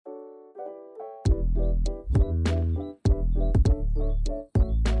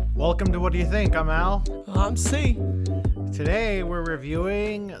Welcome to What Do You Think? I'm Al. I'm C. Today we're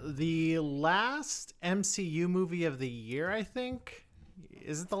reviewing the last MCU movie of the year, I think.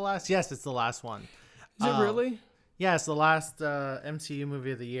 Is it the last? Yes, it's the last one. Is it really? Yeah, it's the last MCU movie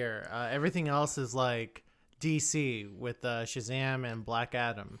of the year. Everything else is like DC with Shazam and Black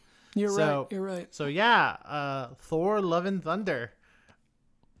Adam. You're right. So yeah, Thor, Love and Thunder.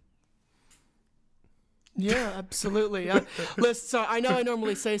 Yeah, absolutely. Listen, so I know I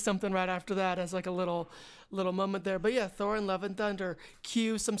normally say something right after that as like a little moment there, but yeah, Thor and Love and Thunder.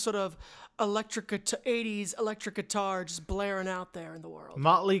 Cue some sort of 80s electric guitar just blaring out there in the world.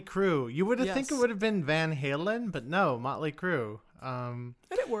 Motley Crue. You would have think it Yes. would have been Van Halen, but no, Motley Crue. And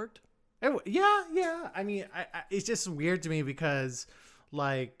it worked. Yeah. I mean, it's just weird to me because,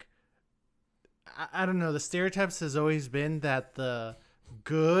 like, I don't know. The stereotypes has always been that the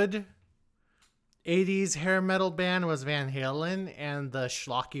good 80s hair metal band was Van Halen and the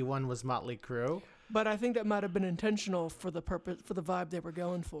schlocky one was Motley Crue. But I think that might have been intentional for the vibe they were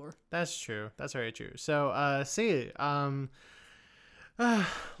going for. That's true. That's very true. So,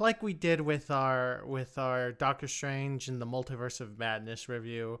 like we did with our Doctor Strange and the Multiverse of Madness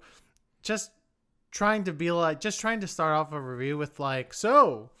review, just trying to start off a review with like,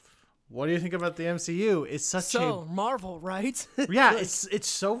 so what do you think about the MCU? It's such Marvel, right? Yeah, it's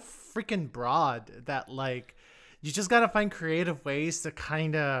so freaking broad that like you just gotta find creative ways to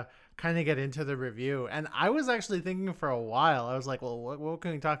kind of get into the review. And I was actually thinking for a while, I was like, well, what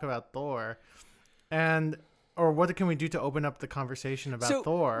can we talk about Thor, or what can we do to open up the conversation about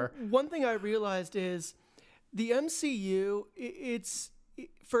Thor? One thing I realized is the MCU,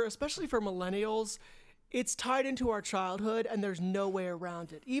 especially for millennials, it's tied into our childhood and there's no way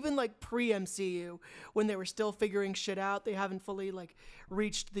around it. Even like pre-MCU, when they were still figuring shit out, they haven't fully like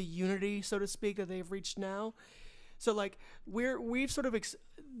reached the unity, so to speak, that they've reached now. So like we've sort of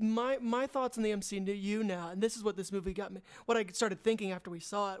my thoughts on the MCU now, and this is what this movie got me. What I started thinking after we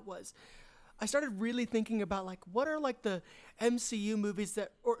saw it was, I started really thinking about like what are like the MCU movies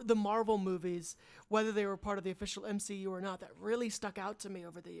or the Marvel movies, whether they were part of the official MCU or not, that really stuck out to me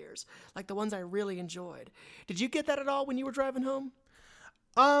over the years, like the ones I really enjoyed. Did you get that at all when you were driving home?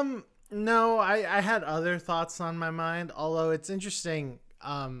 No, I had other thoughts on my mind, although it's interesting.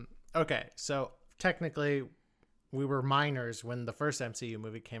 Okay, so technically we were minors when the first MCU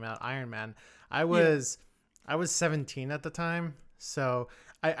movie came out, Iron Man. I was 17 at the time, so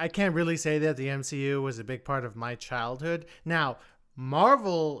I can't really say that the MCU was a big part of my childhood. Now,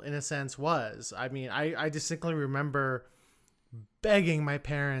 Marvel, in a sense, was. I mean, I distinctly remember begging my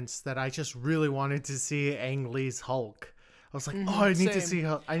parents that I just really wanted to see Ang Lee's Hulk. I was like, I need to see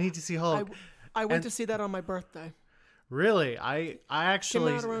Hulk. I need to see Hulk. I went to see that on my birthday. Really? I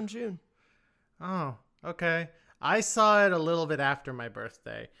actually... Came out around June. Oh, okay. I saw it a little bit after my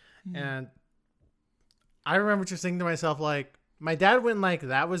birthday. And I remember just thinking to myself, like, my dad went like,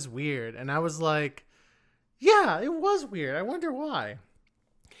 that was weird. And I was like, yeah, it was weird. I wonder why.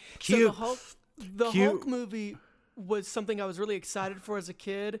 So the Hulk movie was something I was really excited for as a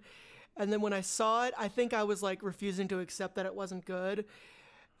kid. And then when I saw it, I think I was like refusing to accept that it wasn't good.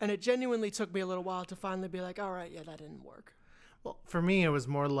 And it genuinely took me a little while to finally be like, all right, yeah, that didn't work. Well, for me, it was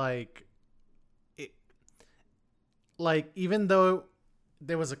more like, even though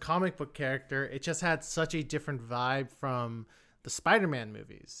there was a comic book character, it just had such a different vibe from the Spider-Man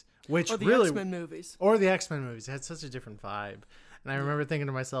movies, or the X-Men movies. It had such a different vibe. And I remember thinking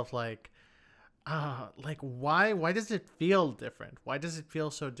to myself, like why does it feel different? Why does it feel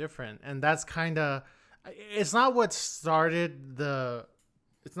so different? And that's kind of, it's not what started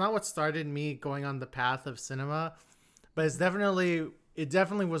me going on the path of cinema, but it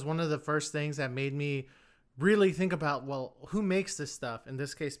definitely was one of the first things that made me really think about, well, who makes this stuff? In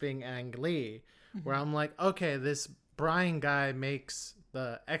this case being Ang Lee, where I'm like, okay, this Brian guy makes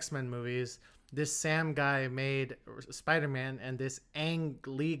the X-Men movies, this Sam guy made Spider-Man, and this Ang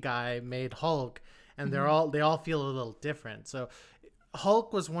Lee guy made Hulk, and they all feel a little different. So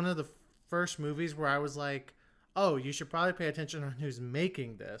Hulk was one of the first movies where I was like, oh, you should probably pay attention on who's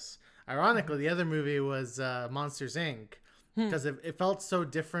making this. Ironically, the other movie was Monsters, Inc., because it felt so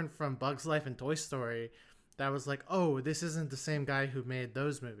different from Bugs Life and Toy Story that I was like, oh, this isn't the same guy who made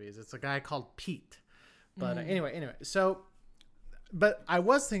those movies. It's a guy called Pete. But anyway, so, but I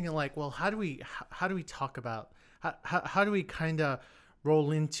was thinking like, well, how do we talk about, how do we kind of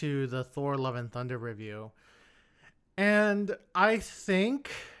roll into the Thor Love and Thunder review? And I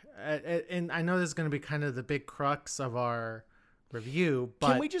think, and I know this is going to be kind of the big crux of our review,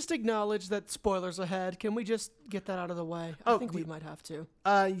 but... Can we just acknowledge that spoilers ahead? Can we just get that out of the way? I think we might have to.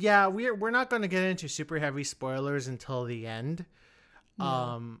 Yeah, we're not going to get into super heavy spoilers until the end.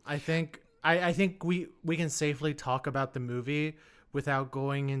 I think we can safely talk about the movie without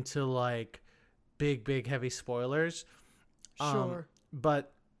going into like big heavy spoilers. Sure.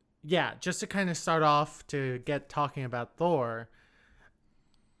 But yeah, just to kind of start off to get talking about Thor.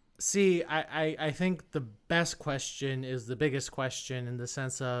 See, I think the best question is the biggest question in the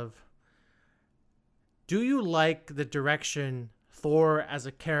sense of, do you like the direction Thor as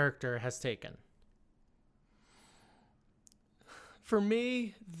a character has taken? For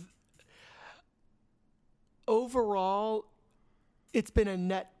me, overall, it's been a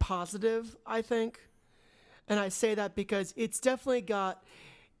net positive, I think. And I say that because it's definitely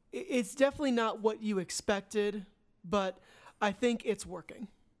not what you expected, but I think it's working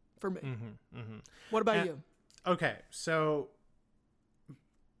for me. What about you? Okay, so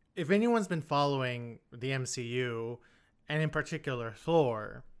if anyone's been following the MCU, and in particular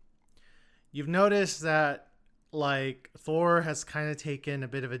Thor, you've noticed that like Thor has kind of taken a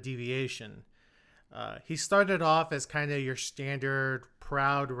bit of a deviation. He started off as kind of your standard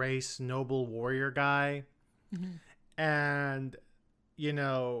proud race noble warrior guy, and you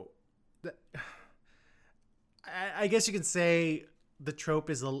know, I guess you could say the trope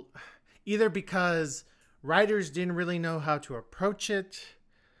is either because writers didn't really know how to approach it,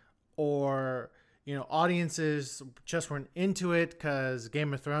 or you know, audiences just weren't into it because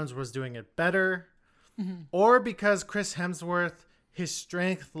Game of Thrones was doing it better, or because Chris Hemsworth, his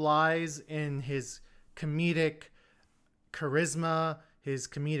strength lies in his comedic charisma, his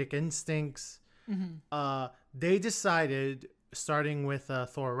comedic instincts. They decided, starting with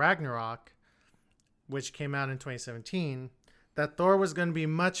Thor Ragnarok, which came out in 2017, that Thor was going to be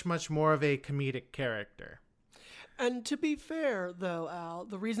much more of a comedic character. And to be fair, though, Al,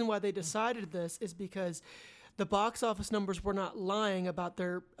 the reason why they decided this is because the box office numbers were not lying about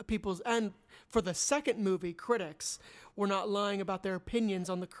their people's, and for the second movie, critics were not lying about their opinions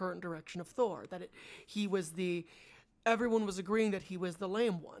on the current direction of Thor. That everyone was agreeing that he was the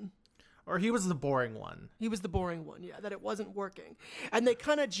lame one. Or he was the boring one. He was the boring one, yeah, that it wasn't working. And they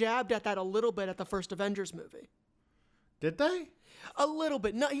kind of jabbed at that a little bit at the first Avengers movie. Did they? A little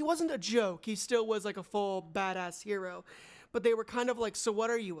bit. No, he wasn't a joke. He still was like a full badass hero. But they were kind of like, so what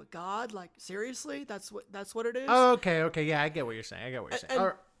are you, a god? Like, seriously? That's what it is? Oh, okay. Yeah, I get what you're saying.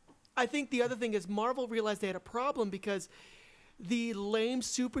 And I think the other thing is Marvel realized they had a problem because the lame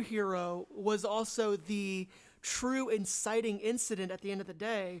superhero was also the true inciting incident at the end of the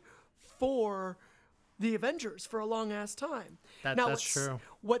day for the Avengers for a long ass time. That's true.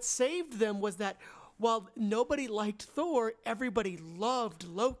 What saved them was that while nobody liked Thor, everybody loved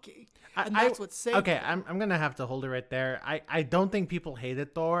Loki. And that's what saved Okay, them. I'm going to have to hold it right there. I don't think people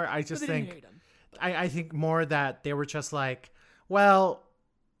hated Thor. I just think didn't hate him. I think more that they were just like, well,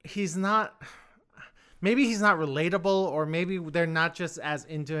 maybe he's not relatable, or maybe they're not just as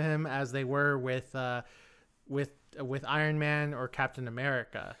into him as they were with Iron Man or Captain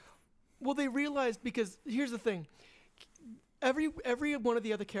America. Well, they realized, because here's the thing. Every one of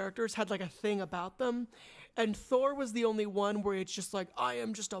the other characters had like a thing about them, and Thor was the only one where it's just like, I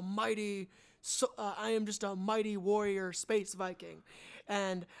am just a mighty warrior space Viking,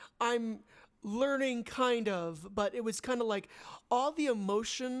 and I'm learning kind of, but it was kind of like all the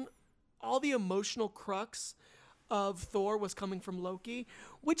emotional crux of Thor was coming from Loki,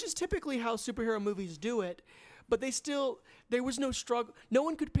 which is typically how superhero movies do it. But there was no struggle. No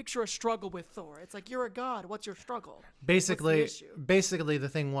one could picture a struggle with Thor. It's like, you're a god. What's your struggle? Basically, the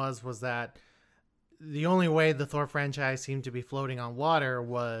thing was that the only way the Thor franchise seemed to be floating on water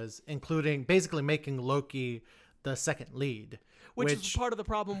was basically making Loki the second lead. Which is part of the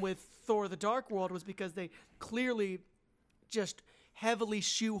problem with Thor: The Dark World, was because they clearly just heavily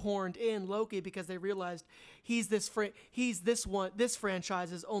shoehorned in Loki because they realized this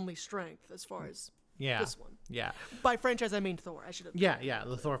franchise's only strength as far as this one. Yeah. By franchise, I mean Thor. I should have. Yeah,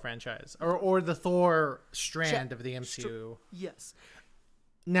 the Thor franchise, or the Thor strand of the MCU. Yes.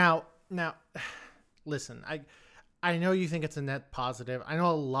 Now, listen. I know you think it's a net positive. I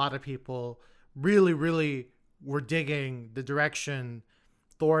know a lot of people really were digging the direction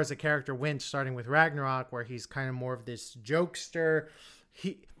Thor as a character went, starting with Ragnarok, where he's kind of more of this jokester.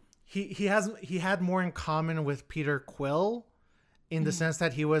 He had more in common with Peter Quill, in the sense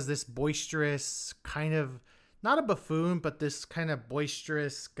that he was this boisterous kind of, not a buffoon, but this kind of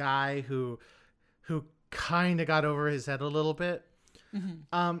boisterous guy who kind of got over his head a little bit.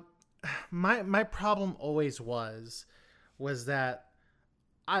 My problem always was that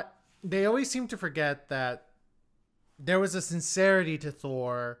they always seem to forget that there was a sincerity to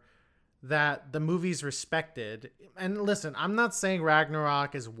Thor that the movie's respected. And listen, I'm not saying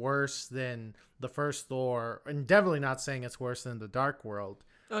Ragnarok is worse than the first Thor, and definitely not saying it's worse than the Dark World.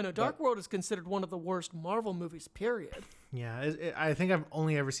 Oh no, Dark World is considered one of the worst Marvel movies, period. Yeah, I think I've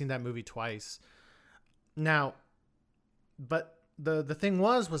only ever seen that movie twice. Now, but the thing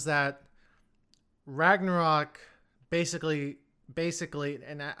was that Ragnarok basically,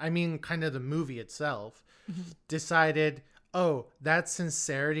 and I mean kind of the movie itself, decided, oh, that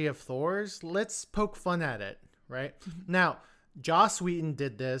sincerity of Thor's, let's poke fun at it, right? Now, Joss Whedon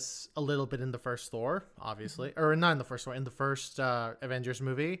did this a little bit in the first Thor, obviously, or not in the first Thor, in the first Avengers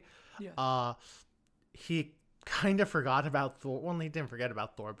movie. Yeah. He kind of forgot about Thor. Well, he didn't forget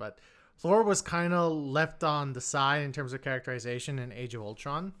about Thor, but Thor was kind of left on the side in terms of characterization in Age of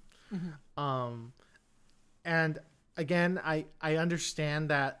Ultron. And again, I understand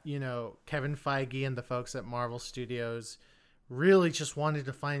that, you know, Kevin Feige and the folks at Marvel Studios really just wanted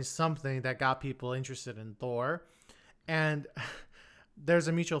to find something that got people interested in Thor. And there's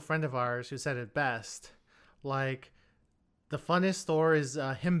a mutual friend of ours who said it best. Like, the funnest Thor is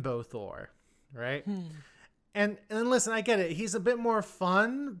himbo Thor, right? And listen, I get it. He's a bit more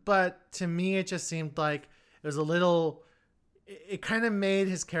fun, but to me, it just seemed like it was a little... It kind of made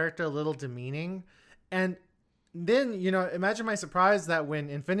his character a little demeaning. And then, you know, imagine my surprise that when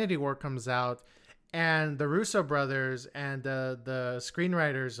Infinity War comes out and the Russo brothers and the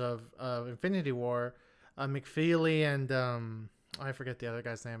screenwriters of Infinity War, McFeely and I forget the other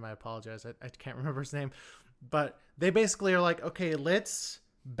guy's name. I apologize. I can't remember his name. But they basically are like, okay, let's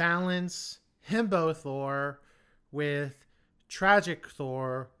balance himbo Thor with tragic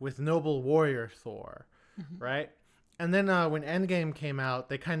Thor with noble warrior Thor, right? And then when Endgame came out,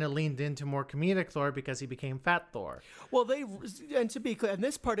 they kind of leaned into more comedic Thor because he became Fat Thor. Well, and to be clear, and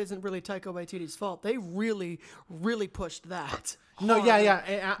this part isn't really Taika Waititi's fault. They really, really pushed that. No, hard.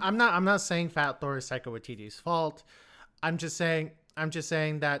 yeah. I'm not saying Fat Thor is Taika Waititi's fault. I'm just saying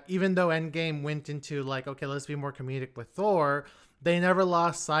that even though Endgame went into like, okay, let's be more comedic with Thor, they never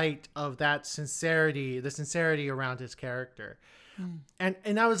lost sight of that sincerity, the sincerity around his character.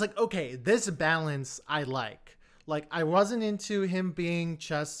 And I was like, okay, this balance I like. Like, I wasn't into him being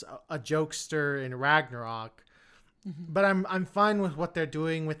just a jokester in Ragnarok, but I'm fine with what they're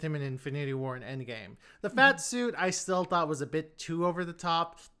doing with him in Infinity War and Endgame. The fat suit I still thought was a bit too over the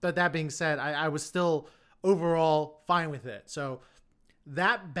top, but that being said, I was still overall fine with it. So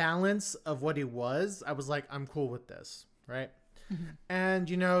that balance of what he was, I was like, I'm cool with this, right? And,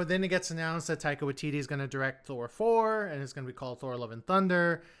 you know, then it gets announced that Taika Waititi is going to direct Thor 4, and it's going to be called Thor Love and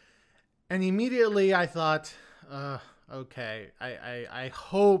Thunder. And immediately I thought... okay. I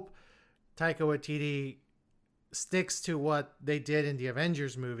hope Taika Waititi sticks to what they did in the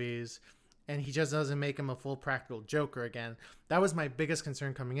Avengers movies and he just doesn't make him a full practical Joker again. That was my biggest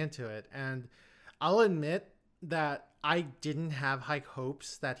concern coming into it. And I'll admit that I didn't have high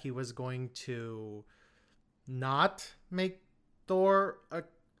hopes that he was going to not make Thor a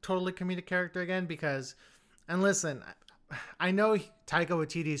totally comedic character again because, and listen, I know Taika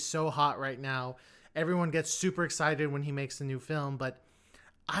Waititi is so hot right now. Everyone gets super excited when he makes a new film, but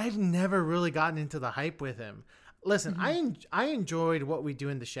I've never really gotten into the hype with him. Listen, I enjoyed What We Do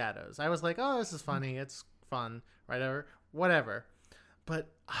in the Shadows. I was like, oh, this is funny. It's fun, whatever.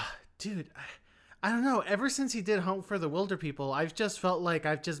 But, dude, I don't know. Ever since he did Hunt for the Wilder People, I've just felt like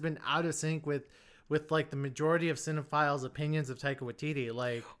I've just been out of sync with like the majority of cinephiles' opinions of Taika Waititi.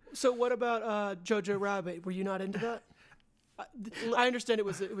 Like, so what about Jojo Rabbit? Were you not into that? I understand it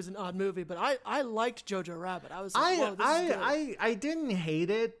was an odd movie, but I liked Jojo Rabbit. I was like, whoa, this is good. I didn't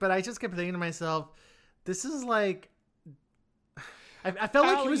hate it, but I just kept thinking to myself, this is like, I felt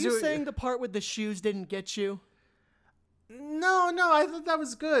like he was. Are you saying the part with the shoes didn't get you? No, I thought that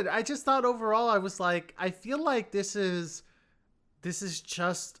was good. I just thought overall, I was like, I feel like this is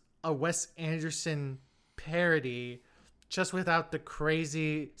just a Wes Anderson parody, just without the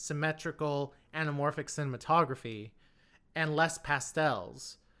crazy symmetrical anamorphic cinematography. And less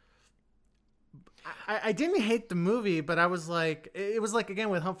pastels. I didn't hate the movie, but I was like, it was like, again,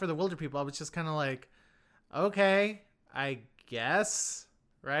 with Hunt for the Wilder People, I was just kind of like, okay, I guess,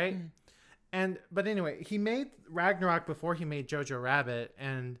 right? But anyway, he made Ragnarok before he made Jojo Rabbit,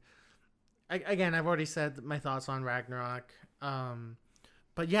 and again, I've already said my thoughts on Ragnarok.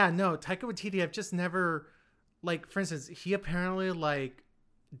 But yeah, no, Taika Waititi, I've just never, like, for instance, he apparently, like,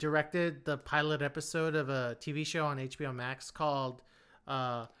 directed the pilot episode of a TV show on HBO Max called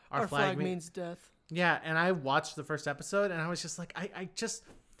Our Flag Means Death. Yeah, and I watched the first episode and I was just like, I just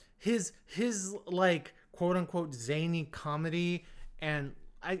his like quote unquote zany comedy, and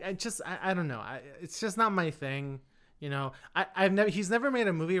I don't know, it's just not my thing. You know, he's never made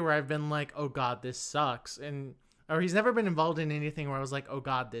a movie where I've been like, oh God, this sucks. Or he's never been involved in anything where I was like, oh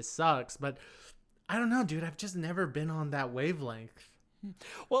God, this sucks. But I don't know, dude. I've just never been on that wavelength.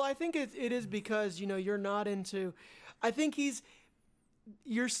 Well, I think it is because, you know, you're not into, I think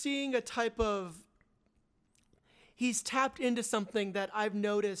you're seeing a type of, he's tapped into something that I've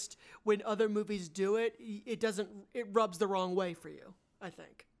noticed when other movies do it, it rubs the wrong way for you, I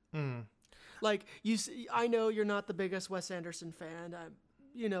think. Like I know you're not the biggest Wes Anderson fan,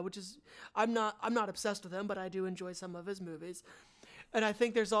 you know, which is, I'm not obsessed with him, but I do enjoy some of his movies. And I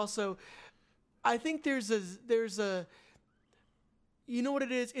think there's a, you know what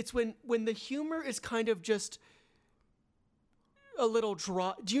it is? It's when the humor is kind of just a little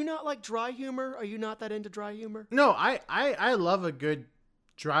dry. Do you not like dry humor? Are you not that into dry humor? No, I love a good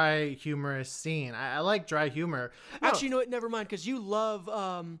dry humorous scene. I like dry humor. Actually, you know what? Never mind, because you love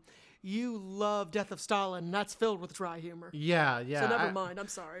Death of Stalin, and that's filled with dry humor. Yeah. So never mind. I'm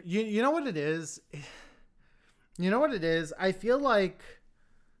sorry. You know what it is? You know what it is? I feel like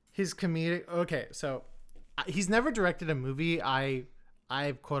his comedic. Okay, so he's never directed a movie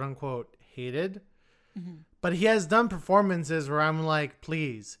I've quote unquote hated, but he has done performances where I'm like,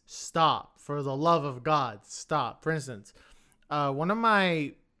 please stop, for the love of God, stop. For instance, one of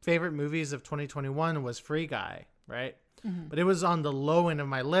my favorite movies of 2021 was Free Guy, right? But it was on the low end of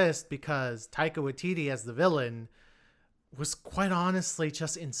my list because Taika Waititi as the villain was quite honestly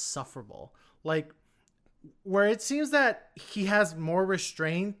just insufferable. Like, where it seems that he has more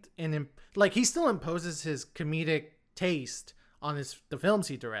restraint and like he still imposes his comedic taste on the films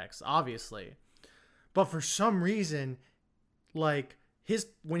he directs, obviously. But for some reason, like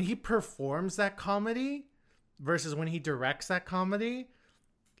when he performs that comedy versus when he directs that comedy,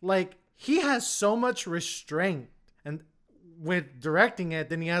 like he has so much restraint and with directing it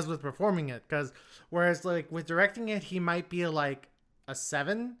than he has with performing it. Because whereas like with directing it, he might be like a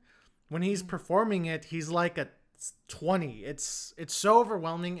 7. When he's performing it, he's like a 20. It's so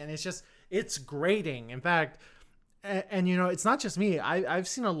overwhelming and it's grating. In fact, and you know, it's not just me. I've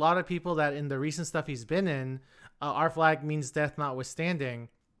seen a lot of people that in the recent stuff he's been in, Our Flag Means Death notwithstanding,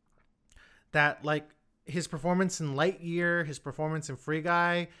 that like his performance in Lightyear, his performance in Free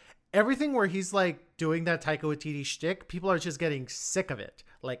Guy, everything where he's like doing that Taika Waititi shtick, people are just getting sick of it,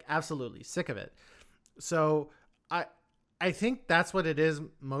 like absolutely sick of it. So I think that's what it is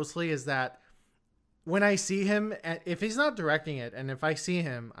mostly, is that when I see him, if he's not directing it, and if I see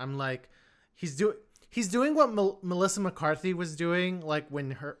him, I'm like, he's doing what Melissa McCarthy was doing, like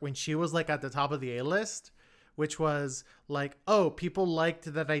when she was like at the top of the A-list, which was like, oh, people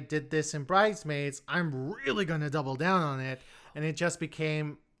liked that I did this in Bridesmaids, I'm really gonna double down on it, and it just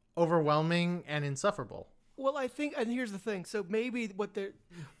became overwhelming and insufferable. Well, I think, and here's the thing. So maybe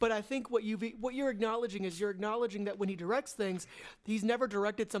but I think what you're acknowledging is you're acknowledging that when he directs things, he's never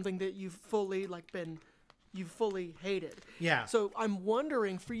directed something that you've fully hated. Yeah. So I'm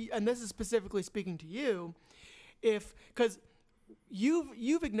wondering for you, and this is specifically speaking to you, because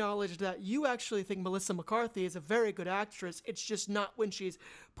you've acknowledged that you actually think Melissa McCarthy is a very good actress. It's just not when she's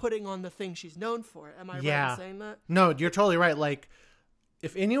putting on the thing she's known for. Am I right in saying that? No, you're totally right. Like,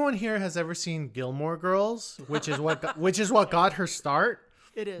 if anyone here has ever seen Gilmore Girls, which is what got her start,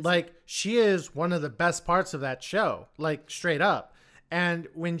 it is. Like, she is one of the best parts of that show, like straight up. And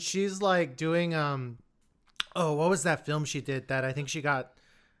when she's like doing what was that film she did that I think she got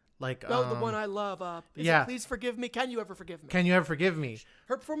like the one I love, it Please Forgive Me? Can You Ever Forgive Me? Can You Ever Forgive Me?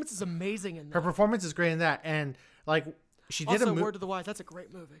 Her performance is amazing in that. Her performance is great in that, and like she did also Word to the Wise. That's a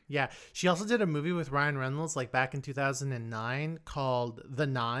great movie. Yeah, she also did a movie with Ryan Reynolds like back in 2009 called The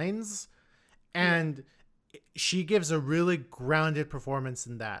Nines, and she gives a really grounded performance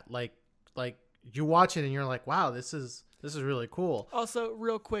in that. Like you watch it and you're like, wow, this is really cool. Also,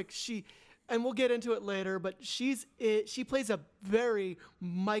 real quick, and we'll get into it later, but she plays a very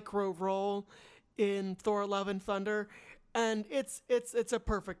micro role in Thor: Love and Thunder, and it's a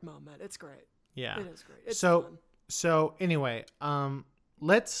perfect moment. It's great. Yeah, it is great. It's fun. So anyway,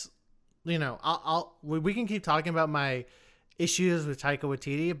 let's, we can keep talking about my issues with Taika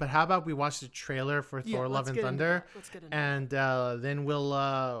Waititi, but how about we watch the trailer for Thor: Love and Thunder, and then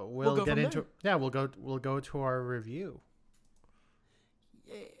we'll get into we'll go to our review.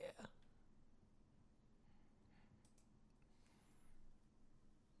 Yeah.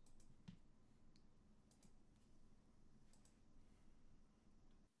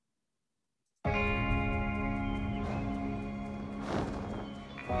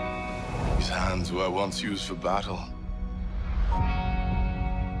 These hands were once used for battle.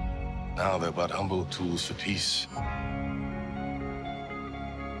 Now they're but humble tools for peace.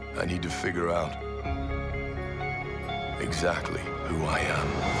 I need to figure out exactly who I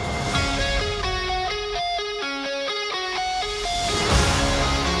am.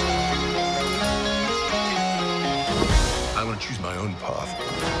 I want to choose my own path.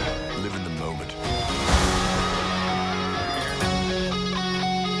 Live in the moment.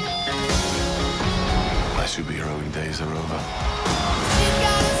 My superheroing days are over. She's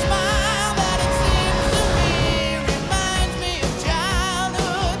got a smile that it seems to me reminds me of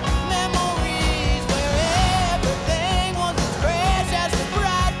childhood memories where everything was as fresh as the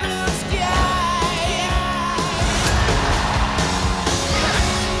bright blue sky.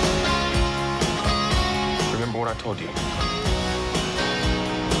 Remember what I told you?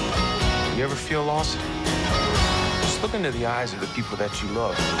 You ever feel lost? Just look into the eyes of the people that you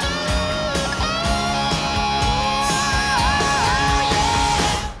love.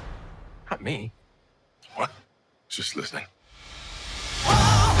 Not me. What? Just listening.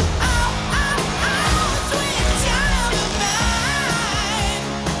 Sweet child of mine.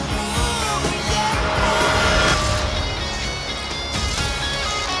 Ooh, yeah.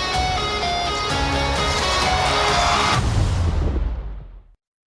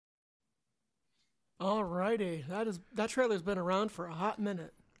 Alrighty, that trailer's been around for a hot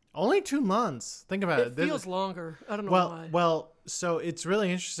minute. Only 2 months. Think about it. It feels longer. I don't know Well, why. well, so it's really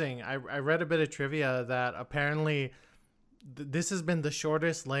interesting. I read a bit of trivia that apparently this has been the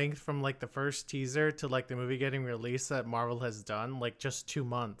shortest length from like the first teaser to like the movie getting released that Marvel has done, like just 2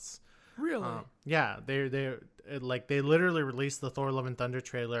 months. Really? Yeah, they literally released the Thor: Love and Thunder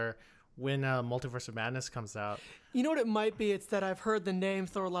trailer when Multiverse of Madness comes out. You know what it might be? It's that I've heard the name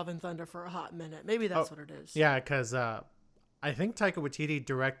Thor: Love and Thunder for a hot minute. Maybe that's what it is. Yeah, because I think Taika Waititi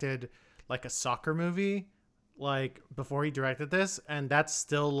directed like a soccer movie like before he directed this, and that's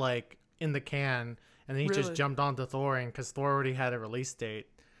still like in the can. And then he just Really? jumped onto Thor, and because Thor already had a release date,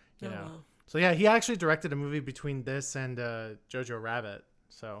 you know. wow. So yeah, he actually directed a movie between this and Jojo Rabbit.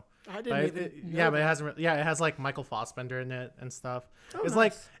 So I but didn't even. it know but it that. hasn't. Yeah, it has like Michael Fassbender in it and stuff. Oh, it's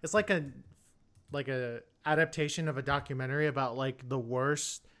nice. like a adaptation of a documentary about like the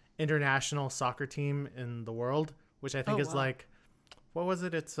worst international soccer team in the world, which I think Oh, is wow. like, what was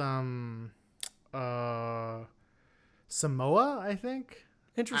it? It's Samoa, I think.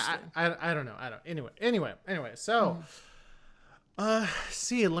 Interesting. I don't know. Anyway. So,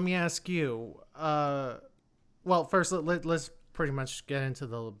 see, let me ask you. Well, first let's pretty much get into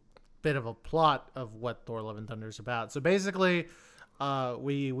the bit of a plot of what Thor: Love and Thunder is about. So basically,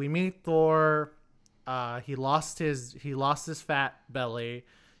 we meet Thor. He lost his fat belly.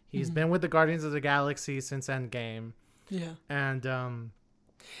 He's been with the Guardians of the Galaxy since Endgame, yeah. and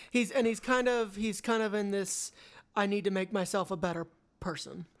He's kind of in this. I need to make myself a better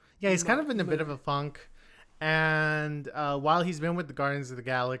person. yeah, he's kind of in a bit of a funk. And while he's been with the Guardians of the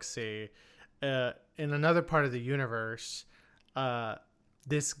Galaxy, in another part of the universe,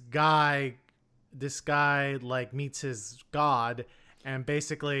 this guy like meets his god, and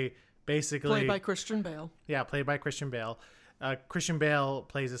basically Played by Christian Bale. yeah, played by Christian Bale. Christian Bale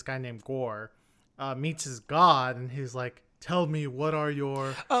plays this guy named Gore. Meets his god, and he's like, "Tell me, what are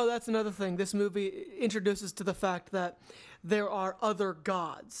your?" Oh, that's another thing. This movie introduces to the fact that there are other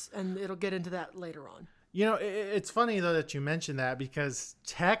gods, and it'll get into that later on. You know, it's funny though that you mentioned that, because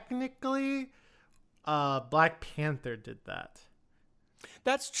technically, Black Panther did that.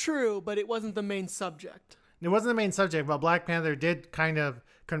 That's true, but it wasn't the main subject. It wasn't the main subject, but Black Panther did kind of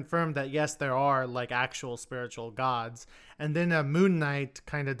confirm that yes, there are like actual spiritual gods, and then Moon Knight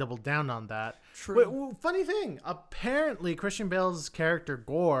kind of doubled down on that. True. Funny thing, apparently Christian Bale's character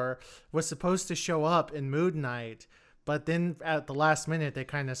Gore was supposed to show up in Moon Knight, but then at the last minute they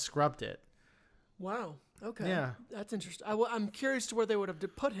kind of scrubbed it. Wow. Okay. Yeah. That's interesting. I'm curious to where they would have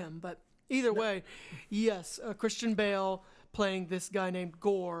put him, but either way, yes, Christian Bale playing this guy named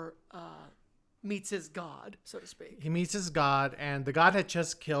Gore meets his god, so to speak. He meets his god, and the god had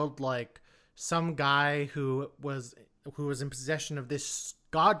just killed like some guy who was in possession of this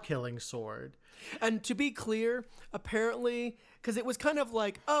god-killing sword. And to be clear, apparently, because it was kind of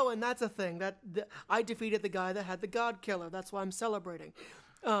like, oh, and that's a thing I defeated the guy that had the god killer. That's why I'm celebrating.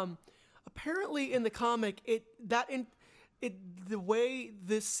 Apparently, in the comic, the way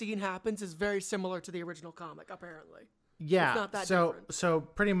this scene happens is very similar to the original comic. Apparently, Yeah. It's not that so different. so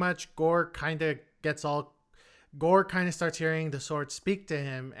pretty much Gore kind of starts hearing the sword speak to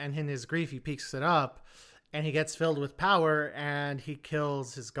him, and in his grief he picks it up, and he gets filled with power, and he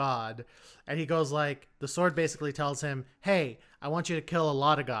kills his god. And he goes like, the sword basically tells him, "Hey, I want you to kill a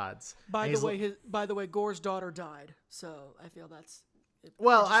lot of gods." by And the he's way, Gore's daughter died, so I feel that's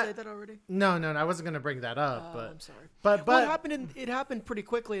Well, Did you say that already? No, I wasn't gonna bring that up, but I'm sorry. but Well, it happened pretty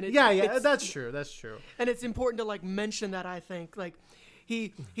quickly, and that's true. That's true. and it's important to like mention that. I think like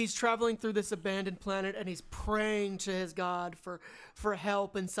he's traveling through this abandoned planet, and he's praying to his god for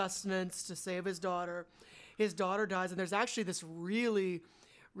help and sustenance to save his daughter. His daughter dies, and there's actually this really,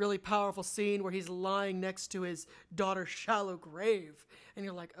 really powerful scene where he's lying next to his daughter's shallow grave, and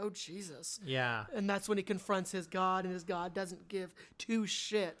you're like, oh Jesus. Yeah. And that's when he confronts his god, and his god doesn't give two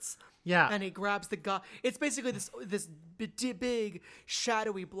shits. Yeah. And he grabs the god. It's basically this big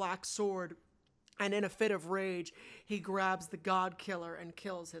shadowy black sword, and in a fit of rage, he grabs the god killer and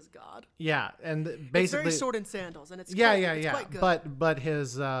kills his god. Yeah, and It's basically very sword and sandals, and it's yeah, quite, it's quite good. But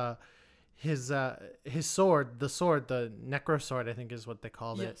his sword, the necro sword, I think is what they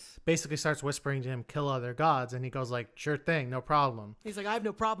called it, Yes. basically starts whispering to him, kill other gods, and he goes like, sure thing, no problem. He's like, I have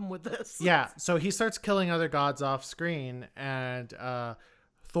no problem with this. Yeah, so he starts killing other gods off screen, and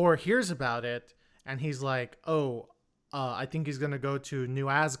Thor hears about it, and he's like, I think he's gonna go to New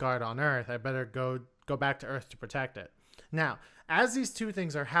Asgard on Earth. I better go back to Earth to protect it. Now, as these two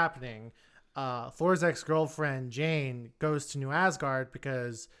things are happening, Thor's ex-girlfriend Jane goes to New Asgard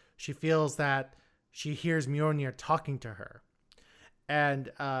because she feels that she hears Mjolnir talking to her. And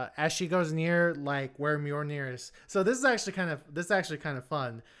as she goes near, like where Mjolnir is, so this is actually kind of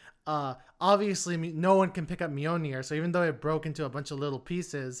fun. Obviously, no one can pick up Mjolnir, so even though it broke into a bunch of little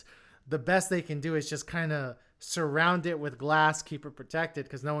pieces, the best they can do is just kind of surround it with glass, keep it protected,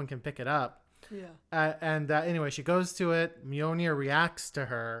 because no one can pick it up. Yeah. Anyway, she goes to it. Mjolnir reacts to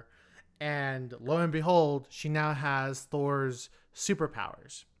her, and lo and behold, she now has Thor's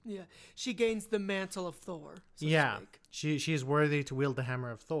superpowers. Yeah. She gains the mantle of Thor. So Yeah, to speak. she's worthy to wield the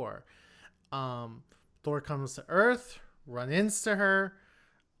hammer of Thor. Thor comes to Earth, run into her,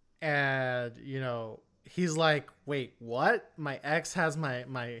 and he's like, "Wait, what? My ex has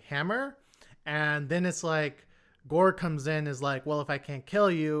my hammer?" And then it's like Gore comes in, is like, "Well, if I can't kill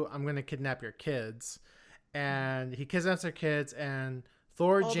you, I'm gonna kidnap your kids," and he kidnaps her kids, and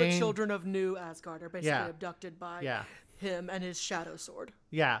Thor, All Jane, the children of New Asgard are basically Yeah. abducted by Yeah. him and his shadow sword.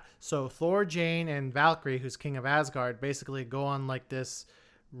 Yeah, so Thor, Jane, and Valkyrie, who's king of Asgard, basically go on like this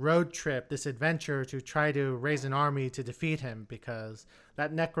road trip, this adventure to try to raise an army to defeat him, because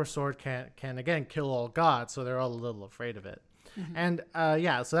that necro sword can again kill all gods, so they're all a little afraid of it. And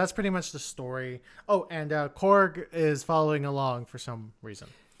so that's pretty much the story. Oh, and Korg is following along for some reason.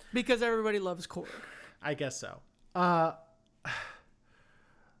 Because everybody loves Korg. I guess so.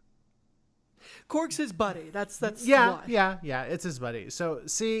 Korg's his buddy. That's why. Yeah, it's his buddy. So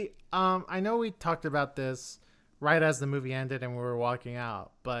see, I know we talked about this right as the movie ended and we were walking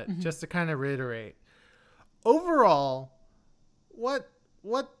out, but just to kind of reiterate, overall, what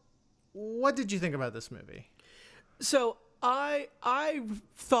did you think about this movie? So I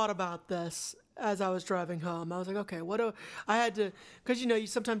thought about this as I was driving home. I was like, okay, I had to,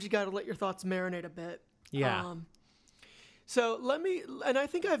 because sometimes you got to let your thoughts marinate a bit. Yeah. So and I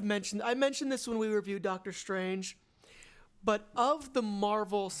think I mentioned this when we reviewed Doctor Strange, but of the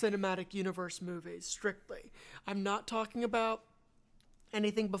Marvel Cinematic Universe movies, strictly, I'm not talking about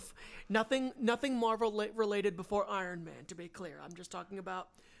anything nothing Marvel related before Iron Man, to be clear. I'm just talking about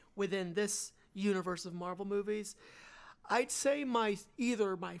within this universe of Marvel movies. I'd say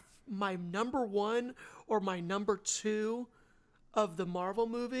either my number one or my number two of the Marvel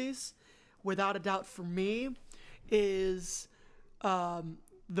movies, without a doubt for me, is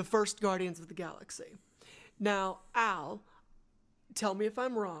the first Guardians of the Galaxy. Now, Al, tell me if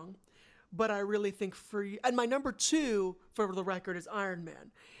I'm wrong, but I really think for you, and my number two, for the record, is Iron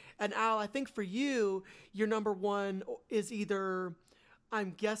Man. And Al, I think for you, your number one is either,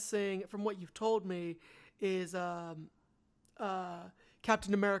 I'm guessing from what you've told me, is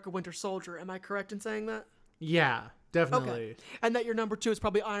Captain America Winter Soldier. Am I correct in saying that? Yeah, definitely. Okay. And that your number two is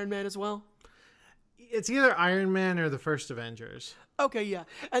probably Iron Man as well? It's either Iron Man or the first Avengers. Okay, yeah.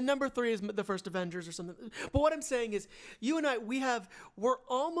 And number three is the first Avengers or something. But what I'm saying is, you and I, we're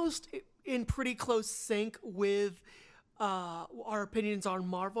almost in pretty close sync with our opinions on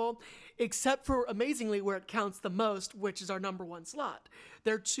Marvel, except for, amazingly, where it counts the most, which is our number one slot.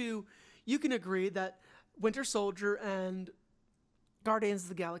 They're two, you can agree that Winter Soldier and Guardians of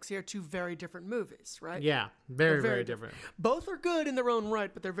the Galaxy are two very different movies, right? Yeah, very different. Both are good in their own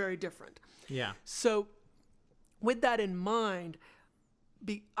right, but they're very different. Yeah. So with that in mind,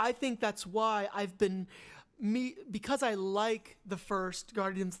 I think that's why because I like the first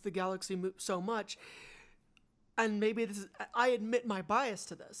Guardians of the Galaxy so much, and maybe I admit my bias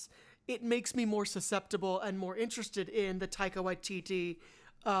to this, it makes me more susceptible and more interested in the Taika Waititi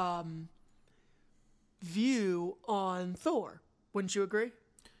view on Thor. Wouldn't you agree?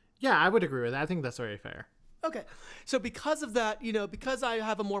 Yeah, I would agree with that. I think that's very fair. Okay. So because of that, because I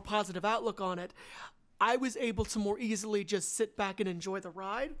have a more positive outlook on it, I was able to more easily just sit back and enjoy the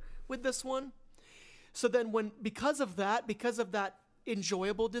ride with this one. So then because of that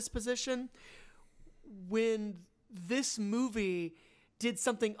enjoyable disposition, when this movie did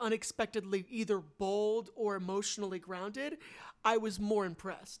something unexpectedly either bold or emotionally grounded, I was more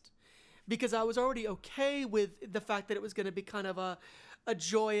impressed. Because I was already okay with the fact that it was going to be kind of a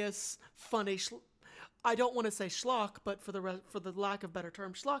joyous, funny, I don't want to say schlock, but for the lack of better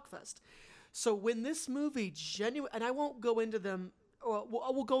term, schlockfest. So when this movie and I won't go into them, or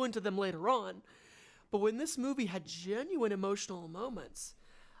we'll go into them later on, but when this movie had genuine emotional moments,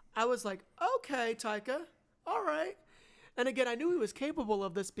 I was like, okay, Taika, all right. And again, I knew he was capable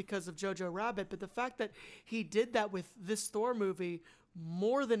of this because of Jojo Rabbit, but the fact that he did that with this Thor movie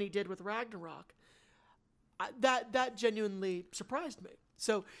more than he did with Ragnarok, that genuinely surprised me.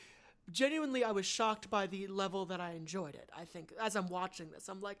 So genuinely, I was shocked by the level that I enjoyed it. I think as I'm watching this,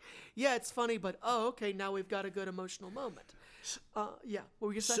 I'm like, yeah, it's funny, but okay, now we've got a good emotional moment. Yeah, what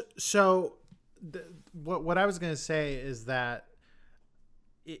were you saying? So what I was going to say is that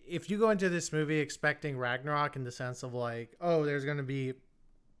if you go into this movie expecting Ragnarok in the sense of like, oh, there's going to be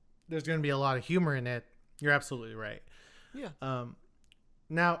a lot of humor in it, you're absolutely right. Yeah.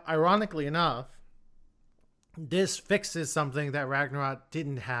 Now, ironically enough, this fixes something that Ragnarok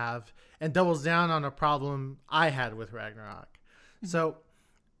didn't have and doubles down on a problem I had with Ragnarok. Mm-hmm. So,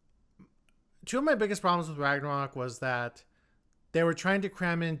 two of my biggest problems with Ragnarok was that they were trying to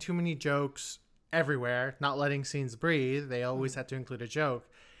cram in too many jokes everywhere, not letting scenes breathe. They always had to include a joke.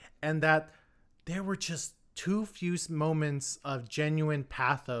 And that there were just too few moments of genuine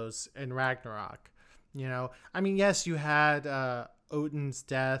pathos in Ragnarok. I mean, yes, you had Odin's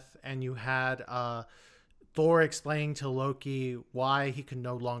death, and you had Thor explaining to Loki why he could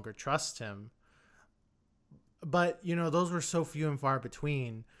no longer trust him. But, those were so few and far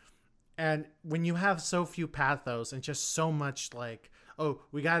between. And when you have so few pathos and just so much like, oh,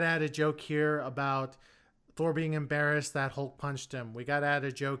 we got to add a joke here about Thor being embarrassed that Hulk punched him. We got to add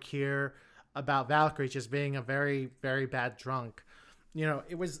a joke here about Valkyrie just being a very, very bad drunk.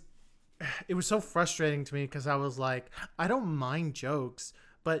 It was so frustrating to me because I was like, I don't mind jokes,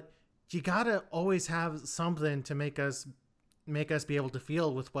 but you gotta always have something to make us be able to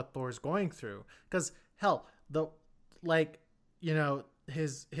feel with what Thor's going through. Because hell,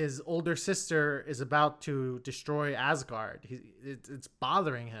 his older sister is about to destroy Asgard. It's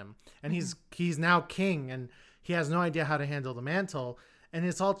bothering him, and he's now king, and he has no idea how to handle the mantle, and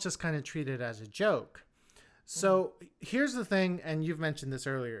it's all just kind of treated as a joke. So here's the thing, and you've mentioned this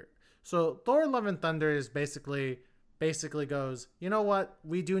earlier. So Thor: Love and Thunder is basically goes, you know what?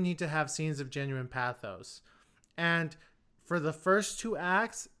 We do need to have scenes of genuine pathos. And for the first two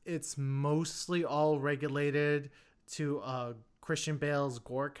acts, it's mostly all regulated to Christian Bale's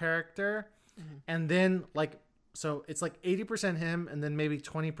Gore character. Mm-hmm. And then so it's like 80% him, and then maybe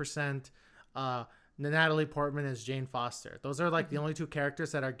 20% Natalie Portman as Jane Foster. Those are the only two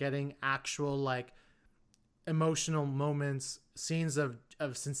characters that are getting actual emotional moments, scenes of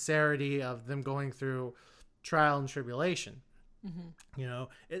sincerity, of them going through trial and tribulation.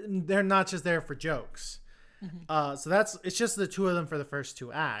 Mm-hmm. They're not just there for jokes. Mm-hmm. So it's just the two of them for the first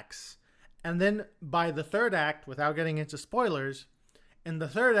two acts. And then by the third act, without getting into spoilers, in the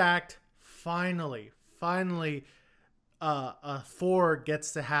third act, finally, Thor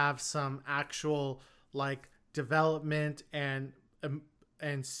gets to have some actual development and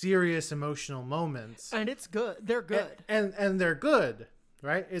serious emotional moments. And it's good. They're good. And they're good,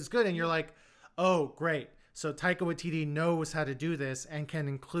 right? It's good. And you're like, oh, great. So Taika Waititi knows how to do this and can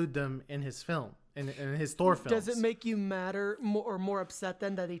include them in his film, in his Thor films. Does it make you madder or more upset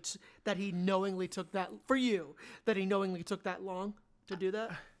then that he knowingly took that long to do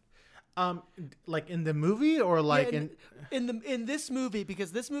that? In the movie or in this movie,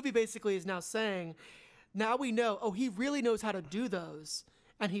 because this movie basically is now saying, now we know, he really knows how to do those,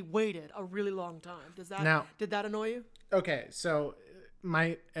 and he waited a really long time. Did that annoy you? Okay, so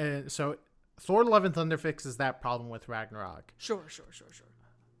Thor: Love and Thunder fixes that problem with Ragnarok. Sure.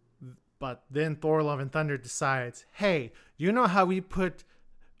 But then Thor: Love and Thunder decides, hey, you know how we put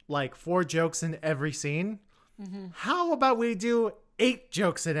 4 jokes in every scene? Mm-hmm. How about we do 8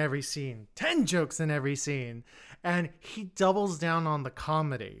 jokes in every scene, 10 jokes in every scene? And he doubles down on the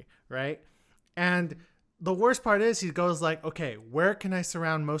comedy, right? And the worst part is he goes okay, where can I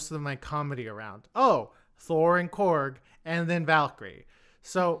surround most of my comedy around? Oh, Thor and Korg, and then Valkyrie.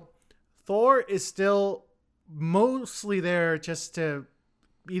 So Thor is still mostly there just to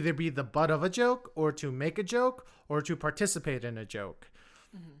either be the butt of a joke or to make a joke or to participate in a joke.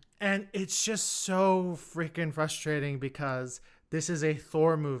 And it's just so freaking frustrating because this is a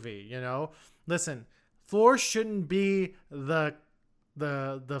Thor movie, you know? Listen, Thor shouldn't be the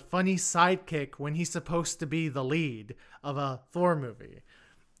funny sidekick when he's supposed to be the lead of a Thor movie.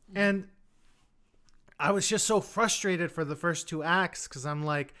 And I was just so frustrated for the first 2 acts because I'm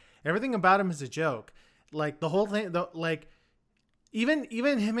like, everything about him is a joke. Like the whole thing,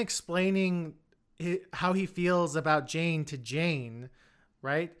 even him explaining how he feels about Jane to Jane,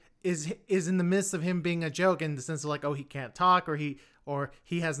 right, is in the midst of him being a joke in the sense of like, oh, he can't talk or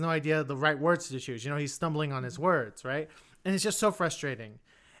he has no idea the right words to choose. You know, he's stumbling on his words, right? And it's just so frustrating.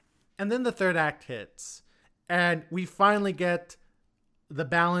 And then the 3rd act hits, and we finally get the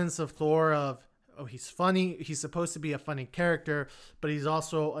balance of Thor of, oh, he's funny. He's supposed to be a funny character, but he's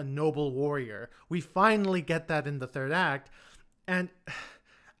also a noble warrior. We finally get that in the 3rd act. And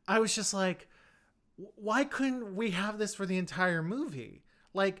I was just like, why couldn't we have this for the entire movie?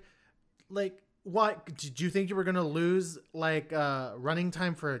 Like, why did you think you were going to lose running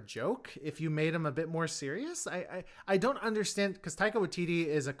time for a joke if you made him a bit more serious? I don't understand, because Taika Waititi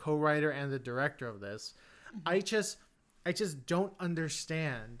is a co-writer and the director of this. I just don't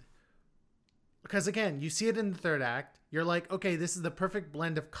understand. Because again, you see it in the 3rd act. You're like, okay, this is the perfect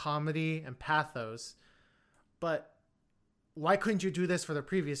blend of comedy and pathos. But why couldn't you do this for the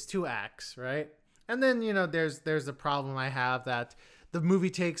previous 2 acts, right? And then, you know, there's the problem I have that the movie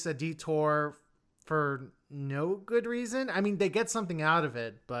takes a detour for no good reason. I mean, they get something out of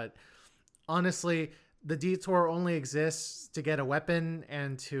it, but honestly, the detour only exists to get a weapon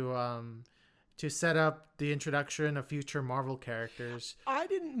and to set up the introduction of future Marvel characters. I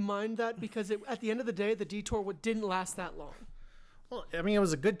didn't mind that because at the end of the day, the detour didn't last that long. Well, I mean, it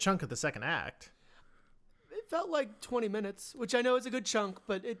was a good chunk of the 2nd act. It felt like 20 minutes, which I know is a good chunk,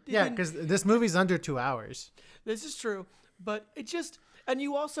 but yeah, because this movie's under 2 hours. This is true, but it just, and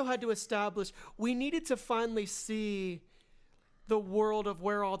you also had to establish, we needed to finally see the world of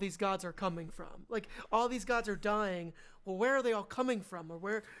where all these gods are coming from. Like, all these gods are dying. Well, where are they all coming from? Or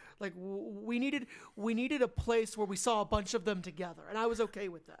where, like, we needed a place where we saw a bunch of them together, and I was okay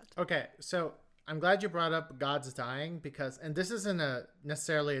with that. Okay, so I'm glad you brought up gods dying because, and this isn't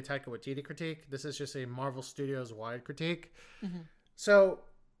necessarily a Taika Waititi critique. This is just a Marvel Studios wide critique. Mm-hmm. So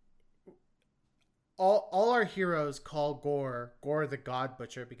all our heroes call Gore the God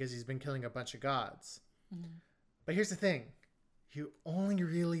Butcher because he's been killing a bunch of gods. Mm-hmm. But here's the thing. You only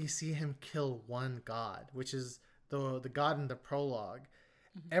really see him kill one god, which is the god in the prologue.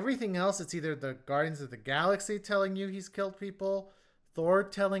 Mm-hmm. Everything else, it's either the Guardians of the Galaxy telling you he's killed people, Thor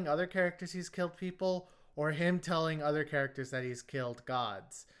telling other characters he's killed people, or him telling other characters that he's killed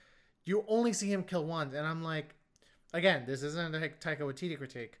gods. You only see him kill one. And I'm like, again, this isn't a Taika Waititi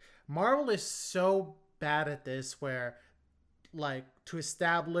critique. Marvel is so bad at this where, like, to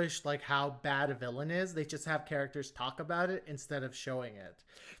establish, like, how bad a villain is, they just have characters talk about it instead of showing it.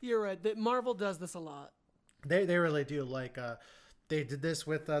 You're right. Marvel does this a lot. They really do. Like, they did this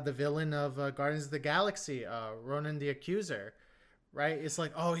with the villain of Guardians of the Galaxy, Ronan the Accuser. Right? It's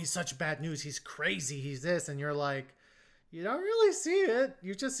like, oh, he's such bad news. He's crazy. He's this. And you're like, you don't really see it.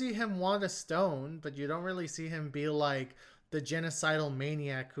 You just see him want a stone, but you don't really see him be like the genocidal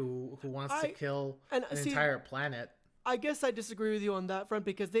maniac who wants to kill an entire planet. I guess I disagree with you on that front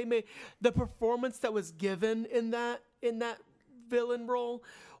because they made the performance that was given in that villain role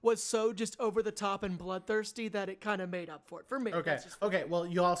was so just over the top and bloodthirsty that it kind of made up for it for me. Okay. Okay. Well,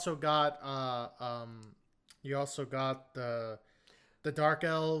 you also got the Dark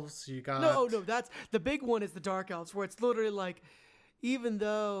Elves. You got no. That's the big one. Is the Dark Elves, where it's literally like, even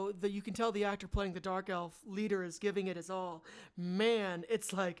though you can tell the actor playing the Dark Elf leader is giving it his all, man,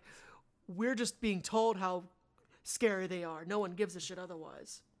 it's like we're just being told how scary they are. No one gives a shit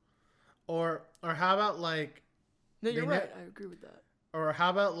otherwise. Or how about like? No, you're right. I agree with that. Or how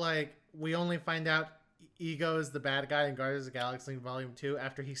about like we only find out Ego is the bad guy in Guardians of the Galaxy Volume 2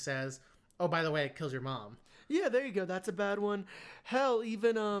 after he says, "Oh, by the way, it kills your mom." Yeah, there you go. That's a bad one. Hell,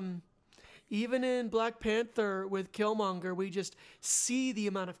 even in Black Panther with Killmonger, we just see the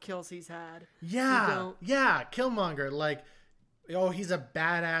amount of kills he's had. Yeah, Killmonger. Like, oh, he's a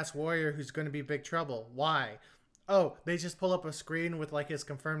badass warrior who's going to be big trouble. Why? Oh, they just pull up a screen with like his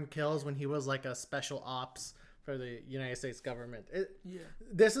confirmed kills when he was like a special ops for the United States government.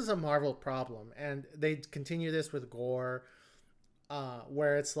 This is a Marvel problem, and they continue this with Gore.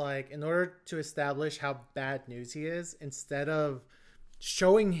 Where it's like, in order to establish how bad news he is, instead of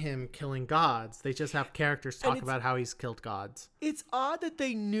showing him killing gods. They just have characters talk about how he's killed gods. It's odd that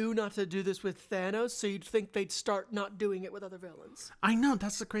they knew not to do this with Thanos, so you'd think they'd start not doing it with other villains. I know,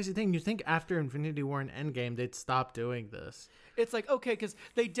 that's the crazy thing. You think after Infinity War and Endgame, they'd stop doing this. It's like, okay, because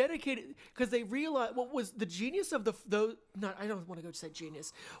they dedicated, because they realized what was the genius of I don't want to go say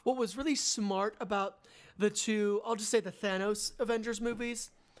genius. What was really smart about the two, I'll just say the Thanos Avengers movies,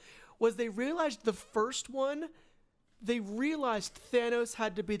 was they realized the first one, they realized Thanos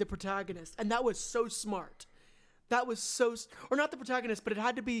had to be the protagonist, and that was so smart. That was so, or not the protagonist, but he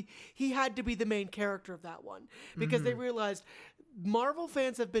had to be the main character of that one, because they realized Marvel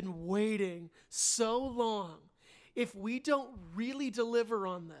fans have been waiting so long. If we don't really deliver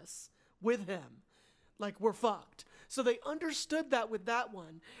on this with him, like, we're fucked. So they understood that with that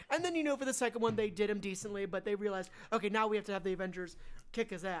one. And then, for the second one, they did him decently, but they realized, okay, now we have to have the Avengers kick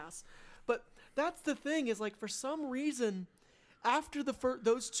his ass. But that's the thing, is like, for some reason, after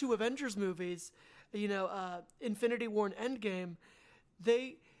those two Avengers movies, Infinity War and Endgame,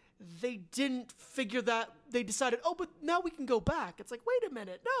 they didn't figure that. They decided, but now we can go back. It's like, wait a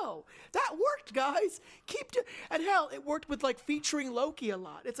minute, no, that worked, guys. And hell, it worked with like featuring Loki a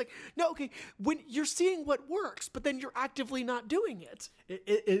lot. It's like, no, okay, when you're seeing what works, but then you're actively not doing it.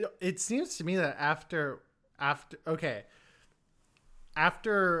 It seems to me that after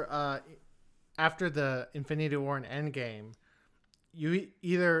the Infinity War and Endgame,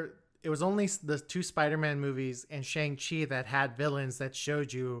 it was only the two Spider-Man movies and Shang-Chi that had villains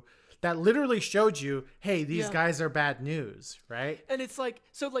that literally showed you, hey, these guys are bad news, right? And it's like,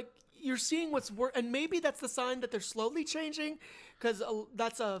 so like, you're seeing what's and maybe that's the sign that they're slowly changing, because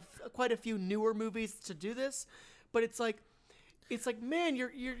that's quite a few newer movies to do this. But it's like, man,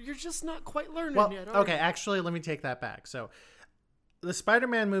 you're just not quite learning yet. Okay, actually, let me take that back. So, the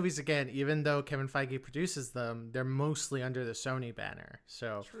Spider-Man movies, again, even though Kevin Feige produces them, they're mostly under the Sony banner.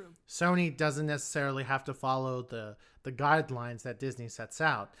 So True. Sony doesn't necessarily have to follow the guidelines that Disney sets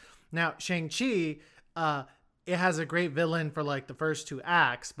out. Now, Shang-Chi, it has a great villain for like the first two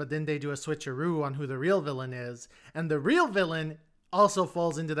acts, but then they do a switcheroo on who the real villain is. And the real villain also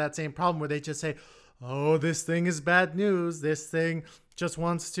falls into that same problem where they just say, oh, this thing is bad news. This thing just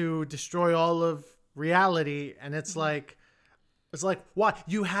wants to destroy all of reality. And it's like, why?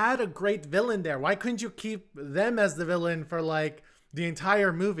 You had a great villain there. Why couldn't you keep them as the villain for like the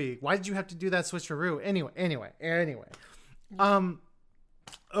entire movie? Why did you have to do that switcheroo? Anyway.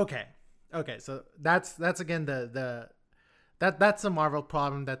 Okay. So that's again that's a Marvel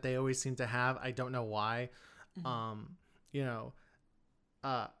problem that they always seem to have. I don't know why. And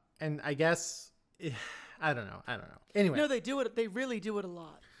I guess I don't know. Anyway. No, they do it. They really do it a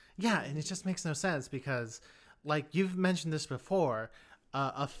lot. Yeah, and it just makes no sense because, like you've mentioned this before,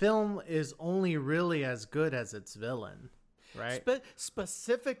 a film is only really as good as its villain, right?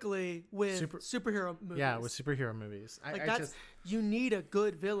 Specifically with superhero movies. Yeah, with superhero movies. You need a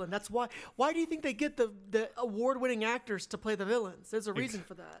good villain. That's why. Why do you think they get the award-winning actors to play the villains? There's a reason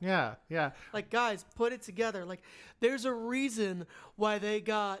for that. Yeah. Like, guys, put it together. Like, there's a reason why they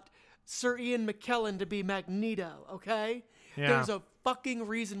got Sir Ian McKellen to be Magneto. Okay. Yeah. There's a fucking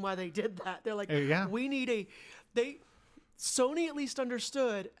reason why they did that. They're like, we need Sony at least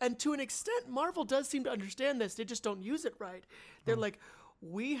understood, and to an extent, Marvel does seem to understand this. They just don't use it right. They're like,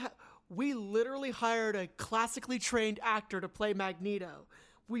 we literally hired a classically trained actor to play Magneto.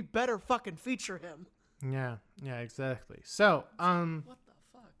 We better fucking feature him. Yeah, exactly. So, what the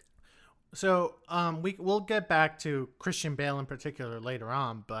fuck? So, we'll get back to Christian Bale in particular later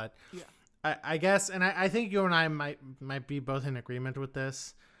on, but yeah. I guess, and I think you and I might be both in agreement with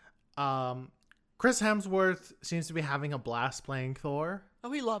this. Chris Hemsworth seems to be having a blast playing Thor.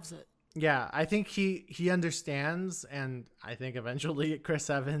 Oh, he loves it. Yeah, I think he understands, and I think eventually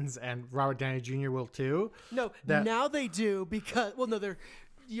Chris Evans and Robert Downey Jr. will too. No, now they do because I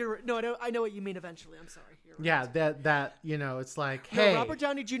know what you mean. Eventually, I'm sorry. You're right. Yeah, that it's like, hey, Robert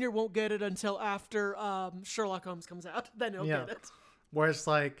Downey Jr. won't get it until after Sherlock Holmes comes out. Then he'll get it. Where it's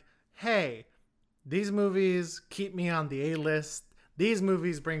like, hey, these movies keep me on the A-list. These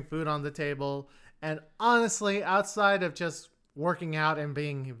movies bring food on the table. And honestly, outside of just working out and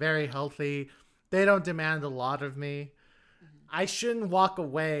being very healthy, they don't demand a lot of me. I shouldn't walk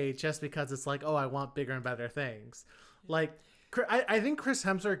away just because it's like, oh, I want bigger and better things. Like, I think Chris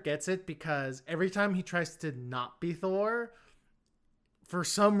Hemsworth gets it because every time he tries to not be Thor, for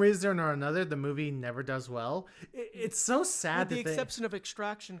some reason or another, the movie never does well. It's so sad. With the exception of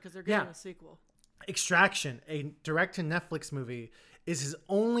Extraction, because they're getting a sequel. Extraction, a direct-to-Netflix movie, is his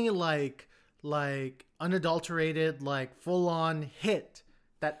only like unadulterated, like full-on hit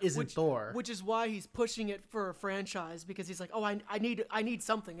that isn't Thor. Which is why he's pushing it for a franchise, because he's like, oh, I need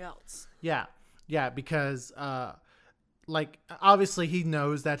something else. Yeah, because like obviously he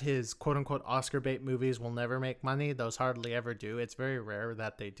knows that his quote unquote Oscar bait movies will never make money. Those hardly ever do. It's very rare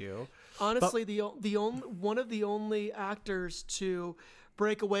that they do. Honestly, the only one of the only actors to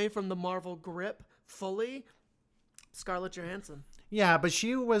break away from the Marvel grip fully, Scarlett Johansson. Yeah, but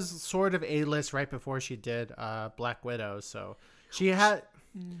she was sort of A-list right before she did Black Widow, so she had.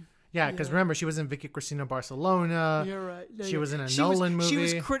 Yeah, because remember, she was in Vicky Cristina Barcelona. You're right. No, she was in a Nolan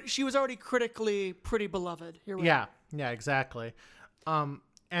movie. She was already critically pretty beloved. You're right. Yeah, exactly.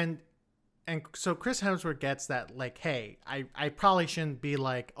 And so Chris Hemsworth gets that, like, hey, I probably shouldn't be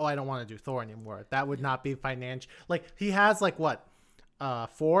like, oh, I don't want to do Thor anymore. That would not be financial. Like, he has like what? 4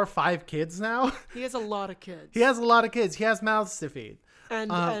 or 5 kids now. He has a lot of kids. He has a lot of kids. He has mouths to feed.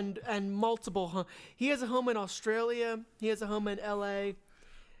 And multiple. He has a home in Australia. He has a home in LA.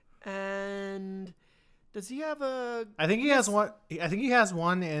 And does he have a? I think he has one. I think he has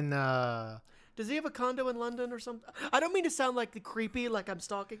one in. Does he have a condo in London or something? I don't mean to sound like creepy, like I'm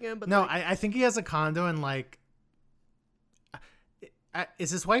stalking him, but no, like, I think he has a condo in like. Is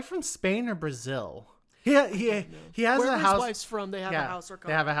his wife from Spain or Brazil? He has wherever a house. His wife's from, they have a house or condo.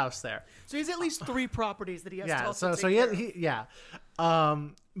 They have a house there. So he has at least 3 properties that he has to Yeah, also so take care of.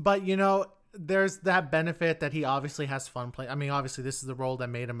 he but you know, there's that benefit that he obviously has fun playing. I mean, obviously this is the role that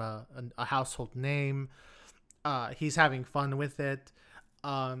made him a household name. He's having fun with it.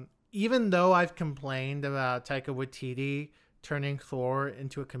 Even though I've complained about Taika Waititi turning Thor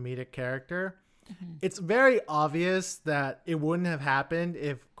into a comedic character, it's very obvious that it wouldn't have happened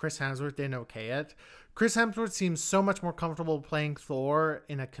if Chris Hemsworth didn't okay it. Chris Hemsworth seems so much more comfortable playing Thor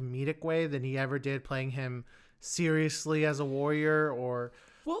in a comedic way than he ever did playing him seriously as a warrior or...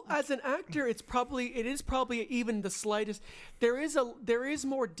 Well, as an actor, it is probably even the slightest. There is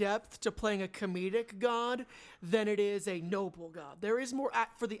more depth to playing a comedic god than it is a noble god. There is more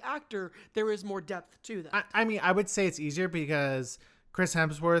for the actor. There is more depth to that. I mean, I would say it's easier because Chris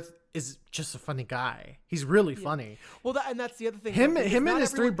Hemsworth is just a funny guy. He's really funny. Well, and that's the other thing. Him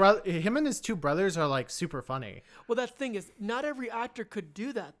and his 2 brothers are like super funny. Well, that thing is, not every actor could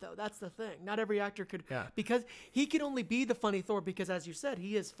do that, though. That's the thing. Not every actor could, because he can only be the funny Thor because, as you said,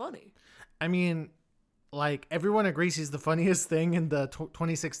 he is funny. I mean, like everyone agrees he's the funniest thing in the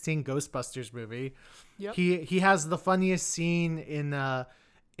 2016 Ghostbusters movie. Yep. He has the funniest scene in the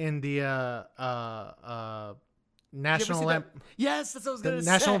National Yes, that's what I was gonna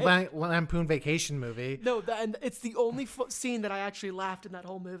National say. Lampoon Vacation movie. No, and it's the only scene that I actually laughed in that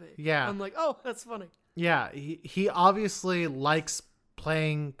whole movie. Yeah, I'm like, oh, that's funny. Yeah, he obviously likes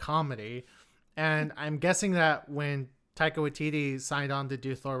playing comedy, and I'm guessing that when Taika Waititi signed on to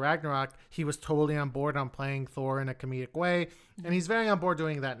do Thor Ragnarok, he was totally on board on playing Thor in a comedic way, and he's very on board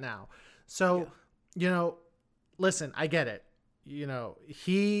doing that now. So, you know, listen, I get it. You know,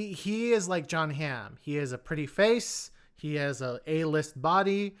 he is like John Hamm. He has a pretty face. He has a A-list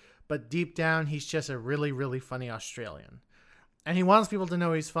body, but deep down, he's just a really, really funny Australian, and he wants people to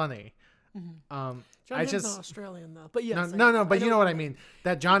know he's funny. John Hamm's not Australian though, but yes, no, but you know what I mean.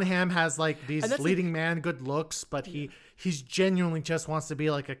 That John Hamm has like these leading man good looks, but he's genuinely just wants to be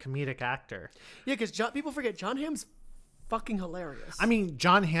like a comedic actor. Yeah, because people forget John Hamm's fucking hilarious. I mean,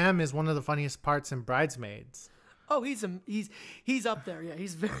 John Hamm is one of the funniest parts in Bridesmaids. Oh, he's up there. Yeah,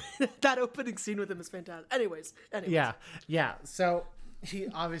 he's very. That opening scene with him is fantastic. Anyways. Yeah. So he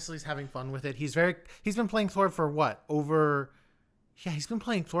obviously is having fun with it. He's been playing Thor for what? He's been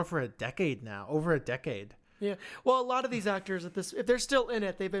playing Thor for a decade now. Over a decade. Yeah. Well, a lot of these actors if they're still in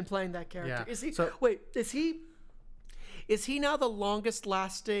it, they've been playing that character. Yeah. Is he? Wait, is he now the longest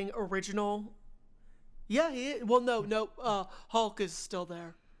lasting original? Yeah, he is. Well, no. Hulk is still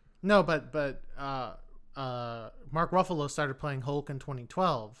there. No, but Mark Ruffalo started playing Hulk in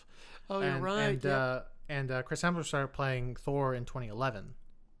 2012. Oh, you're right. And Chris Hemsworth started playing Thor in 2011.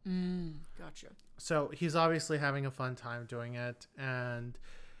 Gotcha. So he's obviously having a fun time doing it, and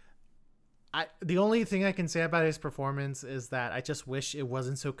the only thing I can say about his performance is that I just wish it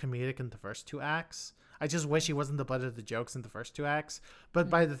wasn't so comedic in the first 2 acts. I just wish he wasn't the butt of the jokes in the first 2 acts. But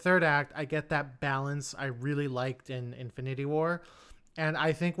by the 3rd act, I get that balance I really liked in Infinity War, and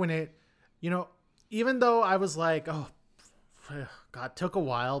I think when it, even though I was like, oh, God, took a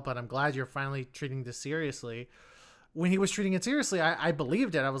while, but I'm glad you're finally treating this seriously. When he was treating it seriously, I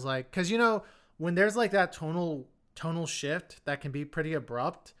believed it. I was like, because, when there's like that tonal shift that can be pretty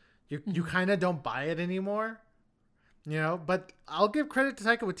abrupt, you kind of don't buy it anymore, But I'll give credit to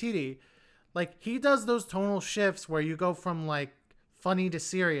Taika Waititi. Like, he does those tonal shifts where you go from like funny to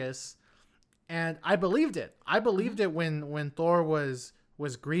serious, and I believed it. I believed it when Thor was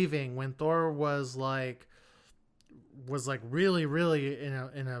was grieving, when Thor was like really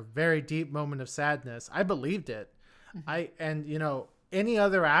in a very deep moment of sadness, I believed it. And you know, any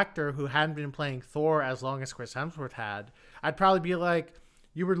other actor who hadn't been playing Thor as long as Chris Hemsworth had, I'd probably be like,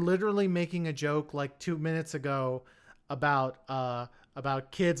 you were literally making a joke like 2 minutes ago about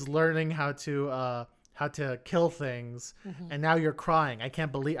kids learning how to kill things, and now you're crying. I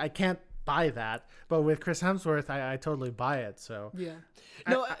can't buy that. But with Chris Hemsworth, I totally buy it. So Yeah.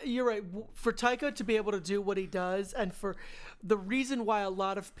 No, you're right. For Taika to be able to do what he does, and for the reason why a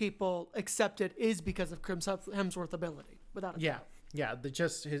lot of people accept it is because of Chris Hemsworth's ability, without a doubt. Yeah.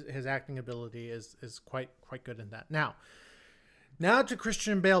 Just his acting ability is quite good in that. Now to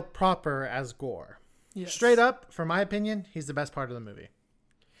Christian Bale proper as Gore. Yes. Straight up, for my opinion, he's the best part of the movie.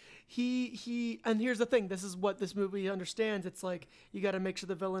 And here's the thing, this is what this movie understands. It's like, you got to make sure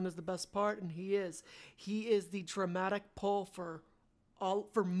the villain is the best part, and he is the dramatic pull for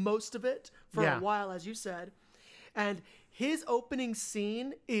most of it, for a while, as you said. And his opening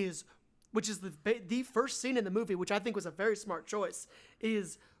scene which is the first scene in the movie, which I think was a very smart choice,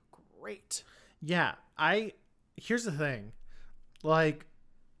 is great. Yeah, here's the thing, like,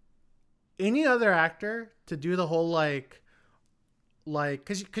 any other actor to do the whole like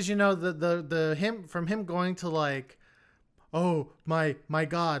because you know the him going to like, oh my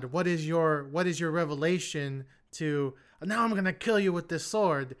God, what is your revelation, to now I'm gonna kill you with this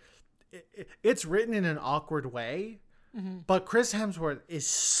sword. It's written in an awkward way, but Chris Hemsworth is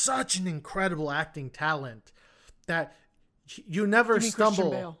such an incredible acting talent that you never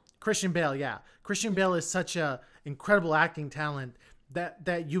stumble. Christian Bale, yeah. Christian Bale is such a incredible acting talent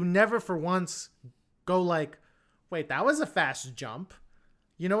that you never for once go like, wait, that was a fast jump.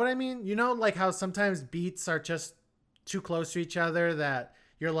 You know what I mean? You know, like how sometimes beats are just too close to each other that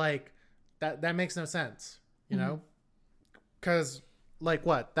you're like, that makes no sense, you know? Because, like,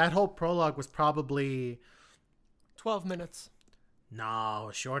 what? That whole prologue was probably 12 minutes. No,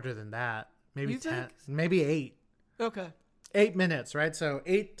 shorter than that. Maybe You 10, think? maybe 8. Okay. 8 minutes, right? So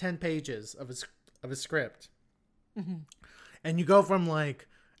 10 pages of a script. And you go from like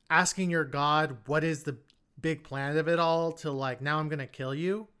asking your God, what is the big plan of it all, to like, now I'm going to kill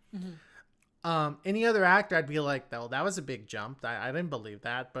you. Any other actor, I'd be like, oh, that was a big jump. I didn't believe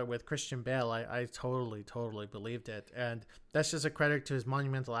that. But with Christian Bale, I totally believed it. And that's just a credit to his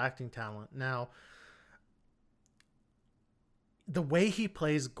monumental acting talent. Now, the way he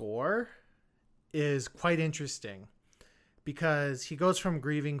plays Gore is quite interesting, because he goes from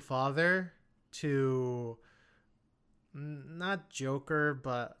grieving father to not Joker,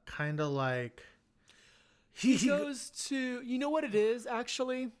 but kind of like he goes to, you know what it is,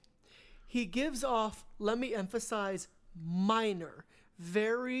 actually? He gives off, let me emphasize,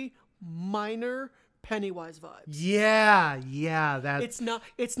 very minor Pennywise vibes. Yeah, that it's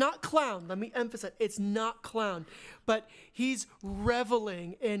not clown. Let me emphasize, it's not clown, but he's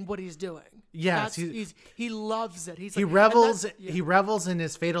reveling in what he's doing. Yes, he loves it. He revels in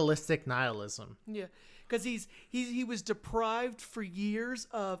his fatalistic nihilism. Yeah, because he was deprived for years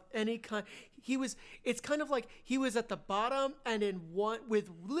of any kind. It's kind of like he was at the bottom, and with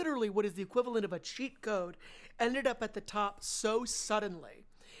literally what is the equivalent of a cheat code, ended up at the top so suddenly,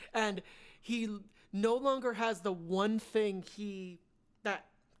 and he no longer has the one thing that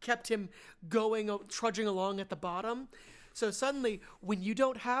kept him trudging along at the bottom. So suddenly, when you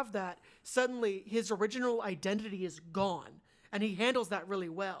don't have that, suddenly his original identity is gone, and he handles that really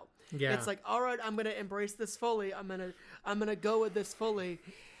well. Yeah. It's like, all right, I'm gonna embrace this fully. I'm gonna go with this fully,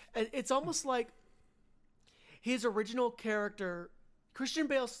 and it's almost like his original character, Christian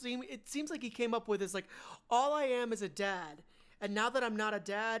Bale. It seems like he came up with this like, all I am is a dad, and now that I'm not a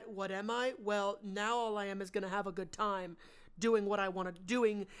dad, what am I? Well, now all I am is gonna have a good time doing what I want to,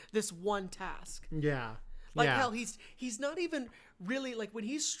 doing this one task. Yeah. Like hell, he's not even really like, when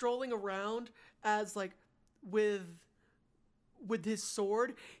he's strolling around as like with his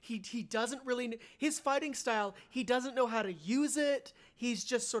sword, he doesn't really, his fighting style, he doesn't know how to use it. He's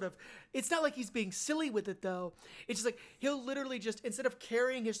just sort of, it's not like he's being silly with it though. It's just like, he'll literally just, instead of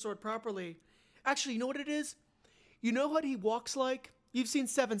carrying his sword properly, actually, you know what it is? You know what he walks like? You've seen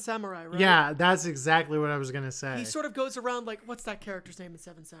Seven Samurai, right? Yeah, that's exactly what I was gonna say. He sort of goes around like, what's that character's name in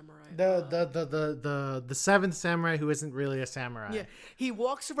Seven Samurai? The seventh samurai who isn't really a samurai. Yeah, he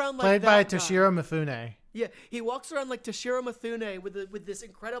walks around like played by that guy. Toshiro Mifune. Yeah, he walks around like Toshiro Mifune with this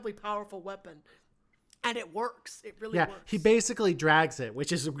incredibly powerful weapon, and it works. It really works. He basically drags it,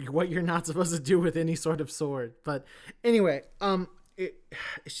 which is what you're not supposed to do with any sort of sword. But anyway, it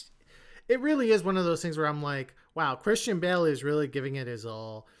really is one of those things where I'm like, wow, Christian Bale is really giving it his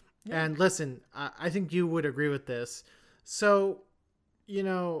all. Yeah. And listen, I think you would agree with this. So you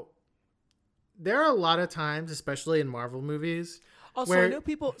know, there are a lot of times, especially in Marvel movies, Also, where I know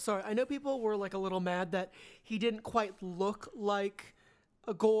people. Sorry, I know people were like a little mad that he didn't quite look like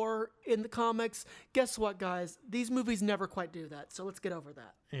a Gore in the comics. Guess what, guys? These movies never quite do that. So let's get over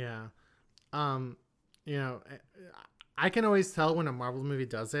that. yeah, you know, I can always tell when a Marvel movie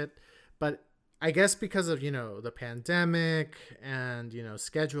does it, but I guess because of, the pandemic and,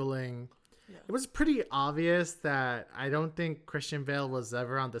 scheduling, it was pretty obvious that I don't think Christian Bale was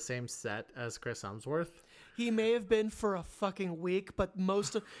ever on the same set as Chris Hemsworth. He may have been for a fucking week, but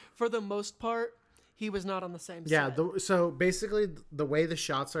for the most part, he was not on the same Yeah, set. so basically the way the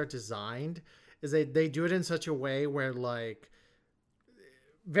shots are designed is they do it in such a way where, like,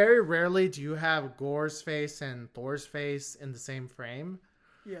 very rarely do you have Gore's face and Thor's face in the same frame.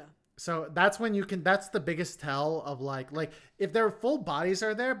 Yeah. So that's when that's the biggest tell of like if their full bodies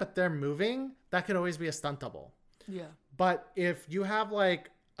are there but they're moving, that could always be a stunt double. Yeah. But if you have like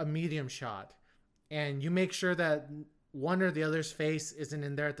a medium shot and you make sure that one or the other's face isn't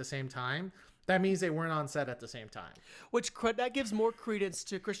in there at the same time, that means they weren't on set at the same time. Which that gives more credence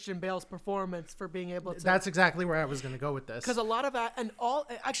to Christian Bale's performance for being able to. That's exactly where I was going to go with this. Because a lot of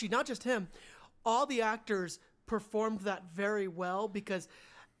actually not just him, all the actors performed that very well because,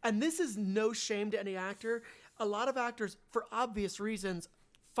 and this is no shame to any actor, a lot of actors, for obvious reasons,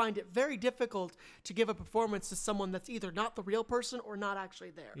 find it very difficult to give a performance to someone that's either not the real person or not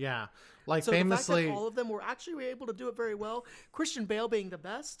actually there. Yeah, like So famously, the fact that all of them were actually able to do it very well, Christian Bale being the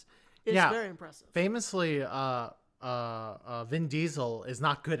best, is very impressive. Famously, Vin Diesel is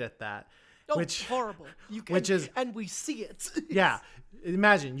not good at that. Oh, which horrible. And we see it. Yeah.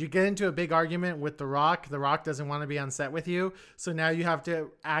 Imagine you get into a big argument with The Rock. The Rock doesn't want to be on set with you. So now you have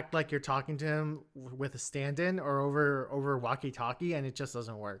to act like you're talking to him with a stand-in or over walkie-talkie, and it just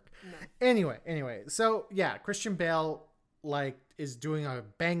doesn't work. No. Anyway. So yeah, Christian Bale is doing a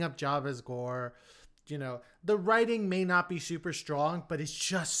bang-up job as Gore. The writing may not be super strong, but it's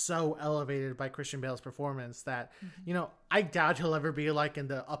just so elevated by Christian Bale's performance that, I doubt he'll ever be like in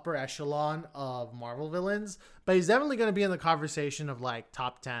the upper echelon of Marvel villains, but he's definitely going to be in the conversation of like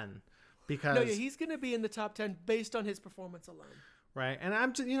top 10 because he's going to be in the top 10 based on his performance alone. Right. And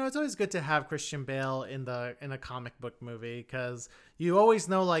I'm just, it's always good to have Christian Bale in a comic book movie because you always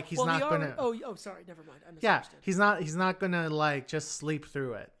know like he's not going to. Oh, sorry. Never mind. I misunderstood. Yeah. He's not going to like just sleep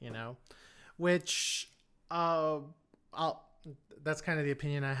through it, which that's kind of the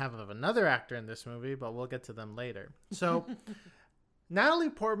opinion I have of another actor in this movie, but we'll get to them later. So Natalie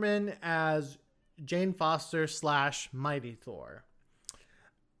Portman as Jane Foster / Mighty Thor.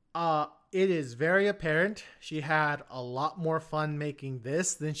 It is very apparent she had a lot more fun making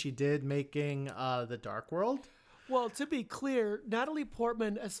this than she did making The Dark World. Well, to be clear, Natalie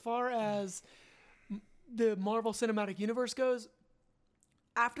Portman, as far as the Marvel Cinematic Universe goes,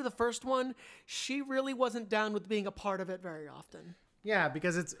 after the first one, she really wasn't down with being a part of it very often. Yeah,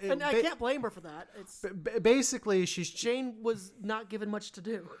 because and I can't blame her for that. Basically, Jane was not given much to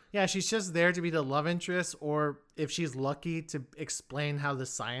do. Yeah, she's just there to be the love interest, or if she's lucky, to explain how the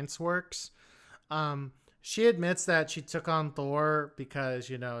science works. She admits that she took on Thor because,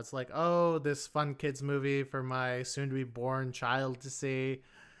 it's like, oh, this fun kids movie for my soon-to-be-born child to see.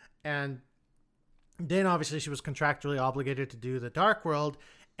 And then obviously she was contractually obligated to do The Dark World,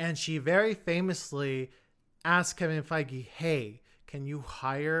 and she very famously asked Kevin Feige, hey, can you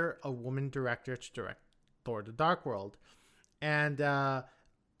hire a woman director to direct Thor: The Dark World? And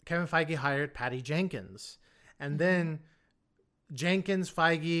Kevin Feige hired Patty Jenkins. And then Jenkins,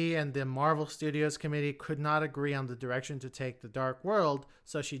 Feige, and the Marvel Studios committee could not agree on the direction to take The Dark World,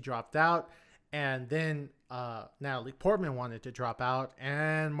 so she dropped out. And then Natalie Portman wanted to drop out,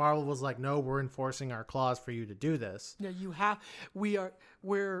 and Marvel was like, no, we're enforcing our clause for you to do this. No, you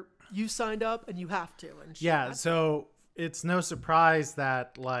signed up and you have to. And so it's no surprise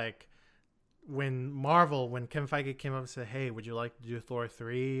that like when Kevin Feige came up and said, hey, would you like to do Thor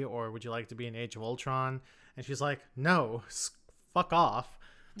 3 or would you like to be in Age of Ultron? And she's like, no, fuck off.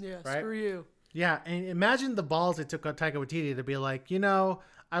 Yeah, right? Screw you. Yeah, and imagine the balls it took on Taika Waititi to be like,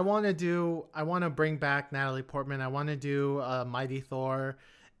 I want to bring back Natalie Portman. I want to do Mighty Thor.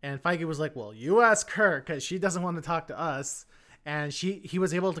 And Feige was like, well, you ask her because she doesn't want to talk to us. And he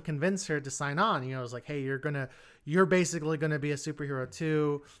was able to convince her to sign on. It was like, hey, you're basically going to be a superhero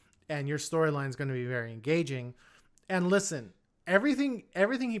too. And your storyline is going to be very engaging. And listen, everything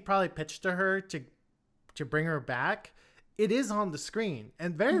he probably pitched to her to bring her back, it is on the screen.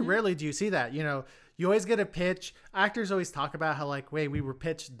 And very rarely do you see that, You always get a pitch. Actors always talk about how like, wait, we were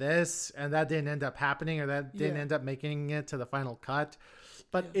pitched this and that didn't end up happening or that didn't end up making it to the final cut.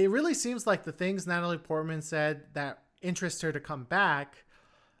 But it really seems like the things Natalie Portman said that interest her to come back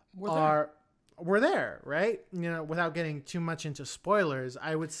We're were there, right? Without getting too much into spoilers,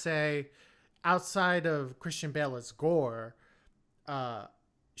 I would say outside of Christian Bale as Gore,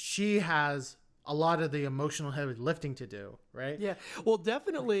 she has a lot of the emotional heavy lifting to do, right? Yeah. Well,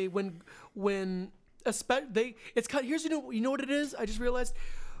 definitely when it's kind. Here's you know what it is. I just realized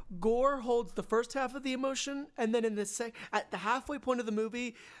Gore holds the first half of the emotion, and then at the halfway point of the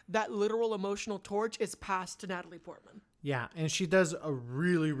movie, that literal emotional torch is passed to Natalie Portman. Yeah, and she does a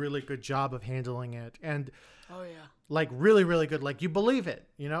really, really good job of handling it, and Oh yeah. like really, really good. Like you believe it,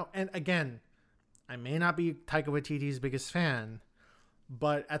 And again, I may not be Taika Waititi's biggest fan,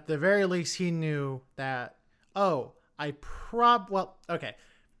 but at the very least, he knew that. Oh, okay.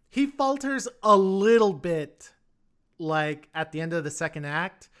 He falters a little bit, like at the end of the second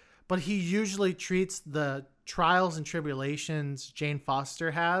act, but he usually treats the trials and tribulations Jane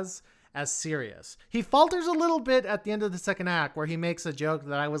Foster has as serious. He falters a little bit at the end of the second act where he makes a joke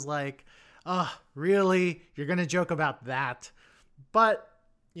that I was like, oh, really? You're going to joke about that? But,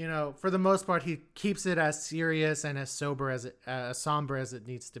 for the most part, he keeps it as serious and as somber as it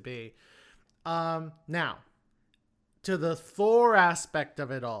needs to be. Now, to the Thor aspect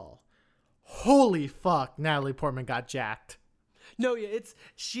of it all. Holy fuck, Natalie Portman got jacked. No, yeah,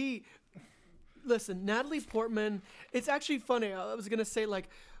 listen, Natalie Portman, it's actually funny. I was going to say, like,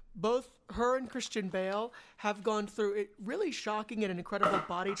 both her and Christian Bale have gone through really shocking and incredible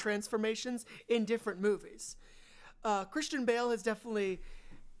body transformations in different movies. Christian Bale has definitely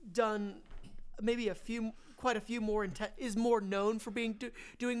done maybe quite a few more is more known for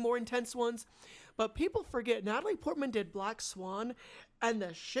doing more intense ones. But people forget Natalie Portman did Black Swan, and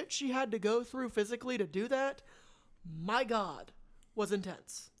the shit she had to go through physically to do that, my God, was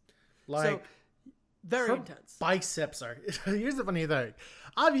intense. Very intense. Biceps are. Here's the funny thing.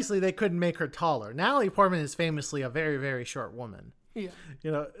 Obviously, they couldn't make her taller. Natalie Portman is famously a very, very short woman. Yeah.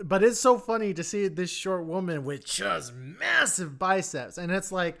 But it's so funny to see this short woman with just massive biceps. And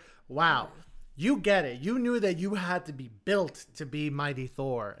it's like, wow, you get it. You knew that you had to be built to be Mighty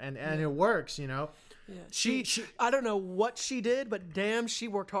Thor. And it works, Yeah. She I don't know what she did, but damn, she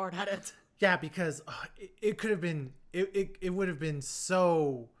worked hard at it. Yeah, because it could have been, it would have been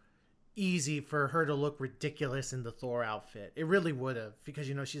so easy for her to look ridiculous in the Thor outfit. It really would have, because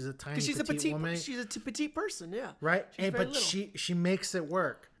she's a tiny petite woman. She's a petite person, yeah. Right? But she makes it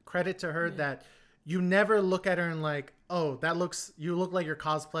work. Credit to her that you never look at her and like, oh, you look like you're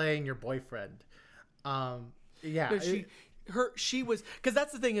cosplaying your boyfriend. Yeah. No, she was, because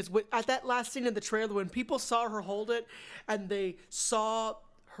that's the thing is at that last scene in the trailer when people saw her hold it and they saw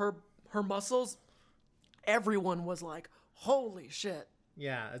her muscles, everyone was like, holy shit.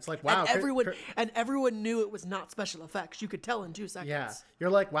 Yeah, it's like, wow. And everyone knew it was not special effects. You could tell in 2 seconds. Yeah, you're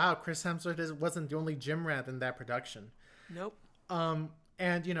like, wow, Chris Hemsworth wasn't the only gym rat in that production. Nope. And,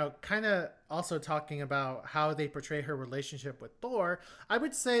 kind of also talking about how they portray her relationship with Thor, I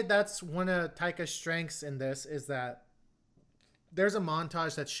would say that's one of Taika's strengths in this, is that there's a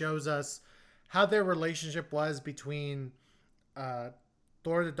montage that shows us how their relationship was between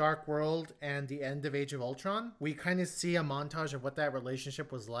Thor: The Dark World and the end of Age of Ultron. We kind of see a montage of what that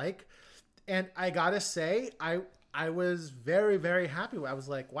relationship was like. And I gotta say, I was very, very happy. I was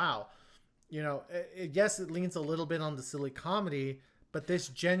like, wow, yes, it leans a little bit on the silly comedy, but this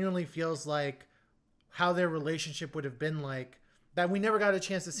genuinely feels like how their relationship would have been like, that we never got a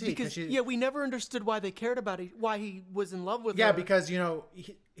chance to see. Because we never understood why they cared about it, why he was in love with her. Yeah, because,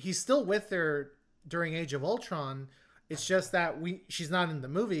 he's still with her during Age of Ultron. It's just that she's not in the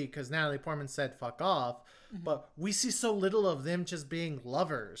movie because Natalie Portman said fuck off. Mm-hmm. But we see so little of them just being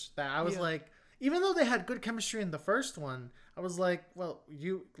lovers that I was like, even though they had good chemistry in the first one, I was like, well,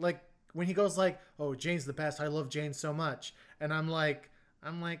 when he goes like, oh, Jane's the best. I love Jane so much. And I'm like,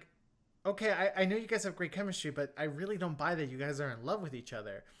 okay, I know you guys have great chemistry, but I really don't buy that you guys are in love with each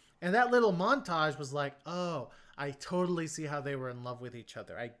other. And that little montage was like, oh, I totally see how they were in love with each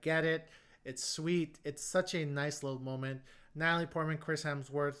other. I get it. It's sweet. It's such a nice little moment. Natalie Portman, Chris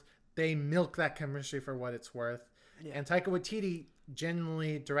Hemsworth, they milk that chemistry for what it's worth. Yeah. And Taika Waititi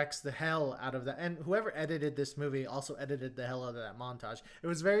genuinely directs the hell out of that. And whoever edited this movie also edited the hell out of that montage. It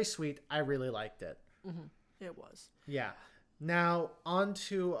was very sweet. I really liked it. Mm-hmm. It was. Yeah. Now, on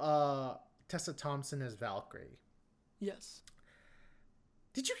to Tessa Thompson as Valkyrie. Yes.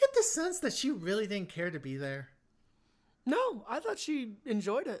 Did you get the sense that she really didn't care to be there? No, I thought she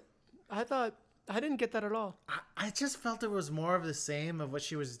enjoyed it. I didn't get that at all. I just felt it was more of the same of what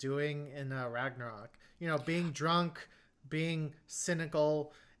she was doing in Ragnarok. Being drunk, being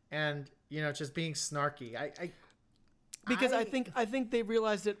cynical, and, just being snarky. because I think they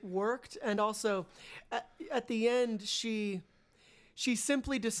realized it worked, and also at the end she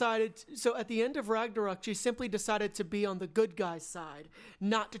simply decided. So at the end of Ragnarok, she simply decided to be on the good guy's side,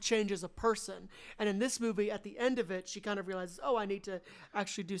 not to change as a person. And in this movie, at the end of it, she kind of realizes, oh, I need to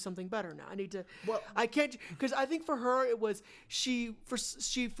actually do something better now. I need to. Well, I can't, because I think for her it was for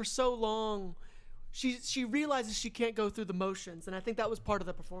so long. She realizes she can't go through the motions, and I think that was part of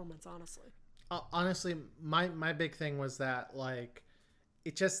the performance, honestly. Honestly, my big thing was that, like,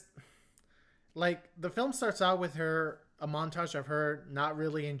 it just, like, the film starts out with a montage of her not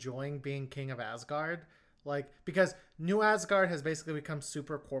really enjoying being king of Asgard, like, because New Asgard has basically become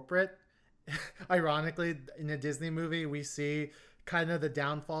super corporate. Ironically, in a Disney movie, we see kind of the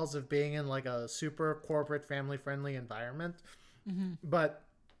downfalls of being in, like, a super corporate, family-friendly environment. Mm-hmm. But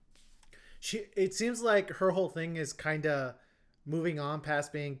it seems like her whole thing is kind of moving on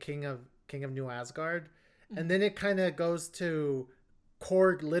past being king of New Asgard. Mm-hmm. And then it kind of goes to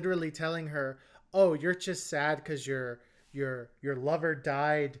Korg literally telling her, oh, you're just sad because your lover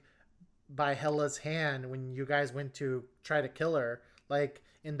died by Hela's hand when you guys went to try to kill her. Like,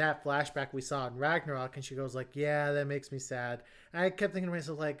 in that flashback we saw in Ragnarok, and she goes like, yeah, that makes me sad. And I kept thinking to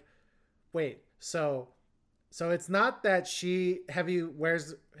myself, like, wait, so it's not that Heavy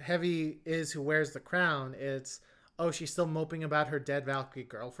is who wears the crown. It's, oh, she's still moping about her dead Valkyrie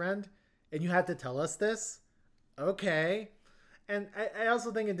girlfriend, and you had to tell us this? Okay. And I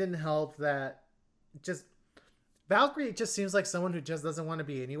also think it didn't help that just Valkyrie just seems like someone who just doesn't want to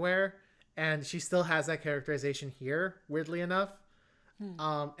be anywhere, and she still has that characterization here, weirdly enough.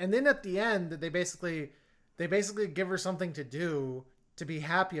 And then at the end, they basically give her something to do to be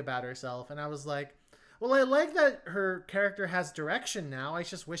happy about herself, and I was like, well, I like that her character has direction now. I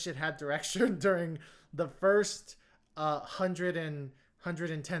just wish it had direction during the first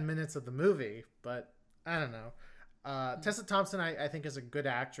 110 minutes of the movie, but I don't know. Tessa Thompson, I think, is a good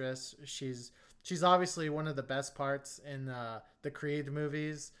actress. She's obviously one of the best parts in the Creed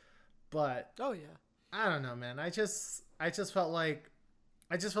movies, but oh yeah, I don't know, man. I just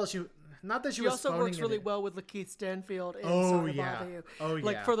felt she, not that she was also works really well with Lakeith Stanfield in Oh Sorry to yeah, Bother You. oh yeah.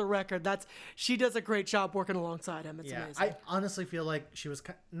 Like, for the record, she does a great job working alongside him. It's amazing. I honestly feel like she was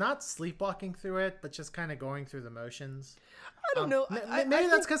not sleepwalking through it, but just kind of going through the motions. I don't know. Maybe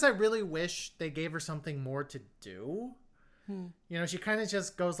that's because I really wish they gave her something more to do. You know, she kind of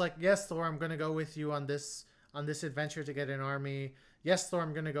just goes like, yes, Thor, I'm going to go with you on this adventure to get an army. Yes, Thor,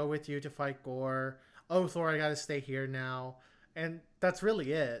 I'm going to go with you to fight Gore. Oh, Thor, I got to stay here now. And that's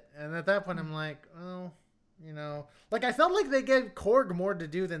really it. And at that point, I'm like, oh, you know, like, I felt like they gave Korg more to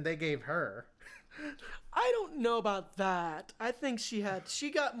do than they gave her. I don't know about that. I think she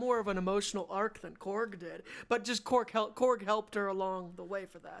got more of an emotional arc than Korg did, but just Korg helped her along the way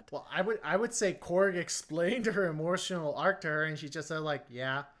for that. Well, I would say Korg explained her emotional arc to her, and she just said like,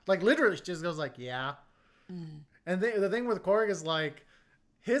 yeah, like, literally she just goes like, yeah. And the thing with Korg is, like,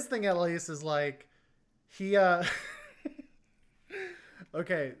 his thing at least is like, he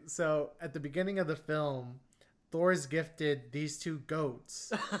okay, so at the beginning of the film, Thor's gifted these two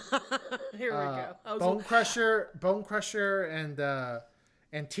goats. Here we go. Bone Crusher,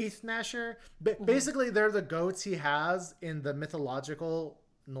 and Teeth Gnasher. Basically, they're the goats he has in the mythological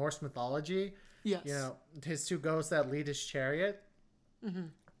Norse mythology. Yes. You know, his two goats that lead his chariot.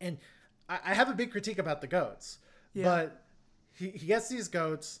 And I have a big critique about the goats. Yeah. But he gets these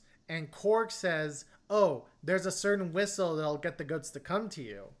goats, and Korg says, oh, there's a certain whistle that'll get the goats to come to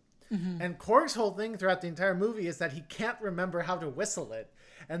you. And Korg's whole thing throughout the entire movie is that he can't remember how to whistle it.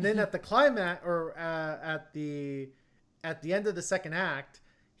 And then at the climax, or at the end of the second act,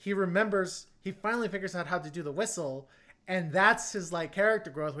 he finally figures out how to do the whistle. And that's his, like, character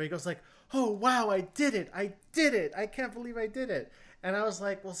growth, where he goes like, oh, wow, I did it. I can't believe I did it. And I was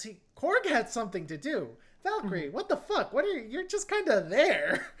like, well, see, Korg had something to do. Valkyrie, what the fuck? You're just kind of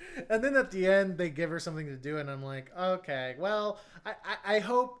there. And then at the end, they give her something to do. And I'm like, okay, well, I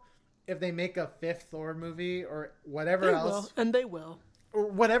hope if they make a fifth Thor movie or whatever they will, or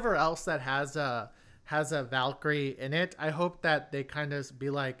whatever else that has a Valkyrie in it, I hope that they kind of be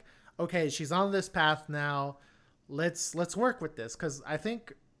like, okay, she's on this path now. Let's work with this, because I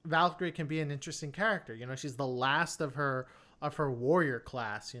think Valkyrie can be an interesting character. You know, she's the last of her warrior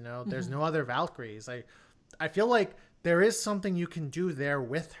class. You know, there's no other Valkyries. I feel like there is something you can do there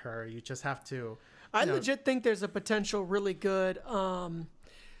with her. You just have to. I legit think there's a potential really good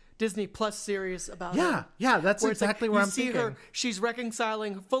Disney Plus series about Yeah, him. yeah, that's Where it's like exactly where you I'm see thinking. her, she's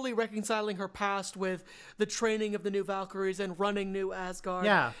fully reconciling her past with the training of the new Valkyries and running new Asgard.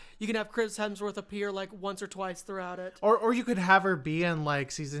 Yeah. You can have Chris Hemsworth appear like once or twice throughout it. Or you could have her be in like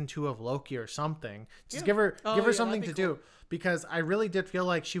season 2 of Loki or something. Just give her yeah, something to that'd be do, because I really did feel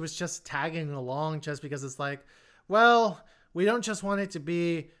like she was just tagging along just because it's like, well, we don't just want it to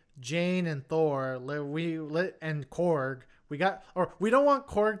be Jane and Thor, and Korg. We don't want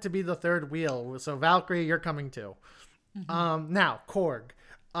Korg to be the third wheel. So Valkyrie, you're coming too. Now Korg.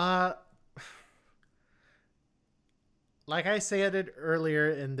 Like I said earlier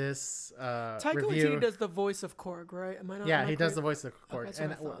in this Taika review, Waititi does the voice of Korg, right? Am I not? yeah, am I he does correct? the voice of Korg. that's what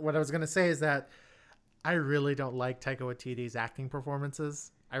And I thought. what I was gonna say is that I really don't like Taika Waititi's acting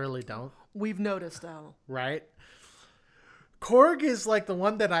performances. I really don't. We've noticed, Al. Right? Korg is like the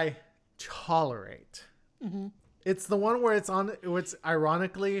one that I tolerate. It's the one where it's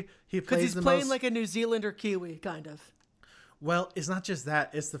ironically he Because plays he's the playing most. like a New Zealander Kiwi, kind of. Well, it's not just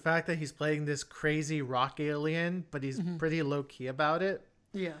that. It's the fact that he's playing this crazy rock alien, but he's pretty low key about it.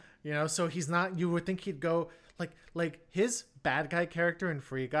 Yeah. You know, so he's not. You would think he'd go like his bad guy character in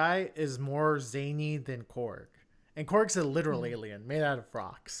Free Guy is more zany than Korg, and Korg's a literal alien made out of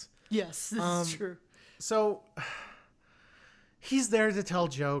rocks. Yes, this is true. So he's there to tell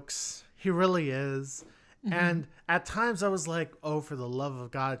jokes. He really is. And at times I was like, oh, for the love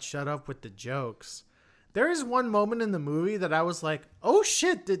of God, shut up with the jokes. There is one moment in the movie that I was like, oh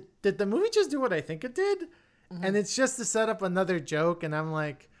shit, did the movie just do what I think it did? And it's just to set up another joke. And I'm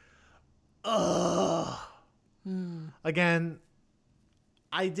like, ugh. Again,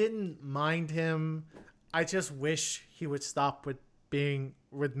 I didn't mind him. I just wish he would stop with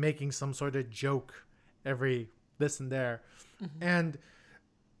making some sort of joke every this and there. And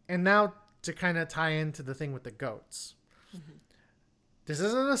now to kind of tie into the thing with the goats. This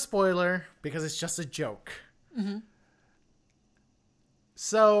isn't a spoiler because it's just a joke.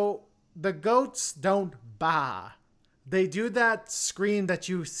 So the goats don't baa. They do that scream that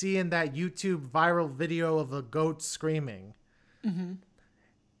you see in that YouTube viral video of a goat screaming.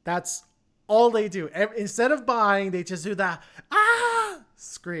 That's all they do. Instead of baaing, they just do that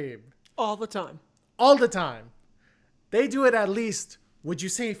scream. All the time. All the time. They do it at least, would you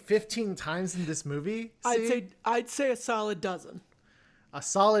say 15 times in this movie? I'd say a solid dozen. A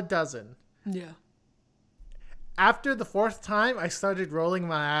solid dozen. Yeah. After the 4th time, I started rolling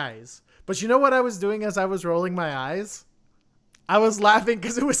my eyes. But you know what I was doing as I was rolling my eyes? I was laughing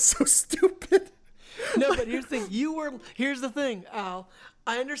because it was so stupid. No, but here's the thing. Here's the thing, Al.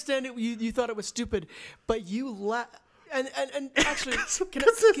 I understand it. You thought it was stupid, but you and actually,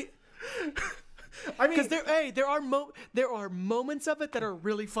 I mean, because there are moments of it that are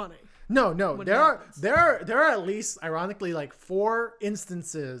really funny. no, when there it are happens. there are at least, ironically, like 4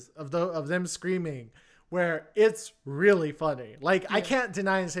 instances of them screaming where it's really funny. Like I can't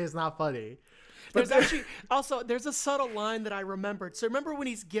deny and say it's not funny. But There's actually also there's a subtle line that I remembered. So remember when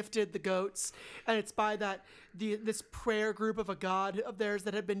he's gifted the goats, and it's by this prayer group of a god of theirs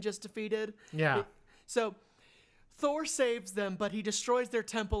that had been just defeated. Yeah. So Thor saves them, but he destroys their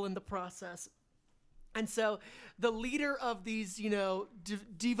temple in the process. And so the leader of these,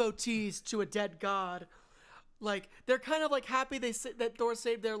 devotees to a dead god, like they're kind of like happy that Thor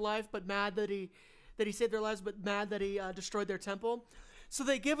saved their life, but mad that he saved their lives, but mad that he destroyed their temple. So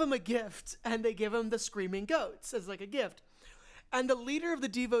they give him a gift, and they give him the screaming goats as like a gift. And the leader of the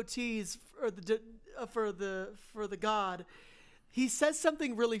devotees, or for the god, he says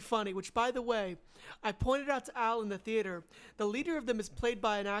something really funny. Which, by the way, I pointed out to Al in the theater. The leader of them is played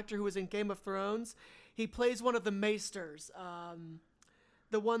by an actor who was in Game of Thrones. He plays one of the maesters,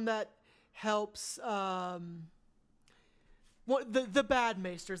 the one that helps. The bad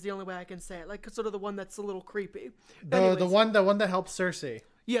maester is the only way I can say it. Like sort of the one that's a little creepy. The Anyways. one that helps Cersei.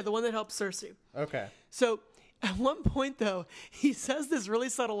 Yeah, the one that helps Cersei. Okay. So at one point, though, he says this really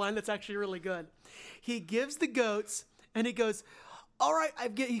subtle line that's actually really good. He gives the goats, and he goes, all right,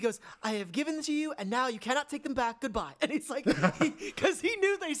 he goes, I have given them to you, and now you cannot take them back. Goodbye. And he's like, because he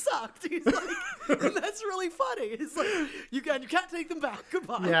knew they sucked. He's like, and that's really funny. He's like, you can't take them back.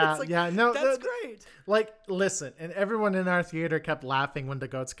 Goodbye. Yeah, It's like, yeah, no, that's great. Like, listen, and everyone in our theater kept laughing when the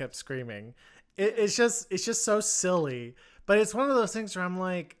goats kept screaming. It's just so silly. But it's one of those things where I'm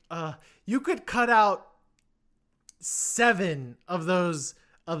like, you could cut out 7 of those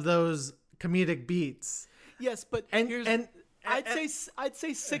comedic beats. Yes, but I'd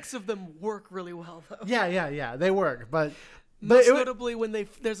say 6 of them work really well though. Yeah, they work, but Most notably when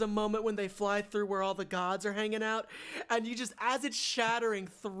there's a moment when they fly through where all the gods are hanging out, and you just, as it's shattering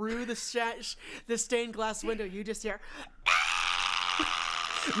through the stained glass window, you just hear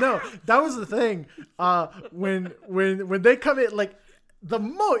No, that was the thing. When they come in, like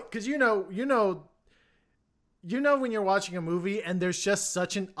because when you're watching a movie and there's just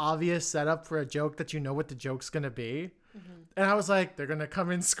such an obvious setup for a joke that you know what the joke's gonna be, and I was like, they're gonna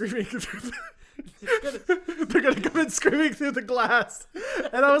come in screaming. They're gonna come in screaming through the glass,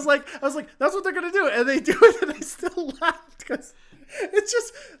 and I was like, that's what they're gonna do, and they do it, and I still laughed because it's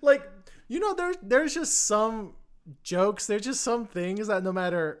just like there's just some jokes, there's just some things that no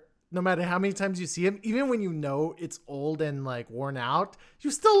matter how many times you see them, even when you know it's old and like worn out, you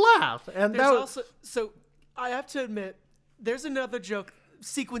still laugh. And so I have to admit, there's another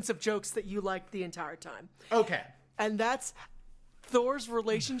sequence of jokes that you liked the entire time. Okay, and that's Thor's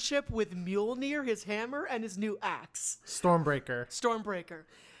relationship with Mjolnir, his hammer, and his new axe. Stormbreaker.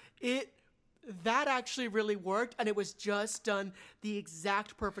 That actually really worked, and it was just done the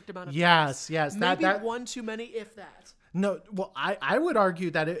exact perfect amount of times. Yes. Maybe one too many, if that. No, well, I would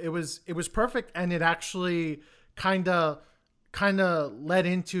argue that it was perfect, and it actually kind of led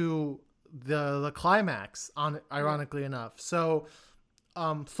into the climax, ironically enough. So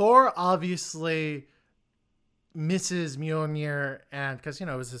Thor obviously misses Mjolnir, and because it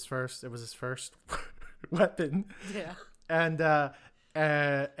was his first weapon. Yeah. And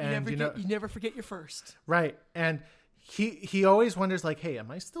you never forget your first. Right. And he always wonders, like, hey, am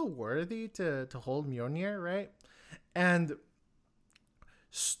I still worthy to hold Mjolnir, right? And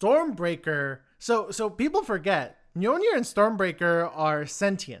Stormbreaker, so people forget Mjolnir and Stormbreaker are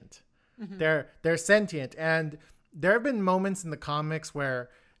sentient. They're sentient, and there have been moments in the comics where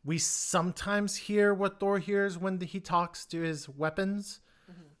we sometimes hear what Thor hears when he talks to his weapons.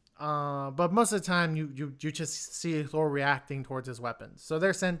 But most of the time you just see Thor reacting towards his weapons. So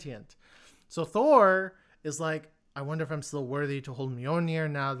they're sentient. So Thor is like, I wonder if I'm still worthy to hold Mjolnir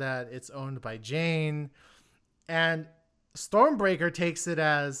now that it's owned by Jane. And Stormbreaker takes it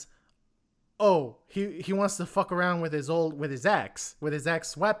as, oh, he wants to fuck around with his ex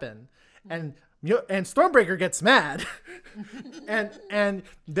weapon. And Stormbreaker gets mad. and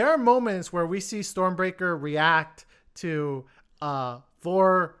there are moments where we see Stormbreaker react to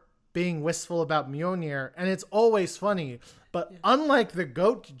Thor being wistful about Mjolnir, and it's always funny. But unlike the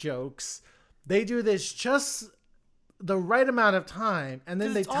goat jokes, they do this just the right amount of time, and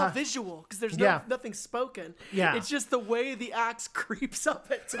then it's all visual because there's nothing spoken. Yeah, it's just the way the axe creeps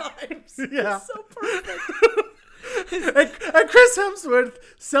up at times. Yeah, it's so perfect. and Chris Hemsworth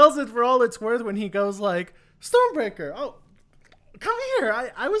sells it for all it's worth when he goes like, Stormbreaker, oh, come here,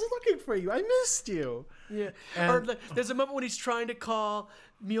 I was looking for you, I missed you. Yeah. Or there's a moment when he's trying to call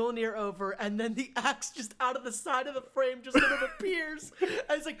Mjolnir over, and then the axe just out of the side of the frame just sort of appears. And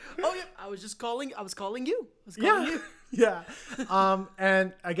it's like, oh yeah, I was calling you. Yeah.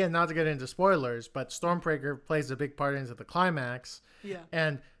 And again, not to get into spoilers, but Stormbreaker plays a big part into the climax. Yeah.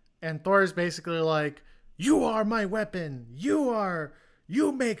 And Thor is basically like, you are my weapon. You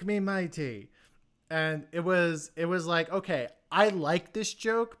make me mighty. And it was like, okay, I like this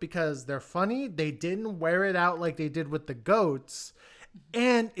joke because they're funny. They didn't wear it out like they did with the goats.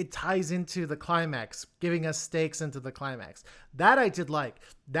 And it ties into the climax, giving us stakes into the climax. That I did like.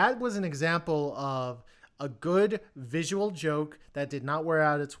 That was an example of a good visual joke that did not wear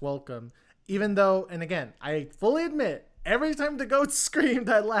out its welcome. Even though, and again, I fully admit, every time the goats screamed,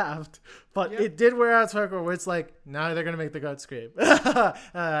 I laughed. But it did wear out its welcome where it's like, now they're going to make the goats scream.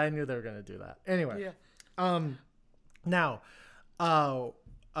 I knew they were going to do that. Anyway. Yeah. Now,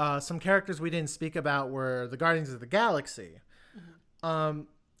 some characters we didn't speak about were the Guardians of the Galaxy. They're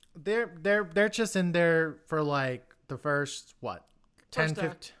just in there for like the first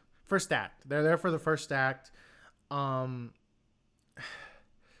 15 first act. They're there for the first act.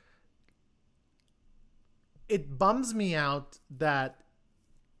 It bums me out that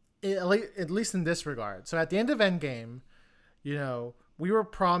at least in this regard. So at the end of Endgame, we were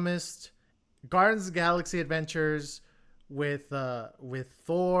promised Guardians of the Galaxy adventures with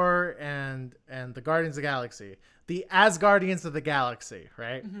Thor and the Guardians of the Galaxy, the Asgardians of the Galaxy,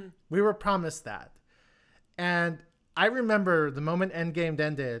 right? Mm-hmm. We were promised that, and I remember the moment Endgame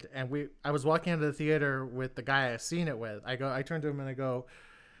ended, and I was walking out of the theater with the guy I've seen it with. I turned to him and I go,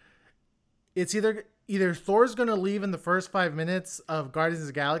 it's either Thor's gonna leave in the first 5 minutes of Guardians of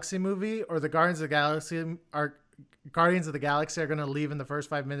the Galaxy movie, or the Guardians of the Galaxy are going to leave in the first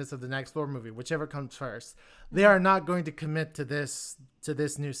 5 minutes of the next Thor movie, whichever comes first. They are not going to commit to this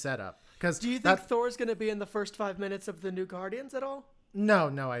new setup. Do you think Thor's going to be in the first 5 minutes of the new Guardians at all?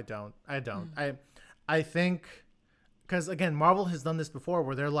 No, I don't. I think, because again, Marvel has done this before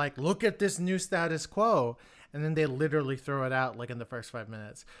where they're like, look at this new status quo, and then they literally throw it out like in the first 5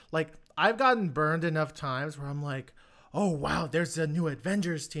 minutes. Like, I've gotten burned enough times where I'm like, oh wow, there's a new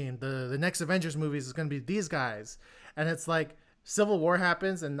Avengers team. The next Avengers movies is going to be these guys. And it's like Civil War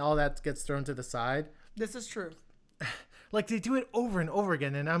happens and all that gets thrown to the side. This is true. Like they do it over and over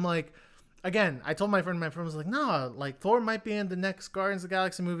again. And I'm like, again, I told my friend was like, no, like Thor might be in the next Guardians of the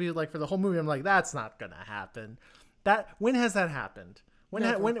Galaxy movie, like for the whole movie. I'm like, that's not going to happen. When has that happened?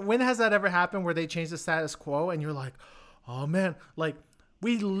 When has that ever happened where they change the status quo and you're like, oh man, like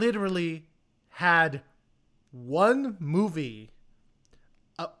we literally had one movie,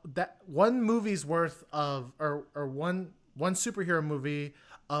 one movie's worth of, or one superhero movie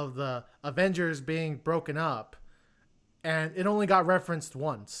of the Avengers being broken up, and it only got referenced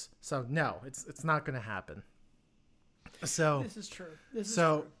once. So no, it's not going to happen. So this is true.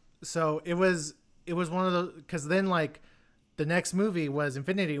 So it was one of those, because then like the next movie was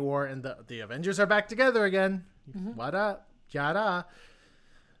Infinity War and the Avengers are back together again. What up? Yada.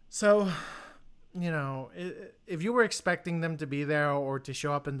 So, you know, if you were expecting them to be there or to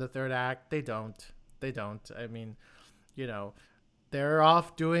show up in the third act, they don't. I mean, you know, they're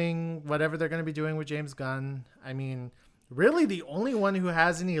off doing whatever they're going to be doing with James Gunn. I mean, really the only one who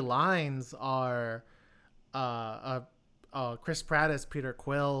has any lines are Chris Pratt as Peter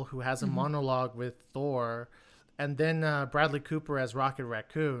Quill, who has a monologue with Thor, and then Bradley Cooper as Rocket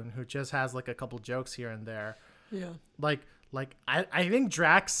Raccoon, who just has like a couple jokes here and there. Yeah. Like I think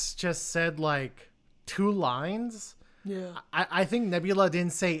Drax just said like 2 lines. Yeah. I think Nebula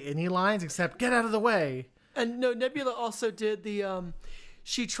didn't say any lines except "get out of the way." And no, Nebula also did the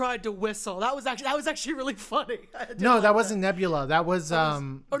she tried to whistle. That was actually really funny. No, that wasn't Nebula. That was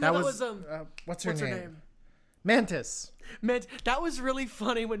what's her what's name? Mantis. That was really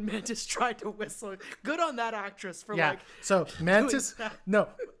funny when Mantis tried to whistle. Good on that actress for Yeah. like. So Mantis. No,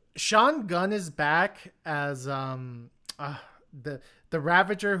 Sean Gunn is back as the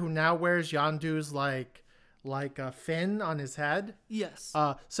Ravager who now wears Yondu's like a fin on his head. Yes.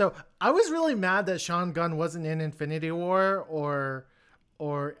 So I was really mad that Sean Gunn wasn't in Infinity War or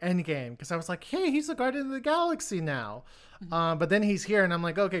Endgame, because I was like, hey, he's the Guardian of the Galaxy now. But then he's here and I'm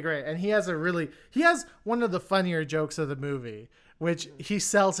like, okay, great. And he has one of the funnier jokes of the movie, which he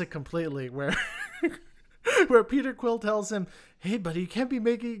sells it completely, where where Peter Quill tells him, hey buddy, you can't be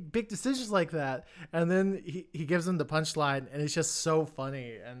making big decisions like that. And then he gives him the punchline and it's just so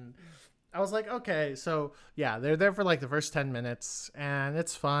funny. And I was like, okay, so yeah, they're there for like the first 10 minutes and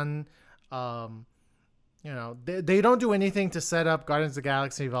it's fun. You know, they don't do anything to set up Guardians of the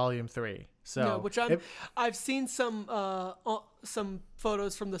Galaxy Volume 3. So no, which I've seen some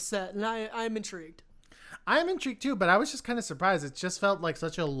photos from the set and I'm intrigued. I'm intrigued too, but I was just kind of surprised. It just felt like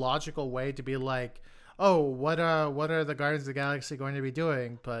such a logical way to be like, oh, what are the Guardians of the Galaxy going to be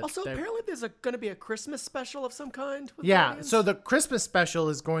doing? But also, apparently there's going to be a Christmas special of some kind. With yeah, Guardians. so the Christmas special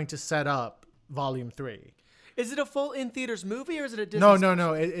is going to set up Volume 3. Is it a full in-theaters movie or is it a Disney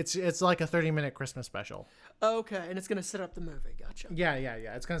No. It's like a 30-minute Christmas special. Okay, and it's going to set up the movie. Gotcha. Yeah.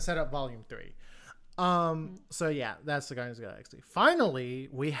 It's going to set up Volume 3. So yeah, that's the Guardians of the Galaxy. Finally,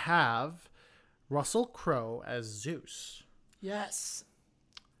 we have Russell Crowe as Zeus. Yes.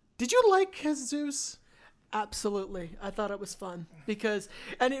 Did you like his Zeus? Absolutely. I thought it was fun because,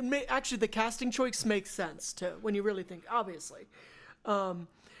 and actually the casting choice makes sense too when you really think, obviously.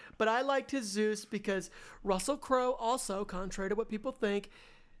 But I liked his Zeus because Russell Crowe also, contrary to what people think,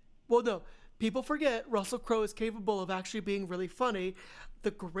 well, no, people forget Russell Crowe is capable of actually being really funny.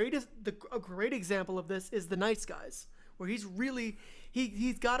 A great example of this is The Nice Guys, where he's really,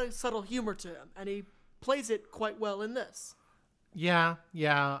 he's got a subtle humor to him and he plays it quite well in this. Yeah.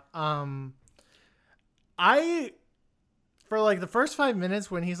 For like the first 5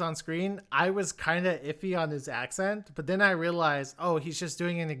 minutes when he's on screen, I was kind of iffy on his accent, but then I realized, oh, he's just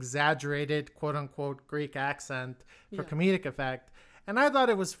doing an exaggerated quote unquote Greek accent for comedic effect. And I thought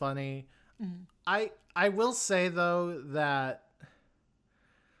it was funny. Mm-hmm. I will say though that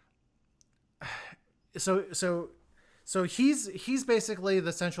so he's basically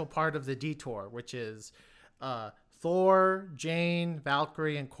the central part of the detour, which is Thor, Jane,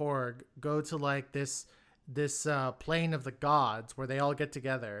 Valkyrie, and Korg go to like this plane of the gods where they all get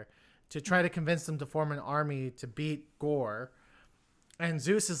together to try to convince them to form an army to beat Gore. And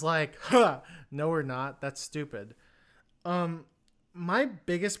Zeus is like, no, we're not. That's stupid. My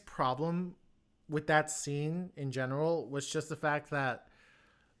biggest problem with that scene in general was just the fact that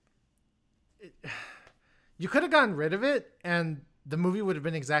you could have gotten rid of it and the movie would have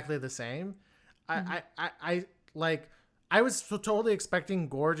been exactly the same. Mm-hmm. I was totally expecting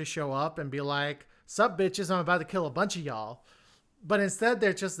Gore to show up and be like, sup bitches, I'm about to kill a bunch of y'all. But instead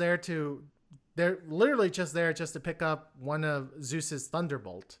they're literally just there just to pick up one of Zeus's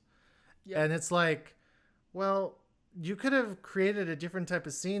thunderbolt. Yeah. And it's like, well, you could have created a different type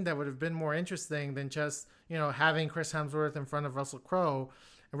of scene that would have been more interesting than just, having Chris Hemsworth in front of Russell Crowe,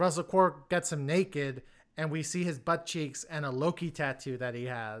 and Russell Crowe gets him naked and we see his butt cheeks and a Loki tattoo that he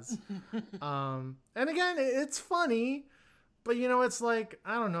has. And again, it's funny, but it's like,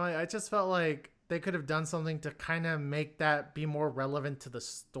 I don't know. I just felt like they could have done something to kind of make that be more relevant to the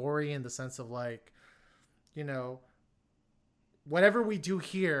story, in the sense of like, whatever we do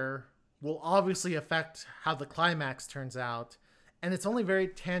here will obviously affect how the climax turns out. And it's only very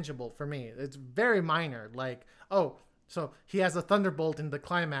tangible for me. It's very minor. Like, oh, so he has a thunderbolt in the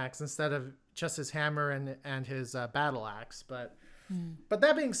climax instead of just his hammer and his battle axe. But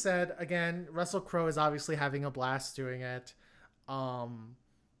that being said, again, Russell Crowe is obviously having a blast doing it. I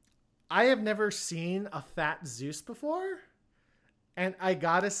have never seen a fat Zeus before. And I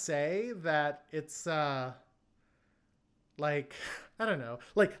gotta say that it's like, I don't know,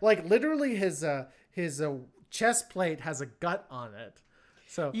 like literally his chest plate has a gut on it.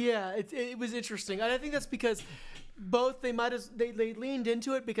 So yeah, it was interesting, and I think that's because both they leaned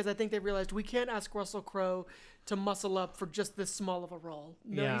into it, because I think they realized we can't ask Russell Crowe to muscle up for just this small of a role.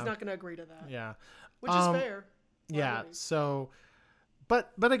 No, Yeah. He's not going to agree to that. yeah, Which is fair. yeah. Really. So,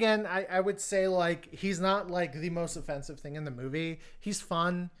 but again, I would say like he's not like the most offensive thing in the movie. He's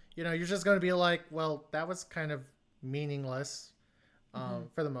fun. You're just going to be like, well, that was kind of meaningless,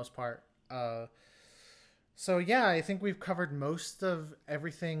 for the most part. So yeah, I think we've covered most of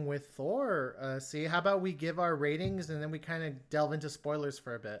everything with Thor. See, how about we give our ratings and then we kind of delve into spoilers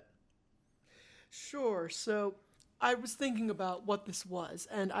for a bit? Sure. So I was thinking about what this was,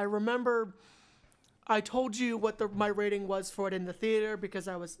 and I remember I told you what my rating was for it in the theater, because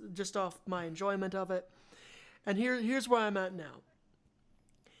I was just off my enjoyment of it. And here's where I'm at now.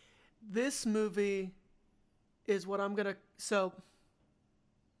 This movie is what I'm gonna. So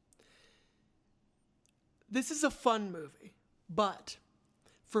this is a fun movie, but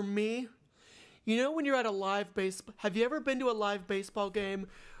for me, when you're at a live baseball, have you ever been to a live baseball game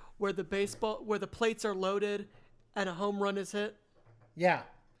where the plates are loaded and a home run is hit? Yeah.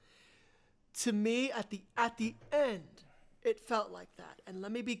 To me, at the end, it felt like that. And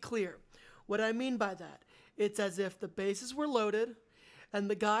let me be clear. What I mean by that, it's as if the bases were loaded and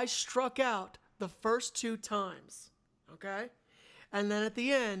the guy struck out the first 2 times, okay? And then at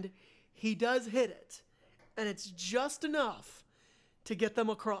the end, he does hit it, and it's just enough to get them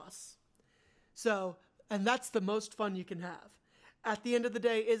across. So, and that's the most fun you can have. At the end of the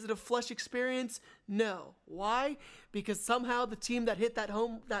day, is it a flush experience? No. Why? Because somehow the team that hit that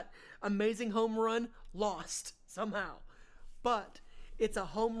amazing home run lost somehow. But it's a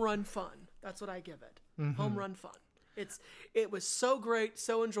home run fun. That's what I give it. Home run fun. It was so great,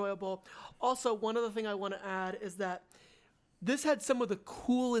 so enjoyable. Also, one other thing I want to add is that this had some of the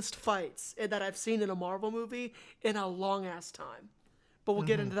coolest fights that I've seen in a Marvel movie in a long ass time. But we'll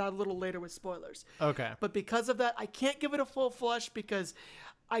get into that a little later with spoilers. Okay. But because of that, I can't give it a full flush, because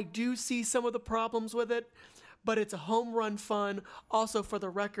I do see some of the problems with it. But it's a home run fun. Also, for the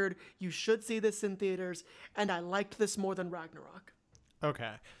record, you should see this in theaters. And I liked this more than Ragnarok.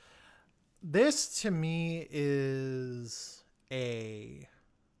 Okay. This to me is a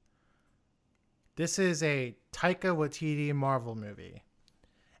Taika Waititi Marvel movie.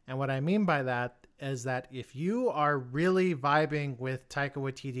 And what I mean by that is that if you are really vibing with Taika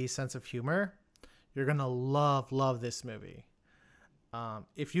Waititi's sense of humor, you're going to love this movie.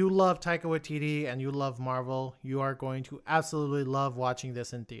 If you love Taika Waititi and you love Marvel, you are going to absolutely love watching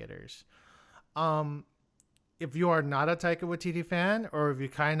this in theaters. If you are not a Taika Waititi fan, or if you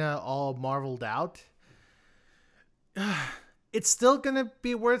kind of all marveled out, it's still going to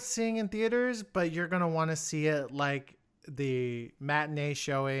be worth seeing in theaters, but you're going to want to see it like the matinee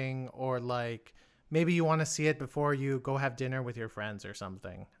showing, or like maybe you want to see it before you go have dinner with your friends or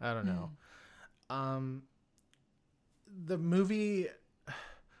something. I don't know. The movie,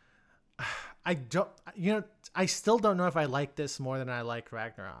 I still don't know if I like this more than I like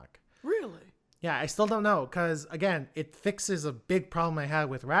Ragnarok. Really? Yeah, I still don't know, because again, it fixes a big problem I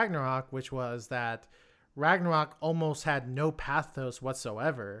had with Ragnarok, which was that Ragnarok almost had no pathos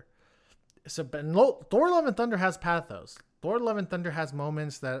whatsoever. So, but Thor: Love and Thunder has pathos. Thor: Love and Thunder has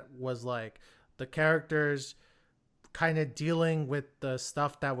moments that was like the characters kind of dealing with the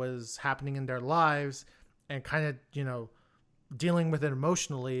stuff that was happening in their lives and kind of, dealing with it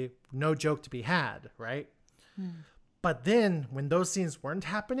emotionally. No joke to be had, right? But then when those scenes weren't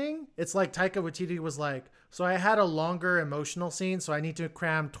happening, it's like Taika Waititi was like, so I had a longer emotional scene, so I need to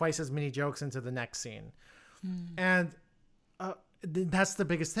cram twice as many jokes into the next scene. And that's the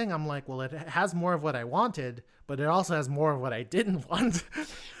biggest thing. I'm like, well, it has more of what I wanted, but it also has more of what I didn't want.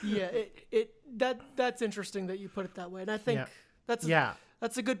 Yeah, that's interesting that you put it that way, and I think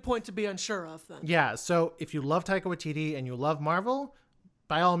that's a good point to be unsure of. Then yeah. So if you love Taika Waititi and you love Marvel,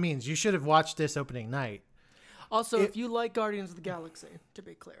 by all means, you should have watched this opening night. Also, if you like Guardians of the Galaxy, to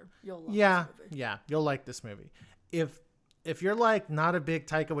be clear, you'll love this movie. Yeah, you'll like this movie. If you're like not a big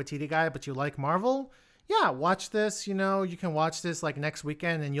Taika Waititi guy, but you like Marvel, yeah, watch this. You know, you can watch this like next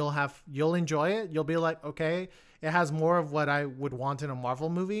weekend, and you'll enjoy it. You'll be like, okay, it has more of what I would want in a Marvel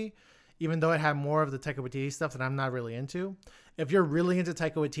movie, even though it had more of the Taika Waititi stuff that I'm not really into. If you're really into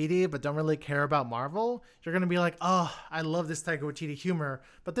Taika Waititi but don't really care about Marvel, you're gonna be like, oh, I love this Taika Waititi humor,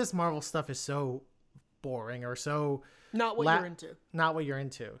 but this Marvel stuff is so boring or so not what you're into. Not what you're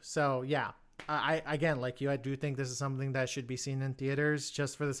into. So yeah. I again, like you, I do think this is something that should be seen in theaters,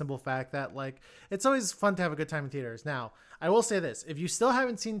 just for the simple fact that like it's always fun to have a good time in theaters. Now, I will say this: if you still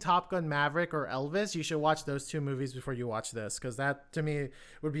haven't seen Top Gun Maverick or Elvis, you should watch those two movies before you watch this, because that to me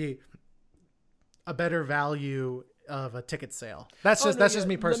would be a better value of a ticket sale. That's just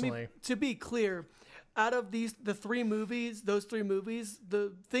me personally. To be clear, out of those three movies,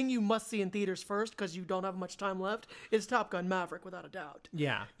 the thing you must see in theaters first, because you don't have much time left, is Top Gun Maverick, without a doubt.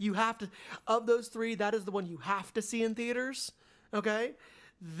 Yeah. You have to, of those three, that is the one you have to see in theaters. Okay?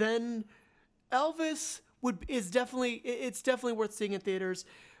 Then Elvis it's definitely worth seeing in theaters,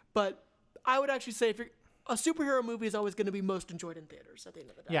 but I would actually say a superhero movie is always going to be most enjoyed in theaters at the end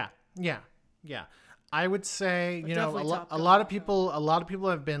of the day. Yeah. I would say, a lot of people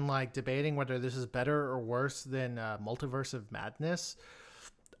have been like debating whether this is better or worse than Multiverse of Madness.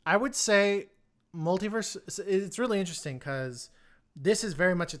 I would say Multiverse. It's really interesting because this is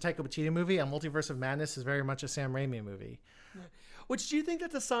very much a Taika Waititi movie, and Multiverse of Madness is very much a Sam Raimi movie. Yeah. Which, do you think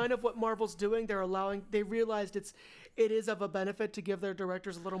that's a sign of what Marvel's doing? They realized it is of a benefit to give their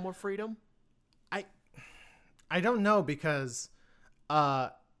directors a little more freedom. I don't know, because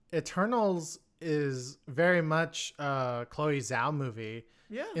Eternals is very much a Chloe Zhao movie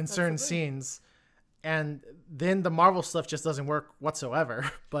in certain scenes, and then the Marvel stuff just doesn't work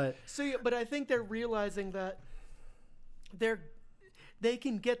whatsoever. But I think they're realizing that they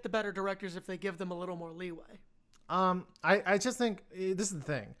can get the better directors if they give them a little more leeway. I just think this is the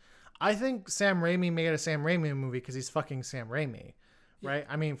thing. I think Sam Raimi made a Sam Raimi movie because he's fucking Sam Raimi, right?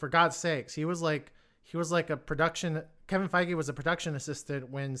 I mean, for God's sakes, he was like a production. Kevin Feige was a production assistant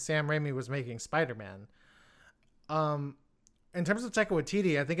when Sam Raimi was making Spider-Man. In terms of Taika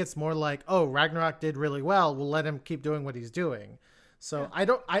Waititi, I think it's more like, oh, Ragnarok did really well, we'll let him keep doing what he's doing. So yeah.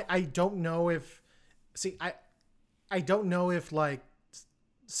 I don't know if like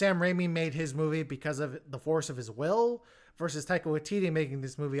Sam Raimi made his movie because of the force of his will versus Taika Waititi making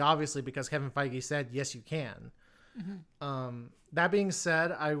this movie obviously because Kevin Feige said yes you can. Mm-hmm. That being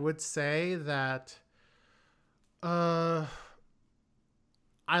said, I would say that I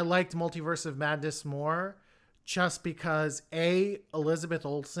liked Multiverse of Madness more just because Elizabeth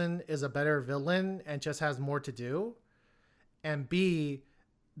Olsen is a better villain and just has more to do, and B,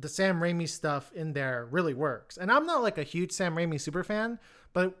 the Sam Raimi stuff in there really works. And I'm not like a huge Sam Raimi super fan,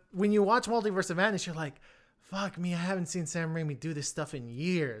 but when you watch Multiverse of Madness, you're like, fuck me, I haven't seen Sam Raimi do this stuff in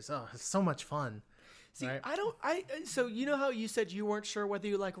years. Oh, it's so much fun. See, right? So you know how you said you weren't sure whether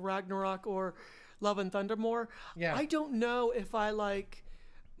you like Ragnarok or Love and Thunder more? Yeah. I don't know if I like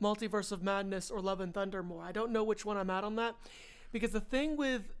Multiverse of Madness or Love and Thunder more. I don't know which one I'm at on that. Because the thing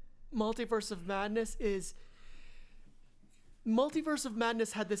with Multiverse of Madness is Multiverse of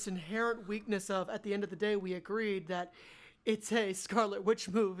Madness had this inherent weakness of, at the end of the day, we agreed that it's a Scarlet Witch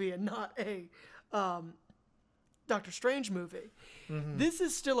movie and not a Doctor Strange movie. Mm-hmm. This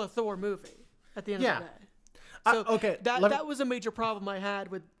is still a Thor movie at the end of the day. So okay, that was a major problem I had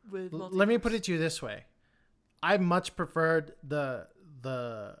with Multiverse. Let me put it to you this way. I much preferred the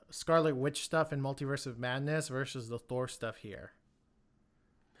Scarlet Witch stuff in Multiverse of Madness versus the Thor stuff here.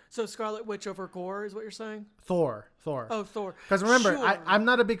 So Scarlet Witch over Gore is what you're saying? Thor. Oh, Thor. Because remember, sure. I'm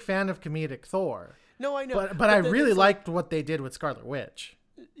not a big fan of comedic Thor. No, I know. But I really liked what they did with Scarlet Witch.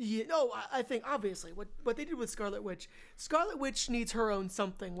 Yeah, no, I think obviously what they did with Scarlet Witch needs her own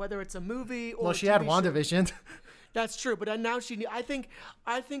something, whether it's a movie or she had WandaVision. That's true, but now I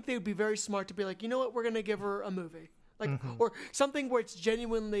think they would be very smart to be like, you know what, we're gonna give her a movie, like or something where it's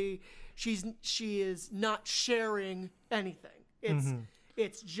genuinely she is not sharing anything.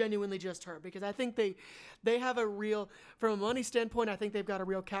 It's genuinely just her, because I think they have a real, from a money standpoint, I think they've got a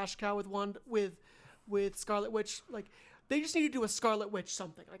real cash cow with Scarlet Witch. Like, they just need to do a Scarlet Witch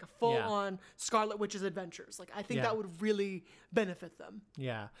something, like a full-on Scarlet Witch's adventures. Like, I think that would really benefit them.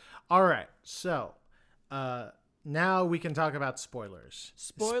 Yeah. All right. So, now we can talk about spoilers.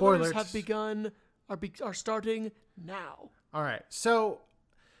 Spoilers have begun, are starting now. All right. So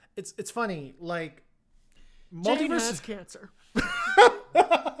it's funny, like Jane has cancer.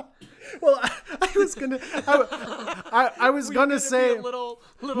 Well, I was gonna say a little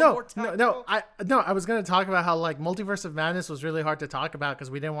more no, tactful. I was gonna talk about how like Multiverse of Madness was really hard to talk about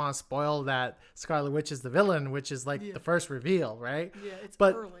because we didn't want to spoil that Scarlet Witch is the villain, which is like the first reveal, right? Yeah, it's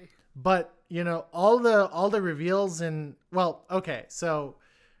but, early. But you know, all the reveals in so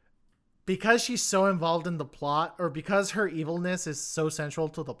because she's so involved in the plot, or because her evilness is so central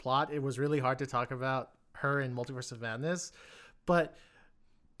to the plot, it was really hard to talk about her in Multiverse of Madness. But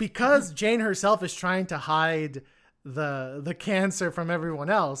because Jane herself is trying to hide the cancer from everyone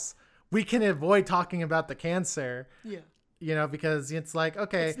else, we can avoid talking about the cancer. Yeah. You know, because it's like,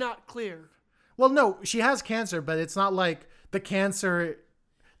 okay. It's not clear. Well, no, she has cancer, but it's not like the cancer.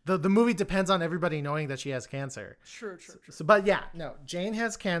 The movie depends on everybody knowing that she has cancer. Sure. So, but yeah, no, Jane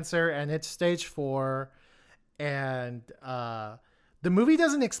has cancer and it's stage 4. And the movie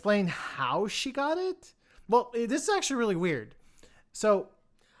doesn't explain how she got it. Well, this is actually really weird. So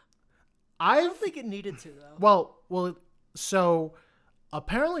I don't think it needed to, though. Well, so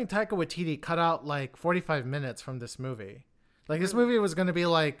apparently Taika Waititi cut out like 45 minutes from this movie. Like this movie was going to be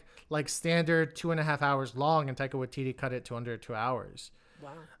like standard 2.5 hours long, and Taika Waititi cut it to under 2 hours.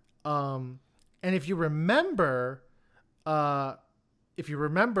 Wow. And if you remember that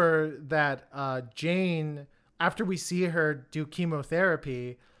Jane, after we see her do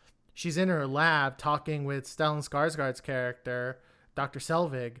chemotherapy, she's in her lab talking with Stellan Skarsgård's character, Dr.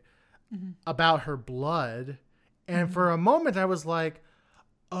 Selvig, about her blood. And for a moment I was like,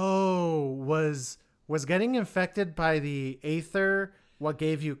 oh, was getting infected by the Aether what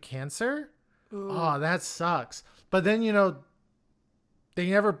gave you cancer? Ooh. Oh, that sucks. But then, you know, they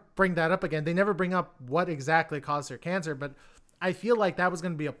never bring that up again. They never bring up what exactly caused her cancer, but I feel like that was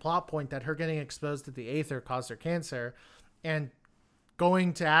going to be a plot point, that her getting exposed to the Aether caused her cancer, and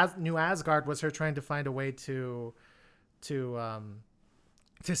going to New Asgard was her trying to find a way to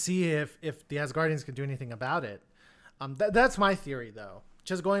see if the Asgardians could do anything about it. That's my theory, though.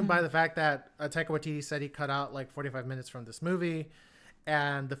 Just going by the fact that Taika Waititi said he cut out like 45 minutes from this movie,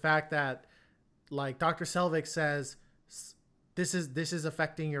 and the fact that like Dr. Selvig says, this is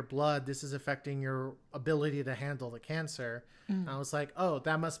affecting your blood, this is affecting your ability to handle the cancer. And I was like, oh,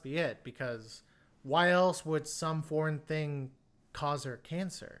 that must be it, because why else would some foreign thing cause her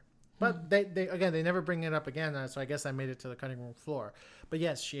cancer? But they never bring it up again, so I guess I made it to the cutting room floor. But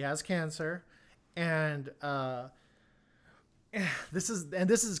yes, she has cancer, and this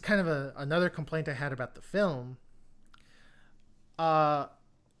is kind of another complaint I had about the film.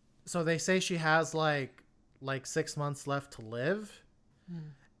 So they say she has like 6 months left to live,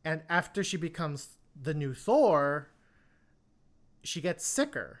 and after she becomes the new Thor, she gets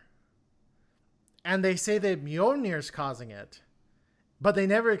sicker, and they say that Mjolnir's causing it, but they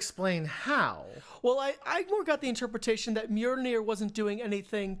never explain how. Well, I more got the interpretation that Mjolnir wasn't doing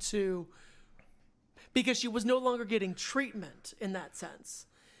anything because she was no longer getting treatment in that sense,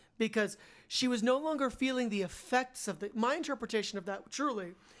 because she was no longer feeling the effects of my interpretation of that,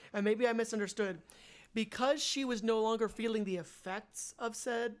 truly, and maybe I misunderstood, because she was no longer feeling the effects of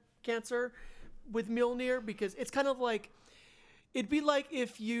said cancer with Mjolnir, because it's kind of like, it'd be like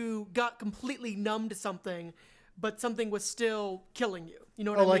if you got completely numb to something, but something was still killing you. You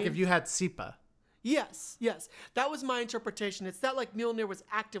know what I mean? Oh, like if you had SIPA. Yes. That was my interpretation. It's not like Mjolnir was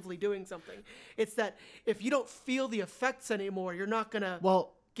actively doing something. It's that if you don't feel the effects anymore, you're not going to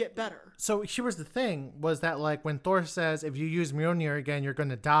get better. So here was the thing, was that like when Thor says, if you use Mjolnir again, you're going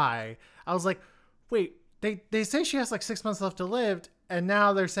to die. I was like, wait, they say she has like 6 months left to live, and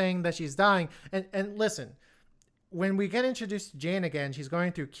now they're saying that she's dying. And listen, when we get introduced to Jane again, she's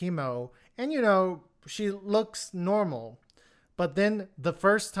going through chemo, and you know, she looks normal. But then the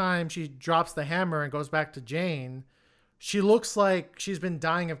first time she drops the hammer and goes back to Jane, she looks like she's been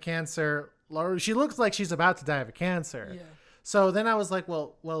dying of cancer, or she looks like she's about to die of cancer. Yeah. So then I was like,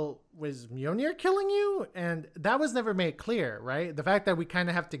 well, was Mjolnir killing you? And that was never made clear, right? The fact that we kind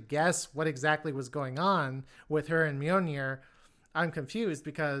of have to guess what exactly was going on with her and Mjolnir, I'm confused,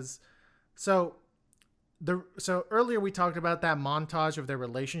 because so earlier we talked about that montage of their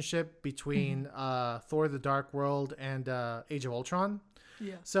relationship between Thor: The Dark World and Age of Ultron.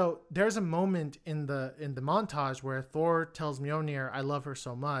 Yeah. So there's a moment in the montage where Thor tells Mjolnir, "I love her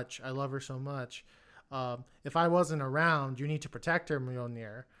so much. I love her so much. If I wasn't around, you need to protect her,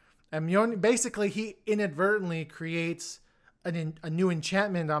 Mjolnir." And Mjolnir, basically, he inadvertently creates a new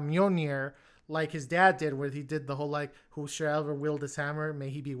enchantment on Mjolnir, like his dad did, where he did the whole like, "Who shall ever wield this hammer, may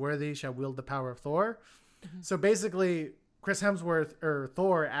he be worthy, shall wield the power of Thor." So basically, Chris Hemsworth or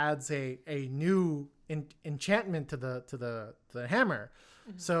Thor adds a new enchantment to the hammer.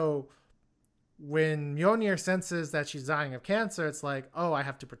 So when Mjolnir senses that she's dying of cancer, it's like, oh, I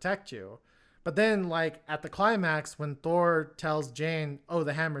have to protect you. But then, like, at the climax, when Thor tells Jane, oh,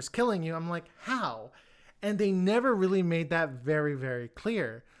 the hammer's killing you, I'm like, how? And they never really made that very, very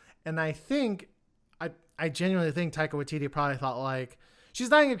clear. And I think, I genuinely think Taika Waititi probably thought, like, she's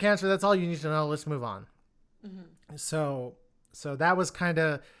dying of cancer, that's all you need to know, let's move on. So that was kind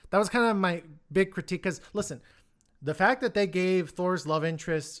of my big critique. Because, listen, the fact that they gave Thor's love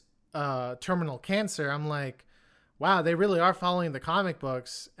interest terminal cancer, I'm like, wow, they really are following the comic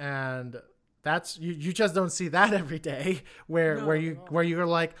books, and that's you just don't see that every day where you're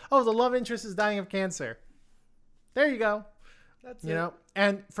like, oh, the love interest is dying of cancer. There you go. That's you know.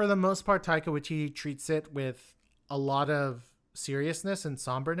 And for the most part, Taika Waititi treats it with a lot of seriousness and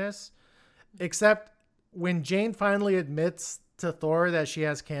somberness, except when Jane finally admits to Thor that she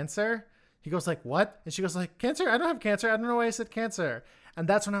has cancer, he goes like, what? And she goes like, cancer? I don't have cancer. I don't know why I said cancer. And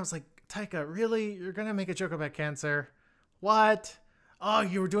that's when I was like, Taika, really? You're going to make a joke about cancer? What? Oh,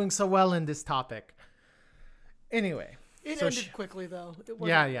 you were doing so well in this topic. Anyway. It ended quickly, though.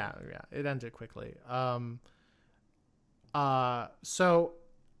 Yeah. It ended quickly. So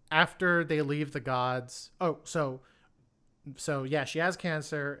after they leave the gods... Oh, so yeah, she has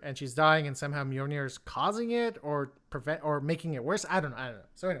cancer and she's dying, and somehow Mjolnir's causing it or making it worse. I don't know.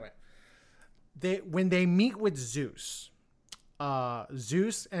 So anyway, when they meet with Zeus,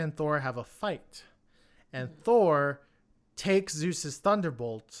 Zeus and Thor have a fight, and Thor takes Zeus's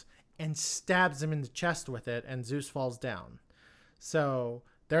thunderbolt and stabs him in the chest with it, and Zeus falls down. So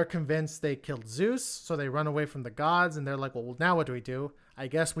they're convinced they killed Zeus, so they run away from the gods, and they're like, well, now what do? I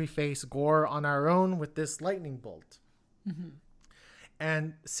guess we face Gore on our own with this lightning bolt.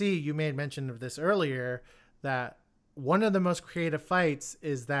 And see, you made mention of this earlier, that one of the most creative fights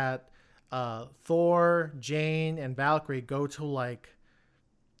is that Thor, Jane, and Valkyrie go to like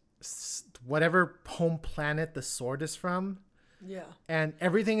whatever home planet the sword is from. Yeah. And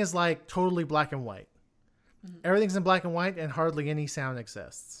everything is like totally black and white. Everything's in black and white, and hardly any sound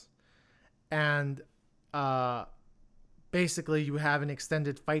exists. And basically you have an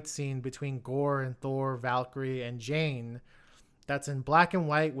extended fight scene between Gore and Thor, Valkyrie, and Jane that's in black and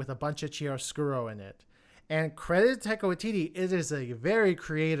white with a bunch of chiaroscuro in it. And credit to Taika Waititi, it is a very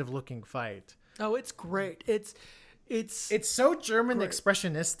creative looking fight. Oh, it's great. It's so German great.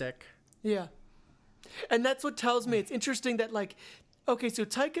 Expressionistic. Yeah. And that's what tells me it's interesting that, like, okay, so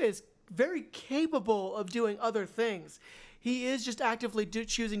Taika is very capable of doing other things. He is just actively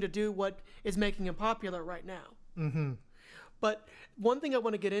choosing to do what is making him popular right now. Mm-hmm. But one thing I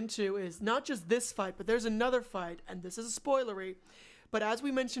want to get into is not just this fight, but there's another fight, and this is a spoilery. But as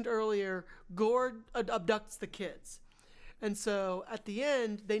we mentioned earlier, Gore abducts the kids. And so at the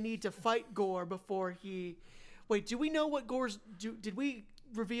end, they need to fight Gore before he... Wait, do we know what Gore's... Did we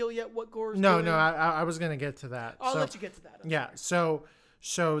reveal yet what Gore's doing? No, I was going to get to that. I'll let you get to that. Yeah, so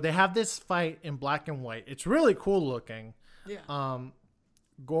they have this fight in black and white. It's really cool looking. Yeah.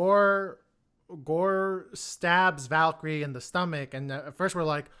 Gore stabs Valkyrie in the stomach, and at first we're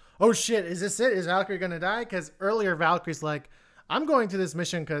like, oh shit, is this it? Is Valkyrie going to die? Because earlier Valkyrie's like, I'm going to this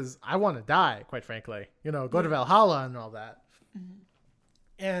mission because I want to die, quite frankly. You know, go to Valhalla and all that.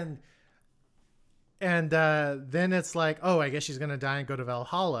 Mm-hmm. And then it's like, oh, I guess she's going to die and go to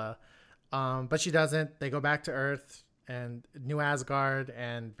Valhalla. But she doesn't. They go back to Earth and New Asgard,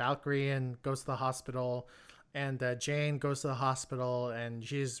 and Valkyrie goes to the hospital, and Jane goes to the hospital, and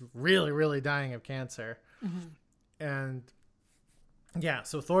she's really, really dying of cancer. Mm-hmm. And yeah,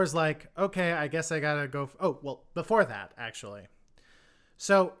 so Thor's like, okay, I guess I gotta go. Oh, well, before that, actually.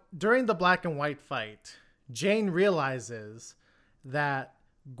 So during the black and white fight, Jane realizes that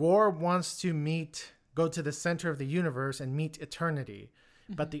Gore wants to go to the center of the universe and meet eternity.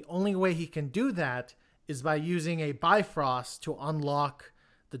 Mm-hmm. But the only way he can do that is by using a Bifrost to unlock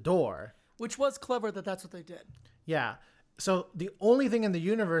the door. Which was clever that's what they did. Yeah. So the only thing in the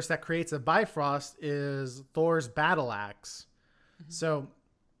universe that creates a Bifrost is Thor's battle axe. Mm-hmm.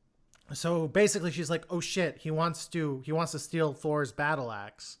 So basically she's like, oh shit, he wants to steal Thor's battle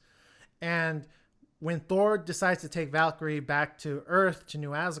axe. And when Thor decides to take Valkyrie back to Earth, to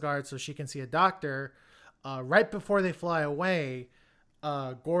New Asgard, so she can see a doctor, right before they fly away,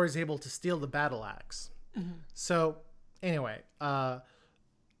 Gore is able to steal the battle axe. Mm-hmm. So anyway,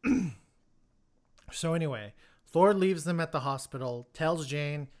 Thor leaves them at the hospital, tells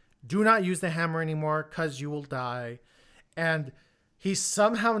Jane, do not use the hammer anymore because you will die. And he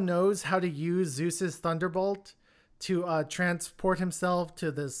somehow knows how to use Zeus's thunderbolt transport himself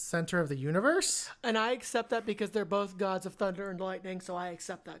to the center of the universe. And I accept that because they're both gods of thunder and lightning, so I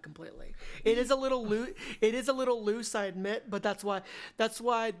accept that completely. It is a little loose. It is a little loose, I admit, but that's why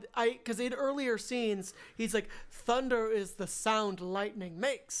because in earlier scenes he's like, thunder is the sound lightning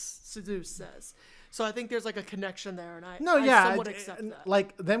makes, Zeus says. So I think there's like a connection there, and I somewhat accept that.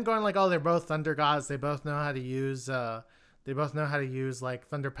 Like them going like, oh, they're both thunder gods. They both know how to use like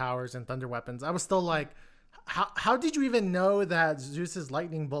thunder powers and thunder weapons. I was still like, how did you even know that Zeus's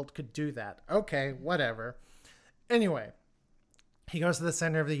lightning bolt could do that? Okay, whatever. Anyway, he goes to the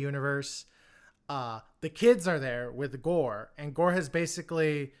center of the universe. The kids are there with Gore, and Gore has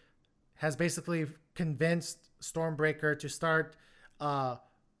basically convinced Stormbreaker to start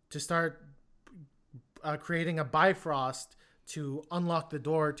creating a Bifrost to unlock the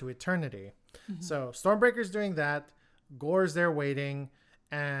door to eternity. Mm-hmm. So Stormbreaker's doing that. Gore's there waiting,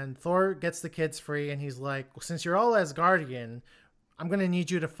 and Thor gets the kids free, and he's like, well, since you're all Asgardian, I'm going to need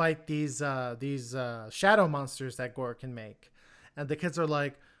you to fight these shadow monsters that Gore can make. And the kids are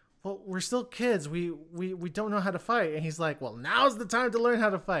like, well, we're still kids. We don't know how to fight. And he's like, well, now's the time to learn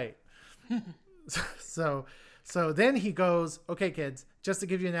how to fight. So then he goes, okay, kids, just to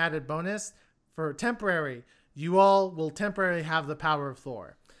give you an added bonus, for temporary, you all will temporarily have the power of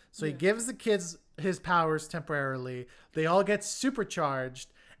Thor. So he gives the kids his powers temporarily. They all get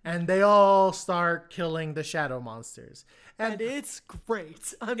supercharged, and they all start killing the shadow monsters. And it's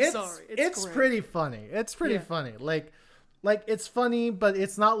great. It's great. Pretty funny. It's pretty funny. Like it's funny, but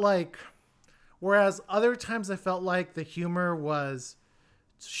it's not like. Whereas other times I felt like the humor was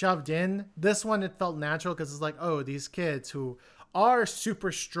shoved in. This one it felt natural because it's like, oh, these kids who are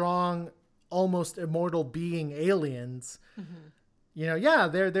super strong, almost immortal being aliens. Mm-hmm. You know,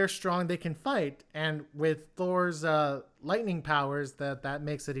 they're strong. They can fight, and with Thor's lightning powers, that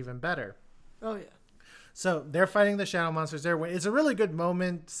makes it even better. Oh yeah. So they're fighting the shadow monsters. It's a really good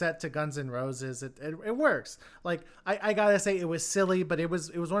moment set to Guns N' Roses. It works. Like I gotta say, it was silly, but it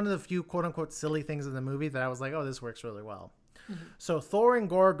was one of the few quote unquote silly things in the movie that I was like, oh, this works really well. Mm-hmm. So Thor and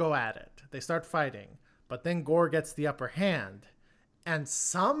Gore go at it. They start fighting, but then Gore gets the upper hand, and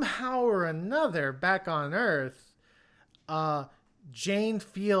somehow or another, back on Earth, Jane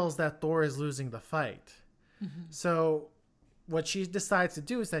feels that Thor is losing the fight. Mm-hmm. So what she decides to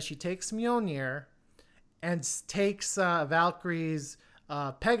do is that she takes Mjolnir and takes Valkyrie's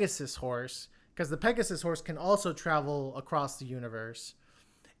Pegasus horse, because the Pegasus horse can also travel across the universe,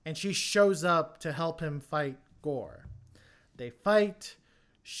 and she shows up to help him fight Gore. They fight.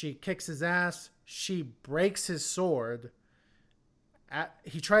 She kicks his ass. She breaks his sword.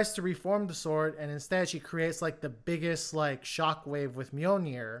 He tries to reform the sword, and instead she creates like the biggest like shockwave with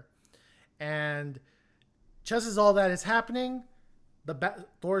Mjolnir. And just as all that is happening,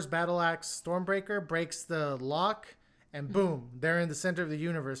 Thor's battle axe Stormbreaker breaks the lock, and boom, they're in the center of the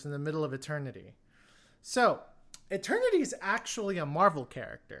universe in the middle of Eternity. So Eternity is actually a Marvel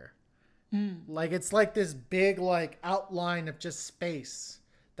character. Like it's like this big like outline of just space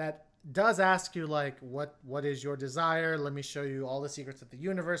that does ask you like, what is your desire? Let me show you all the secrets of the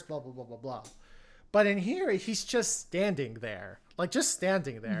universe, blah, blah, blah, blah, blah. But in here, he's just standing there, like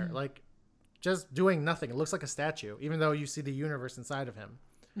like just doing nothing. It looks like a statue, even though you see the universe inside of him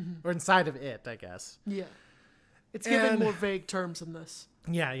or inside of it, I guess. Yeah. It's given more vague terms in this.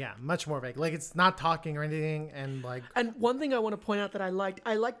 Yeah. Much more vague. Like it's not talking or anything. And one thing I want to point out that I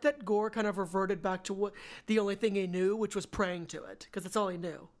liked that Gore kind of reverted back to what the only thing he knew, which was praying to it, because that's all he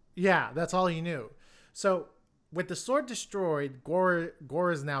knew. Yeah, that's all he knew. So with the sword destroyed,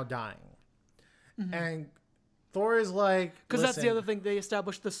 Gore is now dying. Mm-hmm. And Thor is like, because that's the other thing, they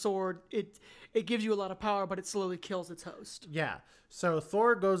established the sword, it gives you a lot of power, but it slowly kills its host. Yeah. So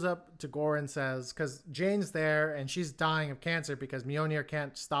Thor goes up to Gore and says, because Jane's there and she's dying of cancer because Mjolnir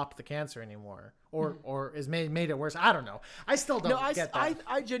can't stop the cancer anymore, or is made it worse. I don't know. I still don't get that.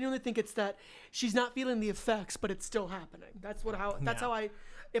 I genuinely think it's that she's not feeling the effects, but it's still happening. That's how I.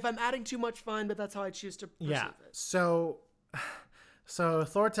 If I'm adding too much, fine, but that's how I choose to perceive it. So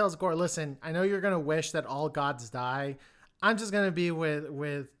Thor tells Gore, listen, I know you're going to wish that all gods die. I'm just going to be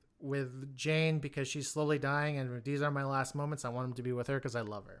with Jane because she's slowly dying, and these are my last moments. I want him to be with her because I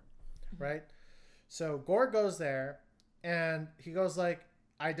love her. Mm-hmm. Right? So Gore goes there, and he goes like,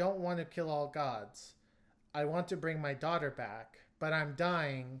 I don't want to kill all gods. I want to bring my daughter back, but I'm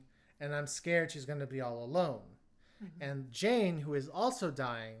dying, and I'm scared she's going to be all alone. Mm-hmm. And Jane, who is also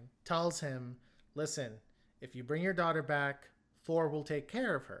dying, tells him, listen, if you bring your daughter back, Thor will take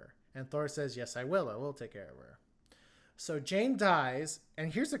care of her. And Thor says, yes, I will take care of her. So Jane dies,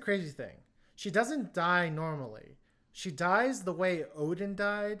 and here's the crazy thing. She doesn't die normally. She dies the way Odin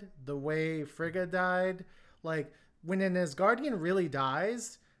died, the way Frigga died. Like, when an Asgardian really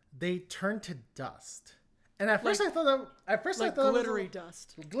dies, they turn to dust. And at first I thought glittery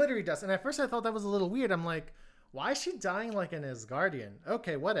dust. Glittery dust. And at first I thought that was a little weird. I'm like, why is she dying like an Asgardian?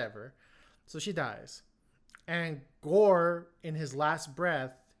 Okay, whatever. So she dies. And Gore, in his last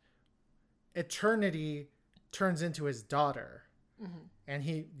breath, eternity turns into his daughter. Mm-hmm. And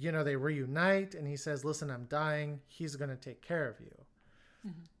he, they reunite and he says, listen, I'm dying. He's going to take care of you.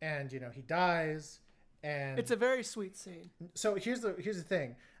 Mm-hmm. And, he dies. And it's a very sweet scene. So here's the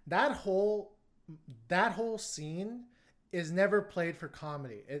thing. That whole scene is never played for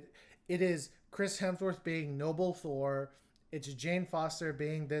comedy. It is Chris Hemsworth being noble Thor. It's Jane Foster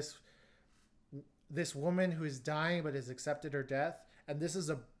being this woman who is dying but has accepted her death. And this is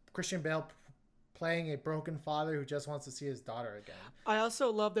a Christian Bale playing a broken father who just wants to see his daughter again. I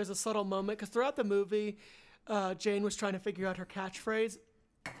also love there's a subtle moment because throughout the movie, Jane was trying to figure out her catchphrase.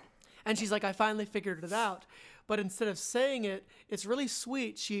 And she's like, I finally figured it out. But instead of saying it, it's really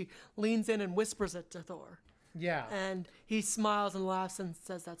sweet. She leans in and whispers it to Thor. Yeah. And he smiles and laughs and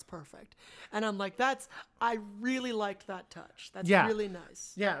says, that's perfect. And I'm like, I really liked that touch. That's really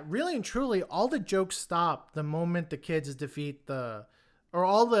nice. Yeah, really and truly, all the jokes stop the moment the kids defeat or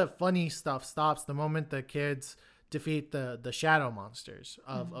all the funny stuff stops the moment the kids defeat the shadow monsters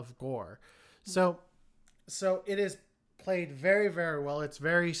of Gore. So it is played very, very well. It's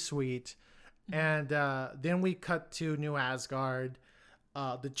very sweet. And then we cut to New Asgard.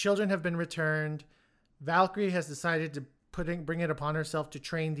 The children have been returned. Valkyrie has decided to bring it upon herself to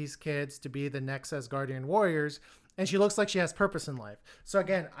train these kids to be the next Asgardian warriors. And she looks like she has purpose in life. So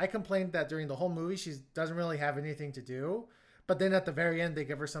again, I complained that during the whole movie, she doesn't really have anything to do. But then at the very end, they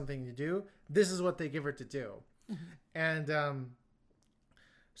give her something to do. This is what they give her to do. Mm-hmm. And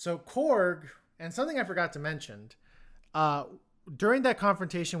so Korg, and something I forgot to mention, during that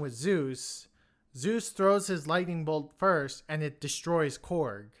confrontation with Zeus throws his lightning bolt first and it destroys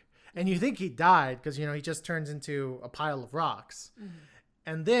Korg. And you think he died because, he just turns into a pile of rocks. Mm-hmm.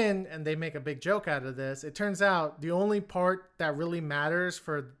 And they make a big joke out of this. It turns out the only part that really matters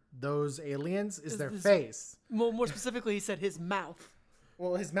for those aliens is their face. Well, more specifically, he said his mouth.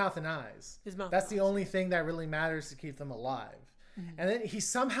 Well, his mouth and eyes. That's the only thing that really matters to keep them alive. Mm-hmm. And then he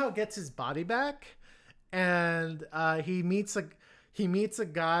somehow gets his body back. And he meets a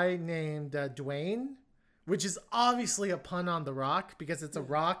guy named Dwayne, which is obviously a pun on The Rock because it's a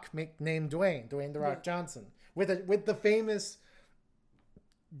rock named Dwayne The Rock Johnson, with the famous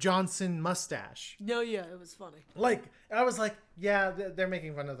Johnson mustache. No, yeah, it was funny. I was like, yeah, they're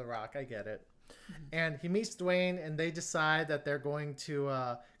making fun of The Rock. I get it. Mm-hmm. And he meets Dwayne, and they decide that they're going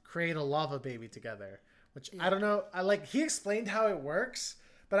to create a lava baby together. Which I don't know. He explained how it works.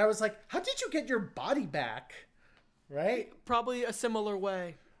 But I was like, how did you get your body back? Right? Probably a similar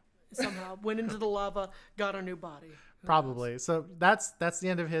way. Somehow. Went into the lava, got a new body. Probably. So that's the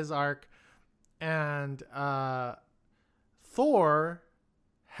end of his arc. And Thor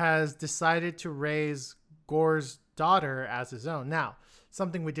has decided to raise Gore's daughter as his own. Now,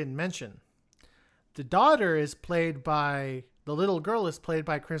 something we didn't mention. The little girl is played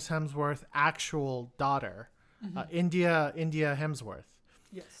by Chris Hemsworth's actual daughter, mm-hmm. India Hemsworth.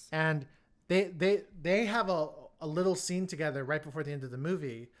 Yes. And they have a little scene together right before the end of the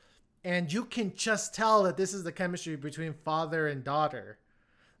movie. And you can just tell that this is the chemistry between father and daughter.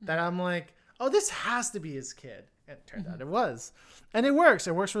 Mm-hmm. That I'm like, oh, this has to be his kid. And it turned out it was. And it works.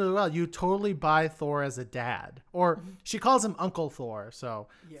 It works really well. You totally buy Thor as a dad. Or she calls him Uncle Thor. So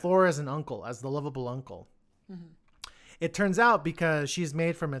Thor as an uncle, as the lovable uncle. Mm-hmm. It turns out because she's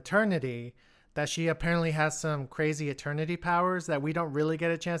made from eternity that she apparently has some crazy eternity powers that we don't really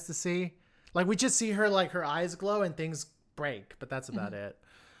get a chance to see. We just see her, her eyes glow and things break, but that's about it.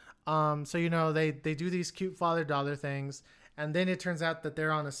 So, they do these cute father-daughter things, and then it turns out that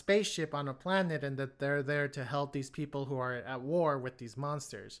they're on a spaceship on a planet and that they're there to help these people who are at war with these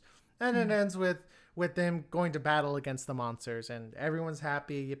monsters. And it ends with them going to battle against the monsters, and everyone's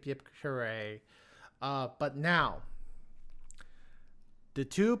happy, yip, yip, hooray. But now, the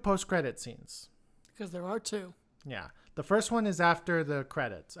two post-credit scenes. Because there are two. Yeah. The first one is after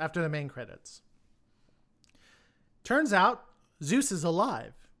the main credits. Turns out Zeus is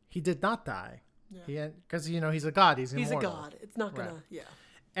alive. He did not die. Yeah. Because, he's a god. He's immortal. He's a god. It's not going to, yeah.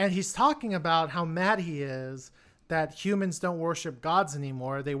 And he's talking about how mad he is that humans don't worship gods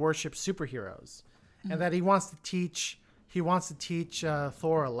anymore. They worship superheroes. Mm-hmm. And that he wants to teach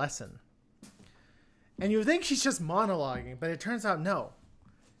Thor a lesson. And you think he's just monologuing, but it turns out no.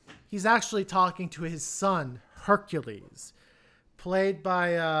 He's actually talking to his son, Hercules, played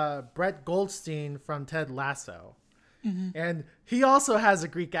by Brett Goldstein from Ted Lasso. And he also has a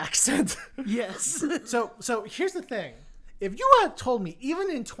Greek accent. Yes. So here's the thing. If you had told me, even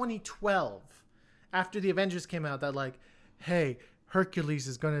in 2012, after the Avengers came out, that like, hey, Hercules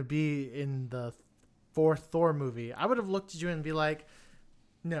is going to be in the fourth Thor movie, I would have looked at you and be like,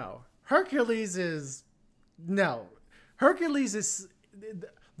 no. Hercules is...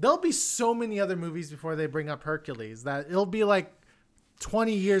 There'll be so many other movies before they bring up Hercules that it'll be like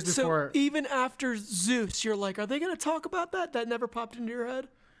 20 years before... So even after Zeus, you're like, are they going to talk about that? That never popped into your head?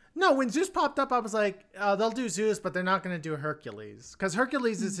 No, when Zeus popped up, I was like, they'll do Zeus, but they're not going to do Hercules. Because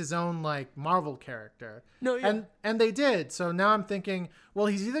Hercules is his own, like, Marvel character. No, yeah. And they did. So now I'm thinking, well,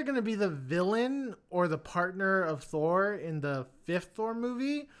 he's either going to be the villain or the partner of Thor in the fifth Thor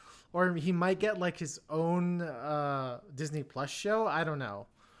movie, or he might get, like, his own Disney Plus show. I don't know.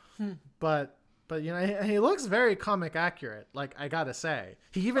 But you know, he looks very comic accurate. Like, I gotta say,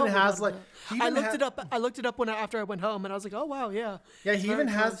 he even has like. I looked it up. I looked it up after I went home, and I was like, oh wow, yeah. Yeah, he even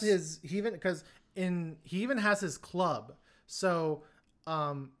has his club. So,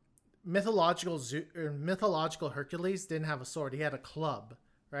 mythological Hercules didn't have a sword. He had a club,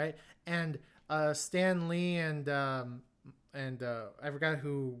 right? And Stan Lee and I forgot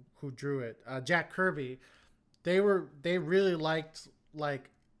who drew it. Jack Kirby. They really liked like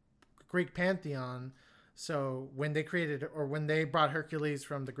Greek pantheon, so when they brought Hercules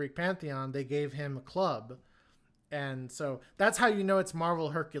from the Greek pantheon, they gave him a club, and so that's how you know it's Marvel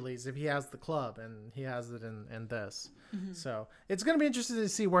Hercules, if he has the club, and he has it in this. So it's gonna be interesting to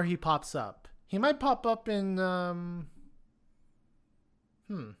see where he pops up. He might pop up in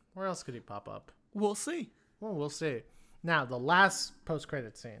where else could he pop up? We'll see. Well, we'll see. Now the last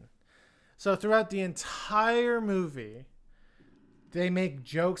post-credit scene. So throughout the entire movie, they make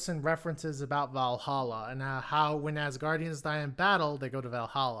jokes and references about Valhalla and how when Asgardians die in battle, they go to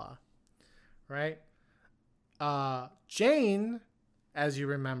Valhalla, right? Jane, as you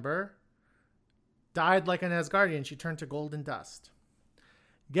remember, died like an Asgardian. She turned to golden dust.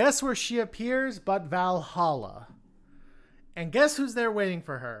 Guess where she appears but Valhalla? And guess who's there waiting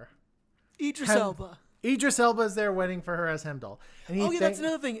for her? Idris Elba. Idris Elba is there waiting for her as Heimdall. And that's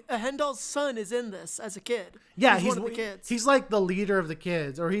another thing. Heimdall's son is in this as a kid. Yeah, he's one of the kids. He's like the leader of the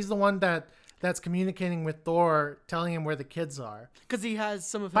kids, or he's the one that's communicating with Thor, telling him where the kids are. Because he has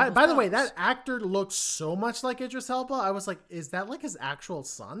some of. By the way, that actor looks so much like Idris Elba. I was like, is that like his actual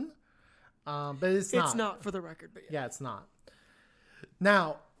son? But it's not. It's not, for the record. But yeah, it's not.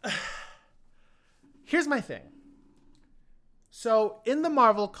 Now, here's my thing. So in the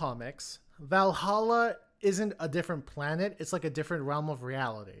Marvel comics, Valhalla isn't a different planet. It's like a different realm of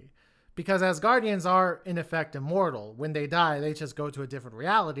reality. Because Asgardians are, in effect, immortal. When they die, they just go to a different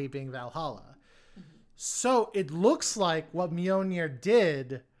reality, being Valhalla. So it looks like what Mjolnir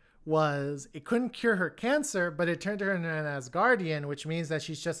did was it couldn't cure her cancer, but it turned her into an Asgardian, which means that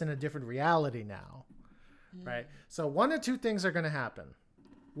she's just in a different reality now. Right? So one or two things are going to happen.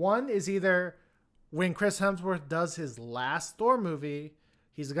 One is either when Chris Hemsworth does his last Thor movie,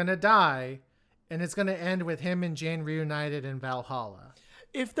 he's going to die, and it's going to end with him and Jane reunited in Valhalla.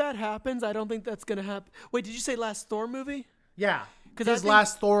 If that happens, I don't think that's going to happen. Wait, did you say last Thor movie? Yeah, his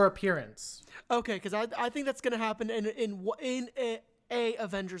last Thor appearance. Okay, because I think that's going to happen in a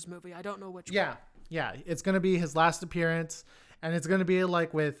Avengers movie. I don't know which one. Yeah, it's going to be his last appearance, and it's going to be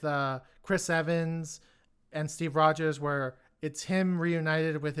like with Chris Evans and Steve Rogers, where it's him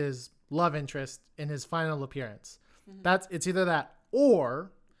reunited with his love interest in his final appearance. It's either that,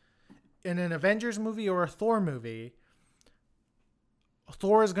 or in an Avengers movie or a Thor movie,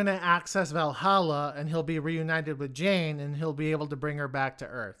 Thor is going to access Valhalla and he'll be reunited with Jane and he'll be able to bring her back to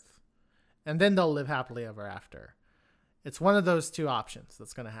Earth. And then they'll live happily ever after. It's one of those two options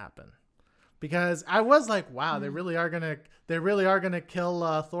that's going to happen. Because I was like, wow, they really are going to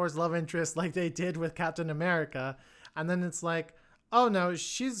kill Thor's love interest like they did with Captain America. And then it's like, oh no,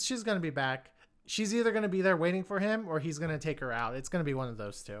 she's going to be back. She's either going to be there waiting for him or he's going to take her out. It's going to be one of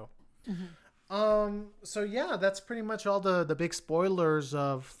those two. So yeah, that's pretty much all the big spoilers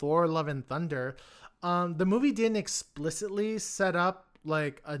of Thor Love and Thunder. The movie didn't explicitly set up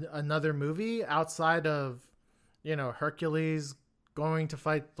like another movie outside of, Hercules going to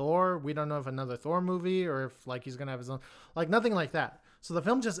fight Thor. We don't know if another Thor movie or if like he's going to have his own, like nothing like that. So the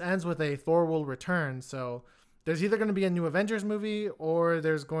film just ends with a Thor will return. So there's either going to be a new Avengers movie or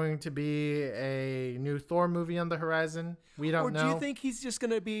there's going to be a new Thor movie on the horizon. We don't know. Or do you think he's just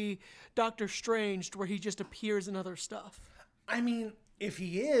going to be Doctor Strange, where he just appears in other stuff? I mean, if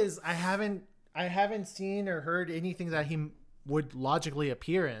he is, I haven't seen or heard anything that he would logically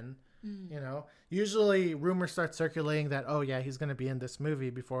appear in. You know, usually rumors start circulating that, oh yeah, he's going to be in this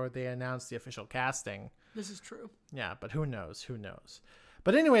movie before they announce the official casting. This is true. Yeah, but who knows? Who knows?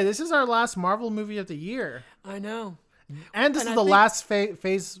 But anyway, this is our last Marvel movie of the year. I know. And this is the last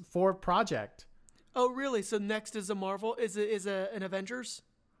Phase 4 project. Oh, really? So next is a Marvel? Is an Avengers?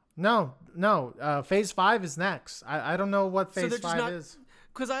 No. Phase 5 is next. I don't know what Phase 5 is.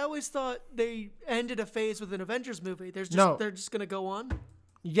 Because I always thought they ended a phase with an Avengers movie. They're just gonna go on.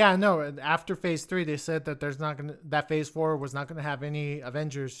 Yeah, no. After Phase 3, they said that that Phase 4 was not gonna have any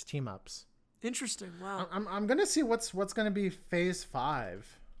Avengers team ups. Interesting. Wow. I'm gonna see what's gonna be Phase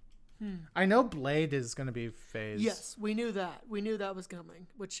 5. I know Blade is gonna be Phase. Yes, we knew that. We knew that was coming.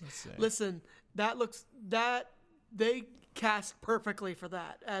 Which, listen, they cast perfectly for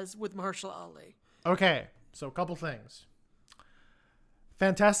that, as with Mahershala Ali. Okay, so a couple things.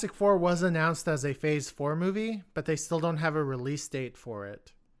 Fantastic Four was announced as a Phase 4 movie, but they still don't have a release date for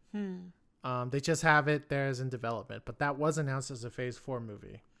it. They just have it there as in development, but that was announced as a Phase 4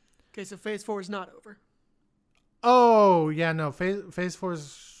 movie. Okay, so Phase 4 is not over. Oh, yeah, no. Phase 4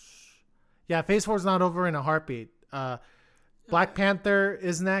 is not over in a heartbeat. Black Panther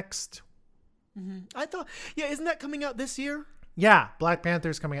is next. I thought, isn't that coming out this year? Yeah, Black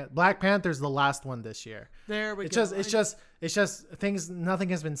Panther's coming out. Black Panther's the last one this year. There we go. It's just things. Nothing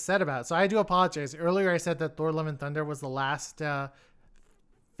has been said about it. So I do apologize. Earlier I said that Thor: Love and Thunder was the last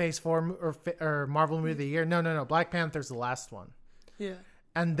Phase 4 or Marvel movie of the year. No. Black Panther's the last one. Yeah.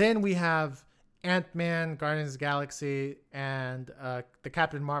 And then we have Ant-Man, Guardians of the Galaxy, and the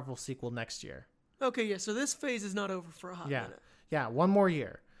Captain Marvel sequel next year. Okay, yeah. So this phase is not over for a hot minute. Yeah, one more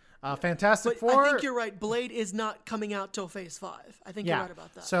year. Fantastic But Four. I think you're right. Blade is not coming out till Phase 5. I think you're right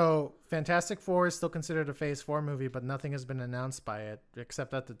about that. So Fantastic Four is still considered a Phase 4 movie, but nothing has been announced by it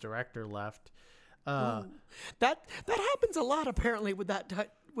except that the director left. That happens a lot apparently with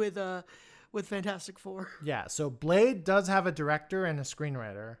with Fantastic Four. Yeah. So Blade does have a director and a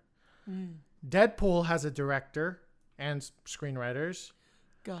screenwriter. Deadpool has a director and screenwriters.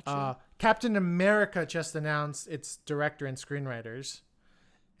 Gotcha. Captain America just announced its director and screenwriters.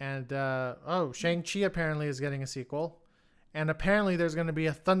 And, Shang-Chi apparently is getting a sequel. And apparently there's going to be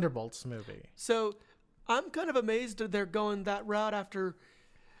a Thunderbolts movie. So I'm kind of amazed that they're going that route after,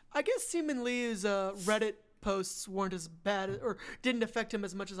 I guess Seaman Lee's Reddit posts weren't as bad or didn't affect him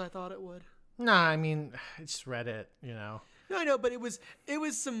as much as I thought it would. Nah, I mean, it's Reddit, you know. No, I know, but it was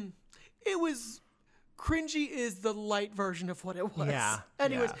cringy is the light version of what it was. Yeah.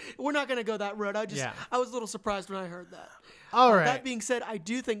 Anyways, yeah. we're not going to go that road. I was a little surprised when I heard that. All right. That being said, I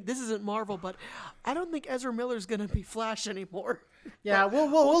do think this isn't Marvel, but I don't think Ezra Miller's going to be Flash anymore. Yeah,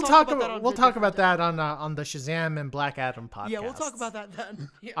 But we'll talk about that on the Shazam and Black Adam podcast. Yeah, we'll talk about that then.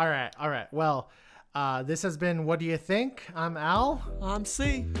 Yeah. All right. Well, this has been What Do You Think? I'm Al. I'm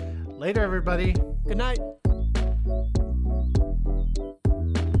C. Later, everybody. Good night.